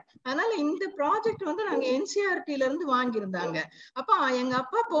இருந்தாங்க. அதனால இந்த ப்ராஜெக்ட் வந்து நாங்க NCERT-ல இருந்து வாங்கியிருந்தாங்க. அப்ப எங்க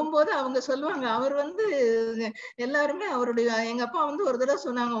அப்பா போகும்போது அவங்க சொல்லுவாங்க, அவர் வந்து எல்லாருமே அவருடைய, எங்க அப்பா வந்து ஒரு தடவை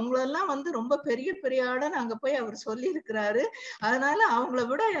சொன்னாங்க, உங்களெல்லாம் வந்து ரொம்ப பெரிய ஆட நாங்க போய் அவர் சொல்லி இருக்கிறாரு, அதனால அவங்கள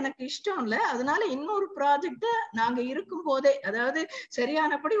விட எனக்கு இஷ்டம் இல்லை, அதனால இன்னொரு ப்ராஜெக்ட் நாங்க இருக்கும் போதே, அதாவது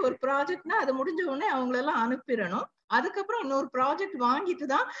சரியானபடி ஒரு ப்ராஜெக்ட்னா அது முடிஞ்ச உடனே அவங்களெல்லாம் அனுப்பிடணும், அதுக்கப்புறம் இன்னொரு ப்ராஜெக்ட் வாங்கிட்டு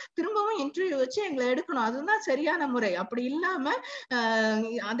தான் திரும்பவும் இன்டர்வியூ வச்சு எங்களை எடுக்கணும், அதுதான் சரியான முறை. அப்படி இல்லாம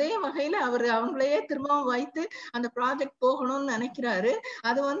அதே வகையில அவர் அவங்களையே திரும்பவும் வைத்து அந்த ப்ராஜெக்ட் போகணும்னு நினைக்கிறாரு.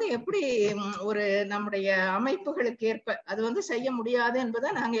 அது வந்து எப்படி ஒரு நம்முடைய அமைப்புகளுக்கு ஏற்ப அது வந்து செய்ய முடியாது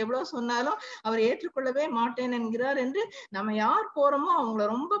என்பதை நாங்க எவ்வளவு சொன்னாலும் அவர் ஏற்றுக்கொள்ளவே மாட்டேன் என்கிறார் என்று நம்ம யார் போறோமோ அவங்கள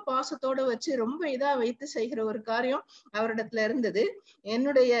ரொம்ப பாசத்தோட வச்சு ரொம்ப இதா வைத்து செய்கிற ஒரு காரியம் அவரிடத்துல இருந்தது.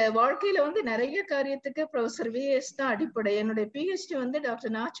 என்னுடைய வாழ்க்கையில வந்து நிறைய காரியத்துக்கு ப்ரொஃபசர் VS தான் அடிப்படை. என்னுடைய PhD வந்து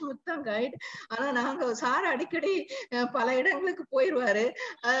டாக்டர் நாச்சிமுத்து தான் கைடு. ஆனா நாங்க சார் அடிக்கடி பல இடங்களுக்கு போயிடுவாரு.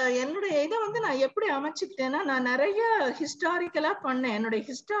 என்னுடைய இதை வந்து நான் எப்படி அமைச்சுக்கிட்டேன்னா, நான் நிறைய ஹிஸ்டாரிக்கலா பண்ணேன். என்னுடைய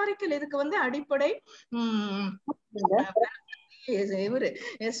ஹிஸ்டாரிக்கல் இதுக்கு வந்து அடிப்படை இவரு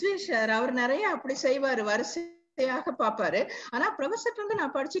SV சார், அவர் நிறைய அப்படி செய்வாரு, வரிசையாக பாப்பாரு. ஆனா ப்ரொஃபசர் வந்து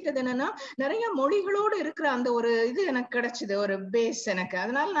நான் படிச்சுட்டது என்னன்னா, நிறைய மொழிகளோடு இருக்கிற அந்த ஒரு இது எனக்கு கிடைச்சது, ஒரு பேஸ் எனக்கு.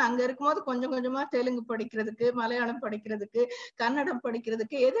 அதனால நான் அங்க இருக்கும்போது கொஞ்சம் கொஞ்சமா தெலுங்கு படிக்கிறதுக்கு, மலையாளம் படிக்கிறதுக்கு, கன்னடம்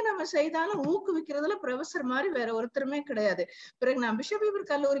படிக்கிறதுக்கு, எது நம்ம செய்தாலும் ஊக்குவிக்கிறதுல ப்ரொஃபசர் மாதிரி வேற ஒருத்தருமே கிடையாது. பிறகு நான் பிஷப் ஹீபர்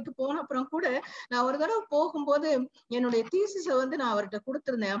கல்லூரிக்கு போன அப்புறம் கூட நான் ஒரு தடவை போகும்போது என்னுடைய தீசிஸை வந்து நான் அவர்கிட்ட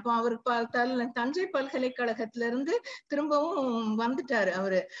கொடுத்திருந்தேன். அப்போ அவருக்கு தஞ்சை பல்கலைக்கழகத்துல இருந்து திரும்பவும் வந்துட்டாரு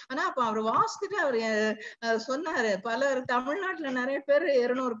அவரு. ஆனா அப்ப அவர் வாசித்துட்டு அவர் சொன்னாரு, பலர் தமிழ்நாட்டுல நிறைய பேர்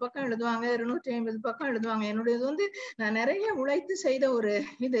 200 பக்கம் எழுதுவாங்க, 250 பக்கம் எழுதுவாங்க, என்னுடையது வந்து நான் நிறைய உழைத்து செய்த ஒரு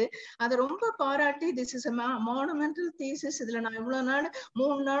இது, அதை ரொம்ப பாராட்டி, திஸ் இஸ் மானுமெண்டல் தீசிஸ், இதுல நான் இவ்வளவு நாள்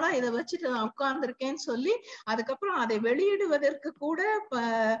 3 நாளா இதை வச்சுட்டு நான் உட்கார்ந்துருக்கேன்னு சொல்லி அதுக்கப்புறம் அதை வெளியிடுவதற்கு கூட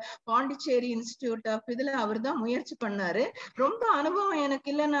பாண்டிச்சேரி இன்ஸ்டிடியூட் ஆஃப் இதுல அவர் தான் முயற்சி பண்ணாரு. ரொம்ப அனுபவம்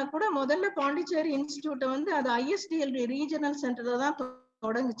எனக்கு இல்லைன்னா கூட முதல்ல பாண்டிச்சேரி இன்ஸ்டிடியூட்டை வந்து அது ISDL ரீஜனல் சென்டர்ல தான்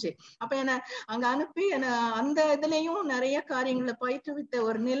தொடங்குச்சு. அப்ப என்ன அங்க அனுப்பி அந்த இதுலயும் நிறைய காரியங்களை பயிற்றுவித்த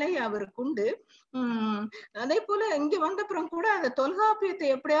ஒரு நிலை அவருக்கு உண்டு. அதே போல இங்க வந்தப்புறம் கூட அந்த தொல்காப்பியத்தை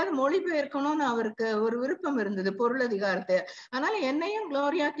எப்படியாவது மொழிபெயர்க்கணும்னு அவருக்கு ஒரு விருப்பம் இருந்தது, பொருளதிகாரத்தை. அதனால என்னையும்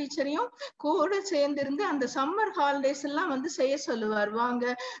குளோரியா டீச்சரையும் கூட சேர்ந்திருந்து அந்த சம்மர் ஹாலிடேஸ் எல்லாம் வந்து செய்ய சொல்லுவார்,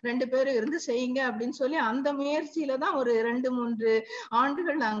 வாங்க 2 பேரும் இருந்து செய்யுங்க அப்படின்னு சொல்லி அந்த முயற்சியில தான் ஒரு 2-3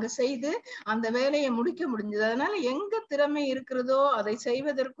 ஆண்டுகள் நாங்க செய்து அந்த வேலையை முடிக்க முடிஞ்சது. அதனால எங்க திறமை இருக்கிறதோ அதை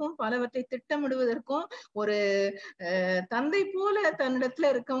செய்வதற்கும் பலவற்றை திட்டமிடுவதற்கும் ஒரு தந்தை போல தன்னிடத்துல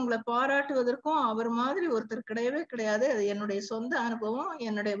இருக்கவங்களை பாராட்டுவதற்கும் அவர் மாதிரி ஒருத்தர் கிடையவே கிடையாது. அது என்னுடைய சொந்த அனுபவம்.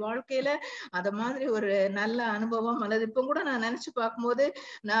 என்னுடைய வாழ்க்கையில அத மாதிரி ஒரு நல்ல அனுபவம். அல்லது இப்ப கூட நான் நினைச்சு பார்க்கும்போது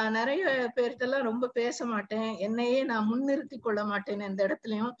நான் நிறைய பேர்த்தெல்லாம் ரொம்ப பேச மாட்டேன், என்னையே நான் முன்னிறுத்தி கொள்ள மாட்டேன் எந்த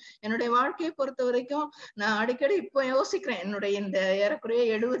இடத்துலயும். என்னுடைய வாழ்க்கையை பொறுத்த வரைக்கும் நான் அடிக்கடி இப்போ யோசிக்கிறேன், என்னுடைய இந்த ஏறக்குறைய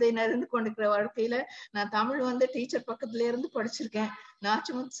 70 நெருந்து கொண்டிருக்கிற வாழ்க்கையில நான் தமிழ் வந்து டீச்சர் பக்கத்துல இருந்து படிச்சிருக்கேன்.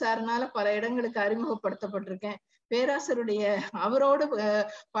 நாச்சிமுத்து சார்னால பல இடங்களுக்கு அறிமுகப்படுத்தப்பட்டிருக்கேன். பேராசிரியருடைய அவரோடு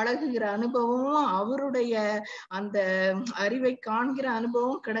பழகுகிற அனுபவமும் அவருடைய அந்த அறிவை காண்கிற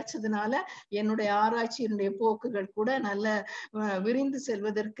அனுபவம் கிடைச்சதுனால என்னுடைய ஆராய்ச்சியினுடைய போக்குகள் கூட நல்ல விரிந்து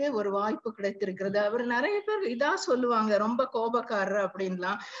செல்வதற்கு ஒரு வாய்ப்பு கிடைத்திருக்கிறது. அவர் நிறைய பேர் இதா சொல்லுவாங்க, ரொம்ப கோபக்காரர்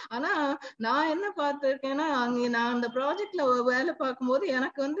அப்படின்லாம். ஆனா நான் என்ன பார்த்திருக்கேன்னா, அங்க நான் அந்த ப்ராஜெக்ட்ல வேலை பார்க்கும்போது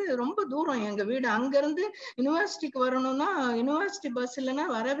எனக்கு வந்து ரொம்ப தூரம் எங்க வீடு. அங்க இருந்து யூனிவர்சிட்டிக்கு வரணும்னா யூனிவர்சிட்டி பஸ் இல்லைன்னா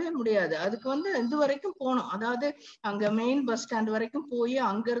வரவே முடியாது. அதுக்கு வந்து இது வரைக்கும் போகணும், அதாவது அங்க மெயின் பஸ் ஸ்டாண்ட் வரைக்கும் போய்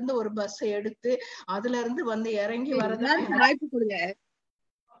அங்க இருந்து ஒரு பஸ் எடுத்து அதுல இருந்து வந்து இறங்கி வரது வாய்ப்பு கொடுங்க.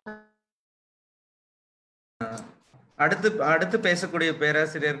 அடுத்து பேசக்கூடிய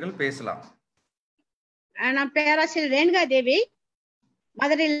பேராசிரியர்கள் பேசலாம். நான் பேராசிரியர் ரேணுகா தேவி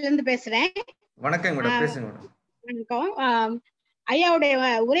மதுரையில இருந்து பேசுறேன். வணக்கம் மேடம், பேசுங்க மேடம். வணக்கம். ஐயாவுடைய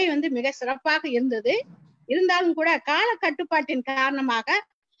உரை வந்து மிக சிறப்பாக இருந்தது. இருந்தாலும் கூட கால கட்டுப்பாட்டின் காரணமாக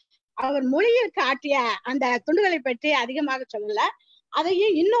அவர் மொழியில் காட்டிய அந்த துண்டுகளை பற்றி அதிகமாக சொல்லல.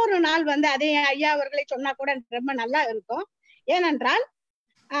 அதையும் இன்னொரு நாள் வந்து அதையும் ஐயா அவர்களை சொன்னா கூட ரொம்ப நல்லா இருக்கும். ஏனென்றால்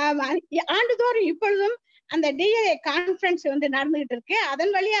ஆண்டுதோறும் இப்பொழுதும் அந்த டிஏ கான்ஃபரன்ஸ் வந்து நடந்துகிட்டு இருக்கு.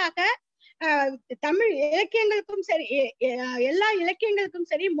 அதன் வழியாக தமிழ் இலக்கியங்களுக்கும் சரி, எல்லா இலக்கியங்களுக்கும்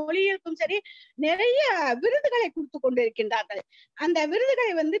சரி, மொழிகளுக்கும் சரி நிறைய விருதுகளை கொடுத்து கொண்டிருக்கின்றார்கள். அந்த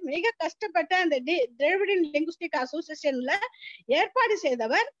விருதுகளை வந்து மிக கஷ்டப்பட்ட அந்த திராவிடன் லிங்குஸ்டிக் அசோசியேஷன்ல ஏற்பாடு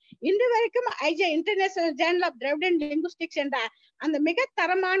செய்தவர். இன்று வரைக்கும் ஐஜே international Journal of Dravidan linguistics என்ற அந்த மிக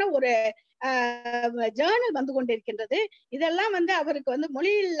தரமான ஒரு ஜேர்னல் வந்து கொண்டிருக்கின்றது. இதெல்லாம் வந்து அவருக்கு வந்து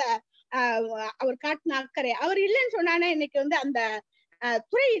மொழியில அவர் காட்டின அக்கறை. அவர் இல்லைன்னு சொன்னானே இன்னைக்கு வந்து அந்த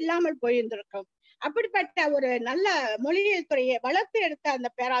துறை இல்லாமல் போயிருந்திருக்கும். அப்படிப்பட்ட ஒரு நல்ல மொழியியல் துறையை வளர்த்து எடுத்த அந்த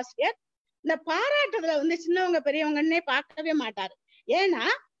பேராசிரியர் இந்த பாராட்டுதல வந்து சின்னவங்க பெரியவங்கன்னே பார்க்கவே மாட்டாரு. ஏன்னா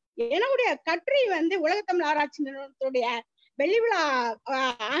என்னுடைய கட்டுரை வந்து உலகத்தமிழ் ஆராய்ச்சி நிறுவனத்துடைய வெள்ளி விழா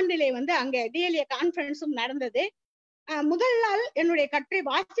ஆண்டிலே வந்து அங்க டிஎல்ஏ கான்ஃபரன்ஸும் நடந்தது. முதல் நாள் என்னுடைய கட்டுரை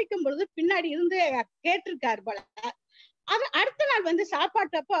வாசிக்கும் பொழுது பின்னாடி இருந்து கேட்டிருக்காரு போல. அது அடுத்த நாள் வந்து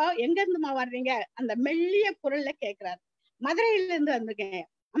சாப்பாட்டப்போ எங்க இருந்துமா வர்றீங்க அந்த மெல்லிய குரல்ல கேட்கிறாரு. மதுரையில இருந்து வந்திருக்கேன்.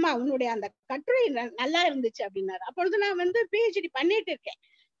 அம்மா உன்னுடைய அந்த கட்டுரை நல்லா இருந்துச்சு அப்படின்னாரு. அப்பொழுது நான் வந்து பிஹெச்டி பண்ணிட்டு இருக்கேன்.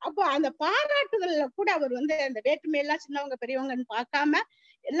 அப்போ அந்த பாராட்டுதல்ல கூட அவர் வந்து அந்த வேற்றுமையெல்லாம் சின்னவங்க பெரியவங்கன்னு பார்க்காம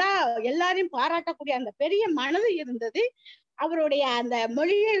எல்லாரையும் பாராட்டக்கூடிய அந்த பெரிய மனது இருந்தது. அவருடைய அந்த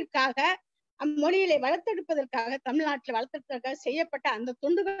மொழிகளுக்காக மொழியிலே வளர்த்தெடுப்பதற்காக தமிழ்நாட்டில் வளர்த்தெடுப்பதற்காக செய்யப்பட்ட அந்த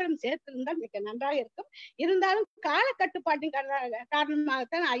துண்டுகளும் சேர்த்திருந்தால் மிக நன்றாக இருக்கும். இருந்தாலும் கால கட்டுப்பாட்டின்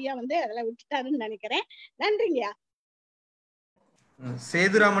காரணமாகத்தான் ஐயா வந்து அதில் விட்டுட்டாருன்னு நினைக்கிறேன். நன்றிங்கய்யா.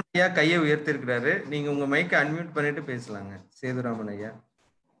 சேதுராமன் ஐயா கையை உயர்த்திருக்கிறாரு. நீங்க உங்க மைக்கை அன்மியூட் பண்ணிட்டு பேசலாங்க. சேதுராமன் ஐயா.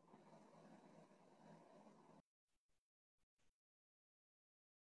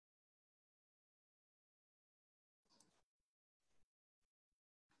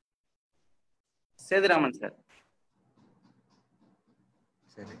 சேதுராமன் சார்.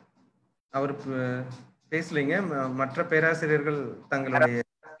 சரி, அவர் பேசலைங்க. மற்ற பேராசிரியர்கள் தங்களுடைய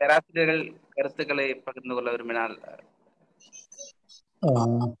கருத்துக்களை பகிர்ந்து கொள்ள விரும்பினால்.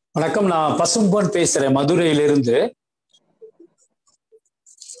 வணக்கம், நான் பசும்பொன் பேசுறேன் மதுரையிலிருந்து.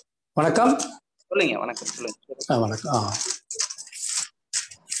 வணக்கம். சொல்லுங்க. வணக்கம், சொல்லுங்க. வணக்கம்.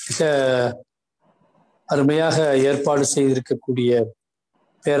 மிக அருமையாக ஏற்பாடு செய்திருக்கக்கூடிய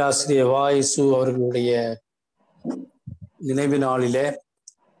பேராசிரியர் வாயசு அவர்களுடைய நினைவு நாளிலே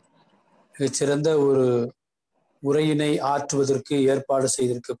மிகச்சிறந்த ஒரு உரையினை ஆற்றுவதற்கு ஏற்பாடு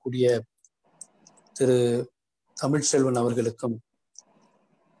செய்திருக்கக்கூடிய திரு தமிழ்ச்செல்வன் அவர்களுக்கும்,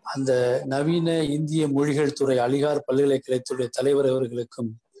 அந்த நவீன இந்திய மொழிகள் துறை அலிகார் பல்கலைக்கழகத்துடைய தலைவர்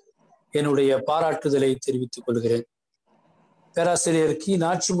அவர்களுக்கும் என்னுடைய பாராட்டுதலை தெரிவித்துக் கொள்கிறேன். பேராசிரியர்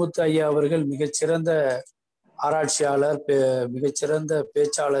நாச்சிமுத்து ஐயா அவர்கள் மிகச்சிறந்த ஆராய்ச்சியாளர், மிகச்சிறந்த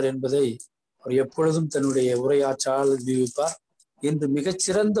பேச்சாளர் என்பதை அவர் எப்பொழுதும் தன்னுடைய உரையாற்றால் நிரூபிப்பார். இன்று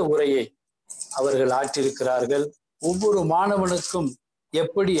மிகச்சிறந்த உரையை அவர்கள் ஆற்றியிருக்கிறார்கள். ஒவ்வொரு மாணவனுக்கும்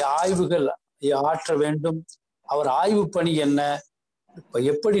எப்படி ஆய்வுகள் ஆற்ற வேண்டும், அவர் ஆய்வு பணி என்ன,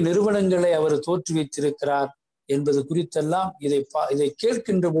 எப்படி நிறுவனங்களை அவர் தோற்றுவித்திருக்கிறார் என்பது குறித்தெல்லாம் இதை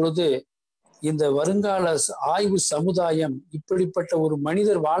கேட்கின்ற பொழுது இந்த வருங்கால ஆய்வு சமுதாயம் இப்படிப்பட்ட ஒரு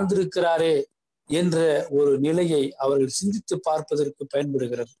மனிதர் வாழ்ந்திருக்கிறாரே என்ற ஒரு நிலையை அவர்கள் சிந்தித்து பார்ப்பதற்கு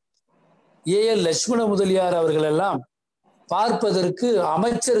பயன்படுகிறது. ஏஎல் லட்சுமண முதலியார் அவர்கள் எல்லாம் பார்ப்பதற்கு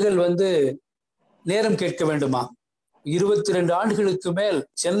அமைச்சர்கள் நேரம் கேட்க வேண்டுமா? 22 ஆண்டுகளுக்கு மேல்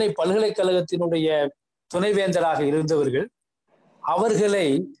சென்னை பல்கலைக்கழகத்தினுடைய துணைவேந்தராக இருந்தவர்கள், அவர்களை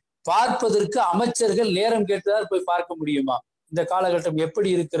பார்ப்பதற்கு அமைச்சர்கள் நேரம் கேட்டுதான் போய் பார்க்க முடியுமா? இந்த காலகட்டம் எப்படி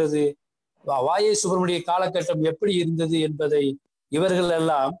இருக்கிறது, வாயை சுப்பிரமணிய காலகட்டம் எப்படி இருந்தது என்பதை இவர்கள்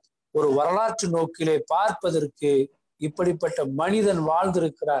எல்லாம் ஒரு வரலாற்று நோக்கிலே பார்ப்பதற்கு இப்படிப்பட்ட மனிதன்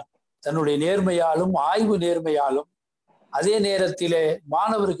வாழ்ந்திருக்கிறார். தன்னுடைய நேர்மையாலும் ஆய்வு நேர்மையாலும் அதே நேரத்திலே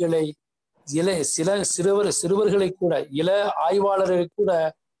மாணவர்களை சிறுவர்களை கூட இள ஆய்வாளர்களை கூட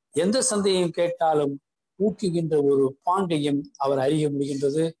எந்த சந்தேகம் கேட்டாலும் ஊக்குகின்ற ஒரு பாங்கையும் அவர் அறிய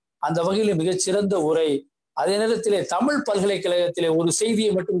முடிகின்றது. அந்த வகையில் மிகச்சிறந்த உரை. அதே நேரத்திலே தமிழ் பல்கலைக்கழகத்திலே ஒரு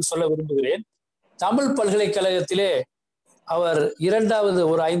செய்தியை மட்டும் சொல்ல விரும்புகிறேன். தமிழ் பல்கலைக்கழகத்திலே அவர் இரண்டாவது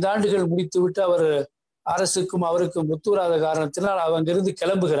ஒரு 5 ஆண்டுகள் முடித்துவிட்டு அவர் அரசுக்கும் அவருக்கும் ஒத்துவராத காரணத்தினால் அங்கிருந்து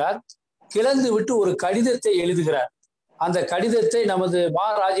கிளம்புகிறார். கிளந்து விட்டு ஒரு கடிதத்தை எழுதுகிறார். அந்த கடிதத்தை நமது மா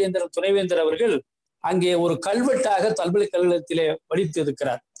ராஜேந்திரன் துணைவேந்தர் அவர்கள் அங்கே ஒரு கல்வெட்டாக பல்கலைக்கழகத்திலே படித்து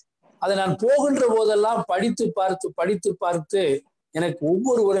இருக்கிறார். அதை நான் போகின்ற போதெல்லாம் படித்து பார்த்து எனக்கு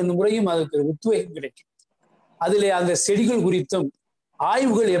ஒவ்வொரு முறையும் அதுக்கு உத்வேகம் கிடைக்கும். அதிலே அந்த செடிகள் குறித்தும்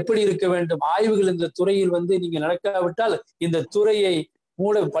ஆய்வுகள் எப்படி இருக்க வேண்டும், ஆய்வுகள் இந்த துறையில் நீங்க நடக்காவிட்டால் இந்த துறையை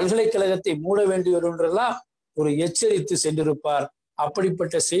பல்கலைக்கழகத்தை மூட வேண்டியவரெல்லாம் ஒரு எச்சரித்து சென்றிருப்பார்.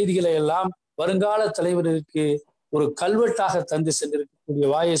 அப்படிப்பட்ட செய்திகளை எல்லாம் வருங்கால தலைவருக்கு ஒரு கல்வெட்டாக தந்து சென்றிருக்கக்கூடிய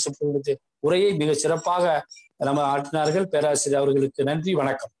வாயை சுப்பிரமணிய உரையை மிக சிறப்பாக நம்ம ஆற்றினார்கள். பேராசிரியர் அவர்களுக்கு நன்றி,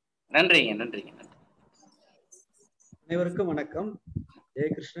 வணக்கம். நன்றிங்க. அனைவருக்கும் வணக்கம்.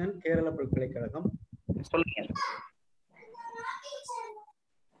 ஜெயகிருஷ்ணன், கேரள பல்கலைக்கழகம். சொல்லுங்க.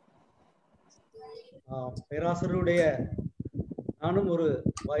 பேராசிரியருடைய நானும் ஒரு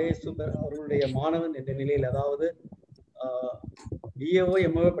வாயேசு அவர்களுடைய மாணவன் என்ற நிலையில், அதாவது பிஏஓ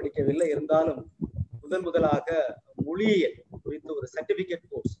எம்ஓ படிக்கவில்லை, இருந்தாலும் முதலாக மொழியியல் குறித்து ஒரு சர்டிபிகேட்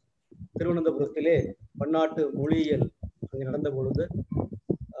கோர்ஸ் திருவனந்தபுரத்திலே பன்னாட்டு மொழியியல் நடந்த பொழுது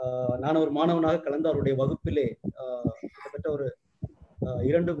நான் ஒரு மாணவனாக கலந்து அவருடைய வகுப்பிலே கிட்டத்தட்ட ஒரு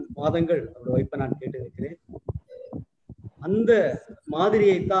 2 மாதங்கள் அவருடைய வைப்பை நான் கேட்டிருக்கிறேன். அந்த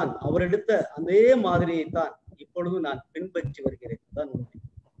மாதிரியைத்தான் அவர் எடுத்த அதே மாதிரியைத்தான் இப்பொழுது நான் பின்பற்றி வருகிறேன். அதான் உண்மை.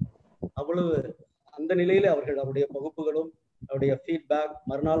 அவ்வளவு அந்த நிலையில அவருடைய வகுப்புகளும் அவருடைய ஃபீட்பேக்,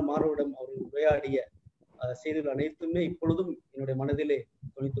 மறுநாள் மாணவரிடம் அவர்கள் உரையாடிய செய்திகள் அனைத்துமே இப்பொழுதும் என்னுடைய மனதிலே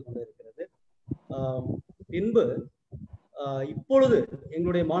துணித்துக் கொண்டிருக்கிறது. பின்பு இப்பொழுது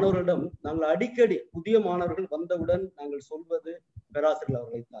எங்களுடைய மாணவர்களிடம் நாங்கள் அடிக்கடி புதிய மாணவர்கள் வந்தவுடன் நாங்கள் சொல்வது பேராசிரியர்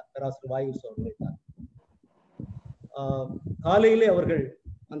அவர்களைத்தான், பேராசிரியர் வாயுஸ் அவர்களைத்தான். காலையிலே அவர்கள்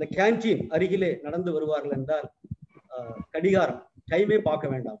அந்த கேன்டீன் அருகிலே நடந்து வருவார்கள் என்றால் கடிகாரம் டைமே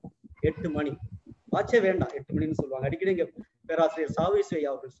பார்க்க வேண்டாம், 8 மணி ஆச்சே வேண்டாம் 8 மணின்னு சொல்லுவாங்க. அடிக்கடி இங்க பேராசிரியர் சாவேஸ்வை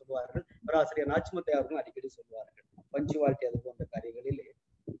அவர்கள் சொல்லுவார்கள், பேராசிரியர் நாச்சிமுத்து அவர்கள் அடிக்கடி சொல்லுவார்கள் பஞ்சுவாலிட்டி அது போன்ற காரியங்களிலே.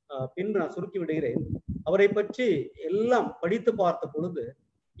 பின்பு நான் சுருக்கி விடுகிறேன். அவரை பற்றி எல்லாம் படித்து பார்த்த பொழுது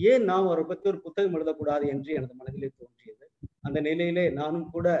ஏன் நாம் அவரை பற்றி ஒரு புத்தகம் எழுதக்கூடாது என்று எனது மனதிலே தோன்றியது. அந்த நிலையிலே நானும்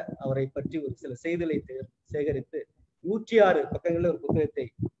கூட அவரை பற்றி ஒரு சில செய்திகளை சேகரித்து 106 பக்கங்களில் ஒரு புத்தகத்தை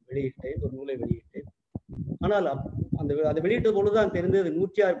வெளியிட்டேன், ஒரு நூலை வெளியிட்டேன். ஆனால் அதை வெளியிட்ட பொழுதுதான் தெரிந்தது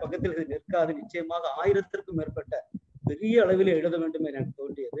 106 பக்கத்தில் இது நிற்காது, நிச்சயமாக 1000த்திற்கும் மேற்பட்ட பெரிய அளவில் எழுத வேண்டும் என எனக்கு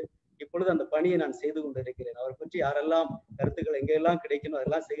தோன்றியது. இப்பொழுது அந்த பணியை நான் செய்து கொண்டிருக்கிறேன். அவரை பற்றி யாரெல்லாம் கருத்துக்கள் எங்கெல்லாம் கிடைக்கணும்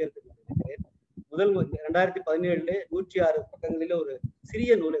அதெல்லாம் சேகரித்து கொண்டிருக்கிறேன். 2017 106 பக்கங்களிலே ஒரு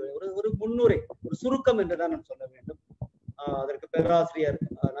சிறிய நூலை, ஒரு முன்னுரை, ஒரு சுருக்கம் என்றுதான் நான் சொல்ல வேண்டும். அதற்கு பேராசிரியர்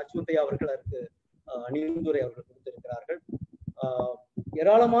நச்சிமுத்தையா அவர்கள் அதற்கு அணிந்துரை அவர்கள் கொடுத்திருக்கிறார்கள்.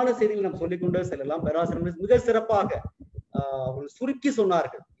 ஏராளமான செய்திகள் நாம் சொல்லிக்கொண்டே செல்லலாம். பேராசிரியர் மிக சிறப்பாக அவர்கள் சுருக்கி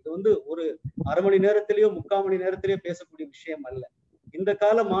சொன்னார்கள். இது ஒரு அரை மணி நேரத்திலேயோ 3/4 மணி நேரத்திலேயோ பேசக்கூடிய விஷயம் அல்ல. இந்த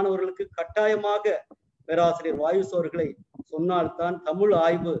கால மாணவர்களுக்கு கட்டாயமாக பேராசிரியர் வாயுஸ் அவர்களை சொன்னால்தான் தமிழ்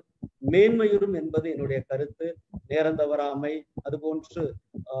ஆய்வு மேன்மையுறும் என்பது என்னுடைய கருத்து. நேரம் தவறாமை, அது போன்று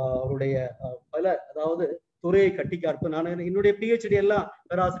அவருடைய பல, அதாவது துறையை கட்டி காட்பு. நான் என்னுடைய PhD எல்லாம்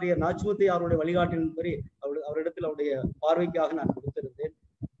பேராசிரியர் நாச்சிமுத்து அவருடைய வழிகாட்டின்படி அவரிடத்தில் அவருடைய பார்வைக்காக நான் கொடுத்திருந்தேன்.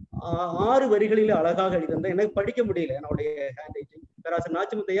 6 வரிகளில அழகாக எழுதியிருந்தேன். எனக்கு படிக்க முடியல, என்னுடைய ஹேண்ட் ரைட்டிங். பேராசிரியர்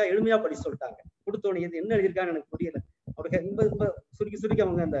நாச்சிமுத்தையா எளிமையா படிச்சு சொல்லிட்டாங்க. கொடுத்தோன்னு இது என்ன எழுதியிருக்கான்னு எனக்கு புரியல. அவருக்கு சுருக்கி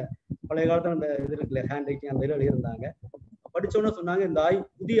அவங்க அந்த பழைய காலத்துல அந்த இது இருக்குல்ல ஹேண்ட் ரைட்டிங், அந்த இதில் எழுதியிருந்தாங்க. படிச்சோன்னு சொன்னாங்க, இந்த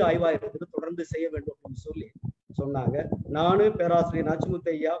புதிய ஆய்வா இருக்குது, தொடர்ந்து செய்ய வேண்டும் அப்படின்னு சொல்லி சொன்னாங்க. நானு, பேராசிரியர்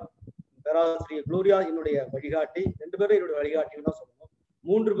நாச்சிமுத்தையா, பேராசிரியர் குளோரியா என்னுடைய வழிகாட்டி, 2 பேரும் என்னுடைய வழிகாட்டின்னு தான் சொல்லணும்.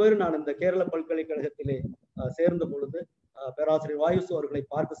 3 பேர் நான் இந்த கேரள பல்கலைக்கழகத்திலே சேர்ந்த பொழுது பேராசிரியர் வாயுஸ் அவர்களை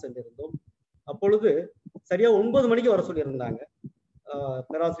பார்க்க சென்றிருந்தோம். அப்பொழுது சரியா 9 மணிக்கு வர சொல்லியிருந்தாங்க.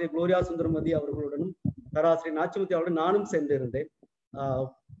 பேராசிரியர் குளோரியா சுந்தரமதி அவர்களுடனும் பேராசிரியர் நாச்சிமுத்து அவருடன் நானும் சென்றிருந்தேன்.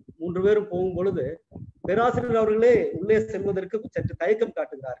 3 பேரும் போகும் பொழுது பேராசிரியர் அவர்களே உள்ளே செல்வதற்கு சற்று தயக்கம்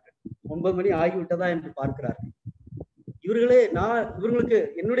காட்டுகிறார்கள். 9 மணி ஆகிவிட்டதா என்று பார்க்கிறார்கள். இவர்களுக்கு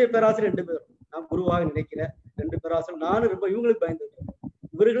என்னுடைய பேராசிரியர் 2 பேரும், நான் குருவாக நினைக்கிற 2 பேராசிரியர், நானும் ரொம்ப இவங்களுக்கு பயந்துட்டேன்.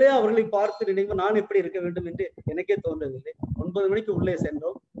 இவர்களே அவர்களை பார்த்து நினைக்கும் நான் எப்படி இருக்க வேண்டும் என்று எனக்கே தோன்றவில்லை. 9 மணிக்கு உள்ளே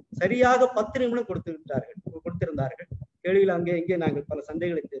சென்றோம். சரியாக 10 நிமிடம் கொடுத்திருந்தார்கள். கேள்வியில் அங்கே இங்கே நாங்கள் பல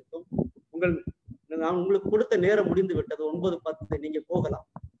சந்தைகளை தீர்த்தோம். நான் உங்களுக்கு கொடுத்த நேரம் முடிந்து விட்டது, 9:10 நீங்க போகலாம்,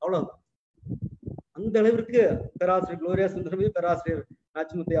 அவ்வளவுதான். அந்த அளவிற்கு பேராசிரியர் குளோரியா சுந்தரமதி, பேராசிரியர்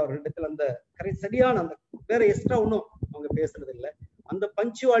நாச்சிமுத்து அவர்களிடத்தில் அந்த சரியான அந்த வேற எக்ஸ்ட்ரா ஒன்றும் அவங்க பேசுறது இல்லை. அந்த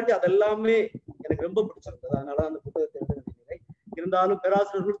பஞ்சுவாலிட்டி அதெல்லாமே எனக்கு ரொம்ப பிடிச்சிருந்தது. அதனால அந்த புத்தகத்தை எழுதினேன். இருந்தாலும்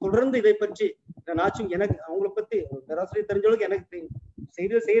பேராசிரியர்கள் தொடர்ந்து இதை பற்றி எனக்கு அவங்களை பத்தி பேராசிரியர் தெரிஞ்சவங்களுக்கு எனக்கு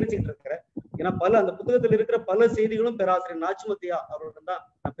செய்தியை சேகரிச்சுட்டு இருக்கிறேன். ஏன்னா அந்த புத்தகத்தில் இருக்கிற பல செய்திகளும் பேராசிரியர் நாச்சிமுத்தியா அவர்களிடம் தான்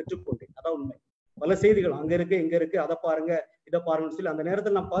நான் பெற்றுக்கொண்டேன். அதான் உண்மை. பல செய்திகள் அங்க இருக்கு இங்க இருக்கு, அதை பாருங்க இதை பாருங்கன்னு சொல்லி அந்த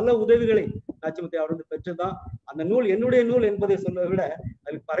நேரத்தில் நான் பல உதவிகளை நாச்சிமுத்தியா அவர்கள் பெற்றுதான் அந்த நூல் என்னுடைய நூல் என்பதை சொல்வதை விட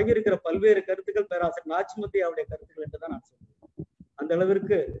அதில் பரங்கியிருக்கிற பல்வேறு கருத்துக்கள் பேராசிரியர் நாச்சிமுத்தியாவுடைய கருத்துக்கள் என்றுதான் நான் சொல்றேன். அந்த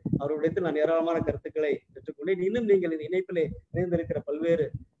அளவிற்கு அவருடைய நான் ஏராளமான கருத்துக்களை பெற்றுக்கொண்டேன். இன்னும் நீங்கள் இந்த இணைப்பிலே இணைந்திருக்கிற பல்வேறு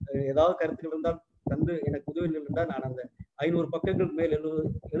ஏதாவது கருத்துக்கள் இருந்தால் தந்து எனக்கு உதவிகள் இருந்தால் நான் அந்த 500 பக்கங்கள் மேல்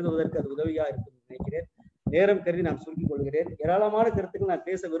எழுதுவதற்கு அது உதவியா இருக்கும் நினைக்கிறேன். நேரம் கருதி நான் சுருக்கிக் கொள்கிறேன். ஏராளமான கருத்துக்கள் நான்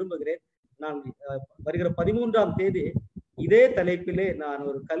பேச விரும்புகிறேன். நான் வருகிற 13ஆம் தேதி இதே தலைப்பிலே நான்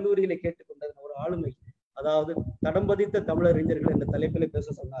ஒரு கல்லூரியில கேட்டுக்கொண்டது ஒரு ஆளுமை, அதாவது தடம் பதித்த தமிழறிஞர்கள் என்ற தலைப்பிலே பேச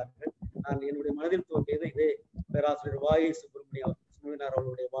சொன்னார்கள். நான் என்னுடைய மனதில் தோன்றியது இதே பேராசிரியர் வாயை சுப்பிரமணியம்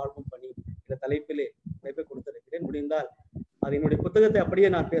அவர்களுடைய வாழ்வும் பணி இந்த தலைப்பை கொடுத்திருக்கிறேன். முடிந்தால் அது என்னுடைய புத்தகத்தை அப்படியே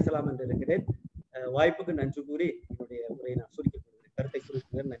நான் பேசலாம் என்று இருக்கிறேன். வாய்ப்புக்கு நன்றி கூறி என்னுடைய உரையை நான் சுருக்கிக் கொள்கிறேன். கருத்தை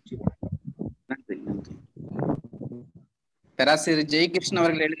சுருக்குகிறேன். நன்றி. நன்றி. பேராசிரியர் ஜெயகிருஷ்ணன்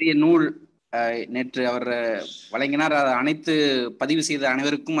அவர்கள் எழுதிய நூல் நேற்று அவர் வழங்கினார். அனைத்து பதிவு செய்த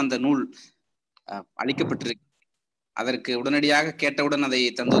அனைவருக்கும் அந்த நூல் அளிக்கப்பட்டிருக்கு. அதற்கு உடனடியாக கேட்டவுடன் அதை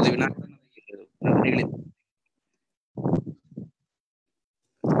தந்து உதவினார்.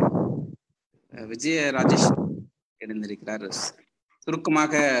 விஜய ராஜேஷ் எழுந்திருக்கிறார்.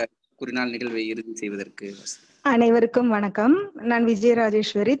 சுருக்கமாக கூறினால் நிகழ்வை இறுதி செய்வதற்கு. அனைவருக்கும் வணக்கம். நான் விஜய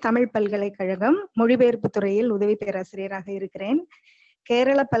ராஜேஸ்வரி, தமிழ் பல்கலைக்கழகம் மொழிபெயர்ப்பு துறையில் உதவி பேராசிரியராக இருக்கிறேன்.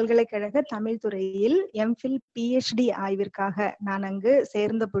 கேரள பல்கலைக்கழக தமிழ் துறையில் எம்ஃபில் PhD ஆய்விற்காக நான் அங்கு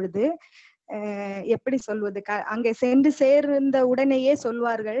சேர்ந்த பொழுது எப்படி சொல்வது, அங்கே சென்று சேர்ந்த உடனேயே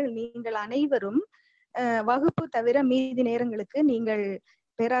சொல்வார்கள், நீங்கள் அனைவரும் வகுப்பு தவிர மீதி நேரங்களுக்கு நீங்கள்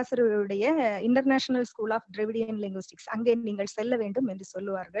பேராசிரியருடைய international school of Dravidian linguistics அங்கே நீங்கள் செல்ல வேண்டும் என்று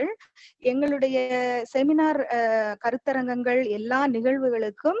சொல்லுவார்கள். எங்களுடைய செமினார் கருத்தரங்கங்கள் எல்லா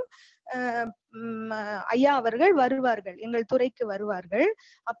நிகழ்வுகளுக்கும் ஐயா அவர்கள் வருவார்கள், எங்கள் துறைக்கு வருவார்கள்.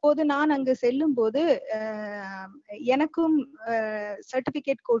 அப்போது நான் அங்கு செல்லும் போது எனக்கும்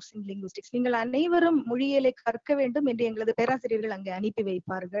சர்டிபிகேட் கோர்ஸ் இன் லிங்குவிஸ்டிக்ஸ், நீங்கள் அனைவரும் மொழியியலை கற்க வேண்டும் என்று எங்களது பேராசிரியர்கள் அங்கே அனுப்பி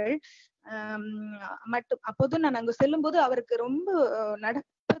வைப்பார்கள். அப்போது நான் அங்கு செல்லும் போது அவருக்கு ரொம்ப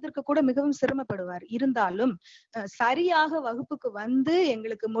நடப்பதற்கு கூட மிகவும் சிரமப்படுவார். இருந்தாலும் சரியாக வகுப்புக்கு வந்து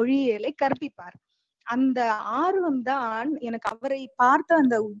எங்களுக்கு மொழியியலை கற்பிப்பார். அந்த ஆர்வம் தான் எனக்கு, அவரை பார்த்த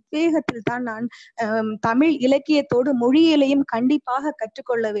அந்த உத்வேகத்தில் தான் நான் தமிழ் இலக்கியத்தோடு மொழியியலையும் கண்டிப்பாக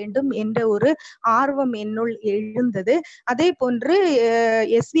கற்றுக்கொள்ள வேண்டும் என்ற ஒரு ஆர்வம் என்னுள் எழுந்தது. அதே போன்று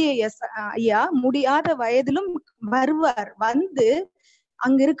SVS ஐயா முடியாத வயதிலும் வருவார், வந்து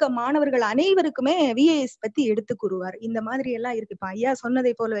அங்க இருக்க மாணவர்கள் அனைவருக்குமே VAS பத்தி எடுத்து கூறுவார். இந்த மாதிரி எல்லாம் இருக்கு. இப்ப ஐயா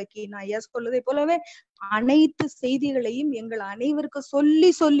சொன்னதை போலவே, ஐயா சொல்வதை போலவே அனைத்து செய்திகளையும் எங்கள் அனைவருக்கும் சொல்லி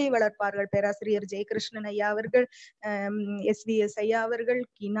சொல்லி வளர்ப்பார்கள். பேராசிரியர் ஜெயகிருஷ்ணன் ஐயா அவர்கள், SVS ஐயா அவர்கள்,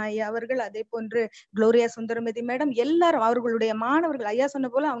 கீனா ஐயா அவர்கள், அதே போன்று குளோரியா சுந்தரமதி மேடம், எல்லாரும் அவர்களுடைய மாணவர்கள் ஐயா சொன்ன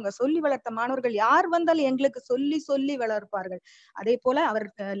போல அவங்க சொல்லி வளர்த்த மாணவர்கள் யார் வந்தாலும் எங்களுக்கு சொல்லி சொல்லி வளர்ப்பார்கள். அதே போல அவர்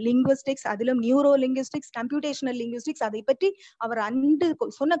லிங்குவிஸ்டிக்ஸ், அதிலும் நியூரோ லிங்குவிஸ்டிக்ஸ், கம்ப்யூட்டேஷனல் லிங்குவிஸ்டிக்ஸ், அதை பற்றி அவர் அன்று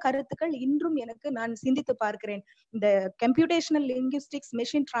சொன்ன கருத்துக்கள் இன்றும் எனக்கு நான் சிந்தித்து பார்க்கிறேன். இந்த கம்ப்யூட்டேஷனல் லிங்குவிஸ்டிக்ஸ்,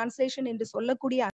 மெஷின் டிரான்ஸ்லேஷன் என்று சொல்லக்கூடிய